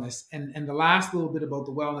their wellness. And the last little bit about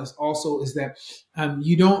the wellness also is that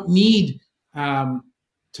you don't need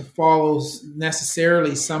to follow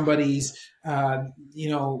necessarily somebody's,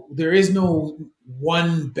 there is no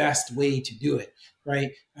one best way to do it,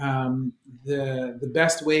 right? The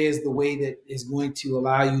best way is the way that is going to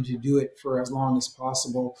allow you to do it for as long as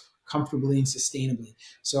possible, comfortably and sustainably.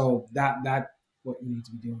 So that's what you need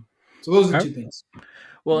to be doing. So those are the two things.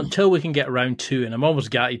 Well, until we can get round two, and I'm almost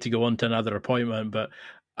gutted to go on to another appointment, but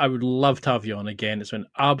I would love to have you on again. It's been an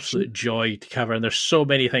absolute joy to cover, and there's so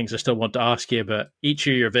many things I still want to ask you about. Each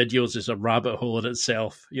of your videos is a rabbit hole in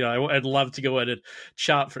itself. I'd love to go in and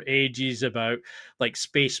chat for ages about like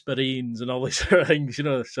Space Marines and all these sort of things.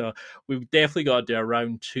 So we've definitely got to do a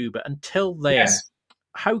round 2. But until then, Yes.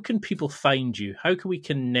 How can people find you? How can we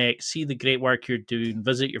connect? See the great work you're doing.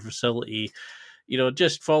 Visit your facility.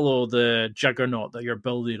 Just follow the juggernaut that you're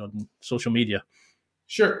building on social media.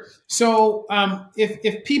 Sure. So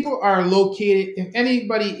if people are located, if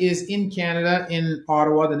anybody is in Canada, in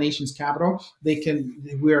Ottawa, the nation's capital,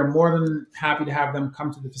 we are more than happy to have them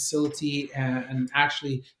come to the facility and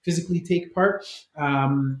actually physically take part.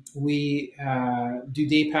 We do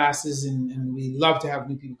day passes and we love to have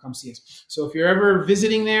new people come see us. So if you're ever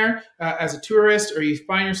visiting there as a tourist or you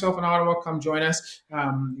find yourself in Ottawa, come join us.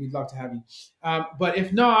 We'd love to have you. But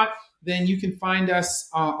if not, then you can find us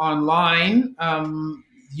online.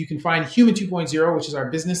 You can find Human 2.0, which is our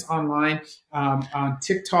business online, on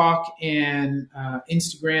TikTok and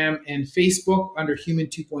Instagram and Facebook under Human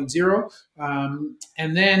 2.0.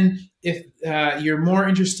 And then if you're more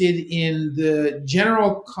interested in the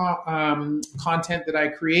general content that I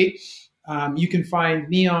create, you can find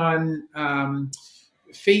me on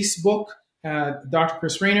Facebook, Dr.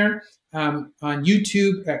 Chris Raynor, on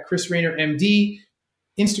YouTube at Chris Raynor MD,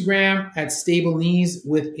 Instagram at Stable Knees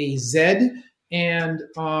with a Z, and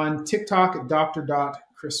on TikTok at Dr.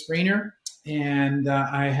 Raynor. And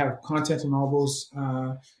I have content on all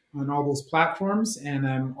those platforms, and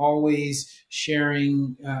I'm always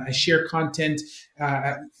sharing. I share content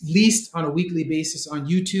at least on a weekly basis on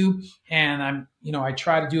YouTube, and I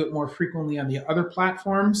try to do it more frequently on the other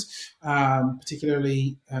platforms,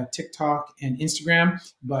 particularly TikTok and Instagram.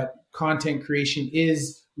 But content creation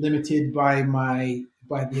is limited by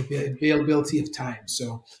the availability of time.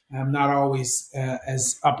 So I'm not always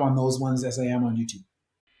as up on those ones as I am on YouTube.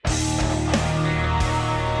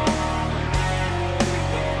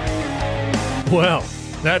 Well,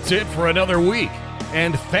 that's it for another week,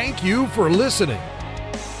 and thank you for listening.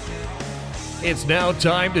 It's now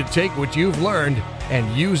time to take what you've learned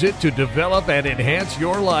and use it to develop and enhance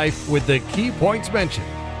your life with the key points mentioned.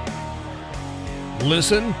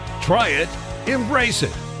 Listen, try it, embrace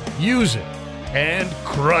it, use it, and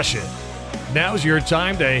crush it. Now's your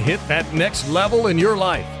time to hit that next level in your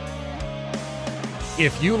life.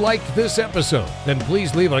 If you liked this episode, then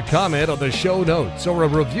please leave a comment on the show notes or a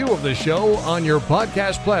review of the show on your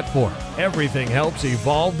podcast platform. Everything helps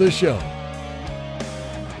evolve the show.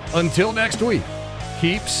 Until next week,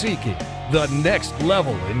 keep seeking the next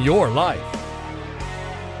level in your life.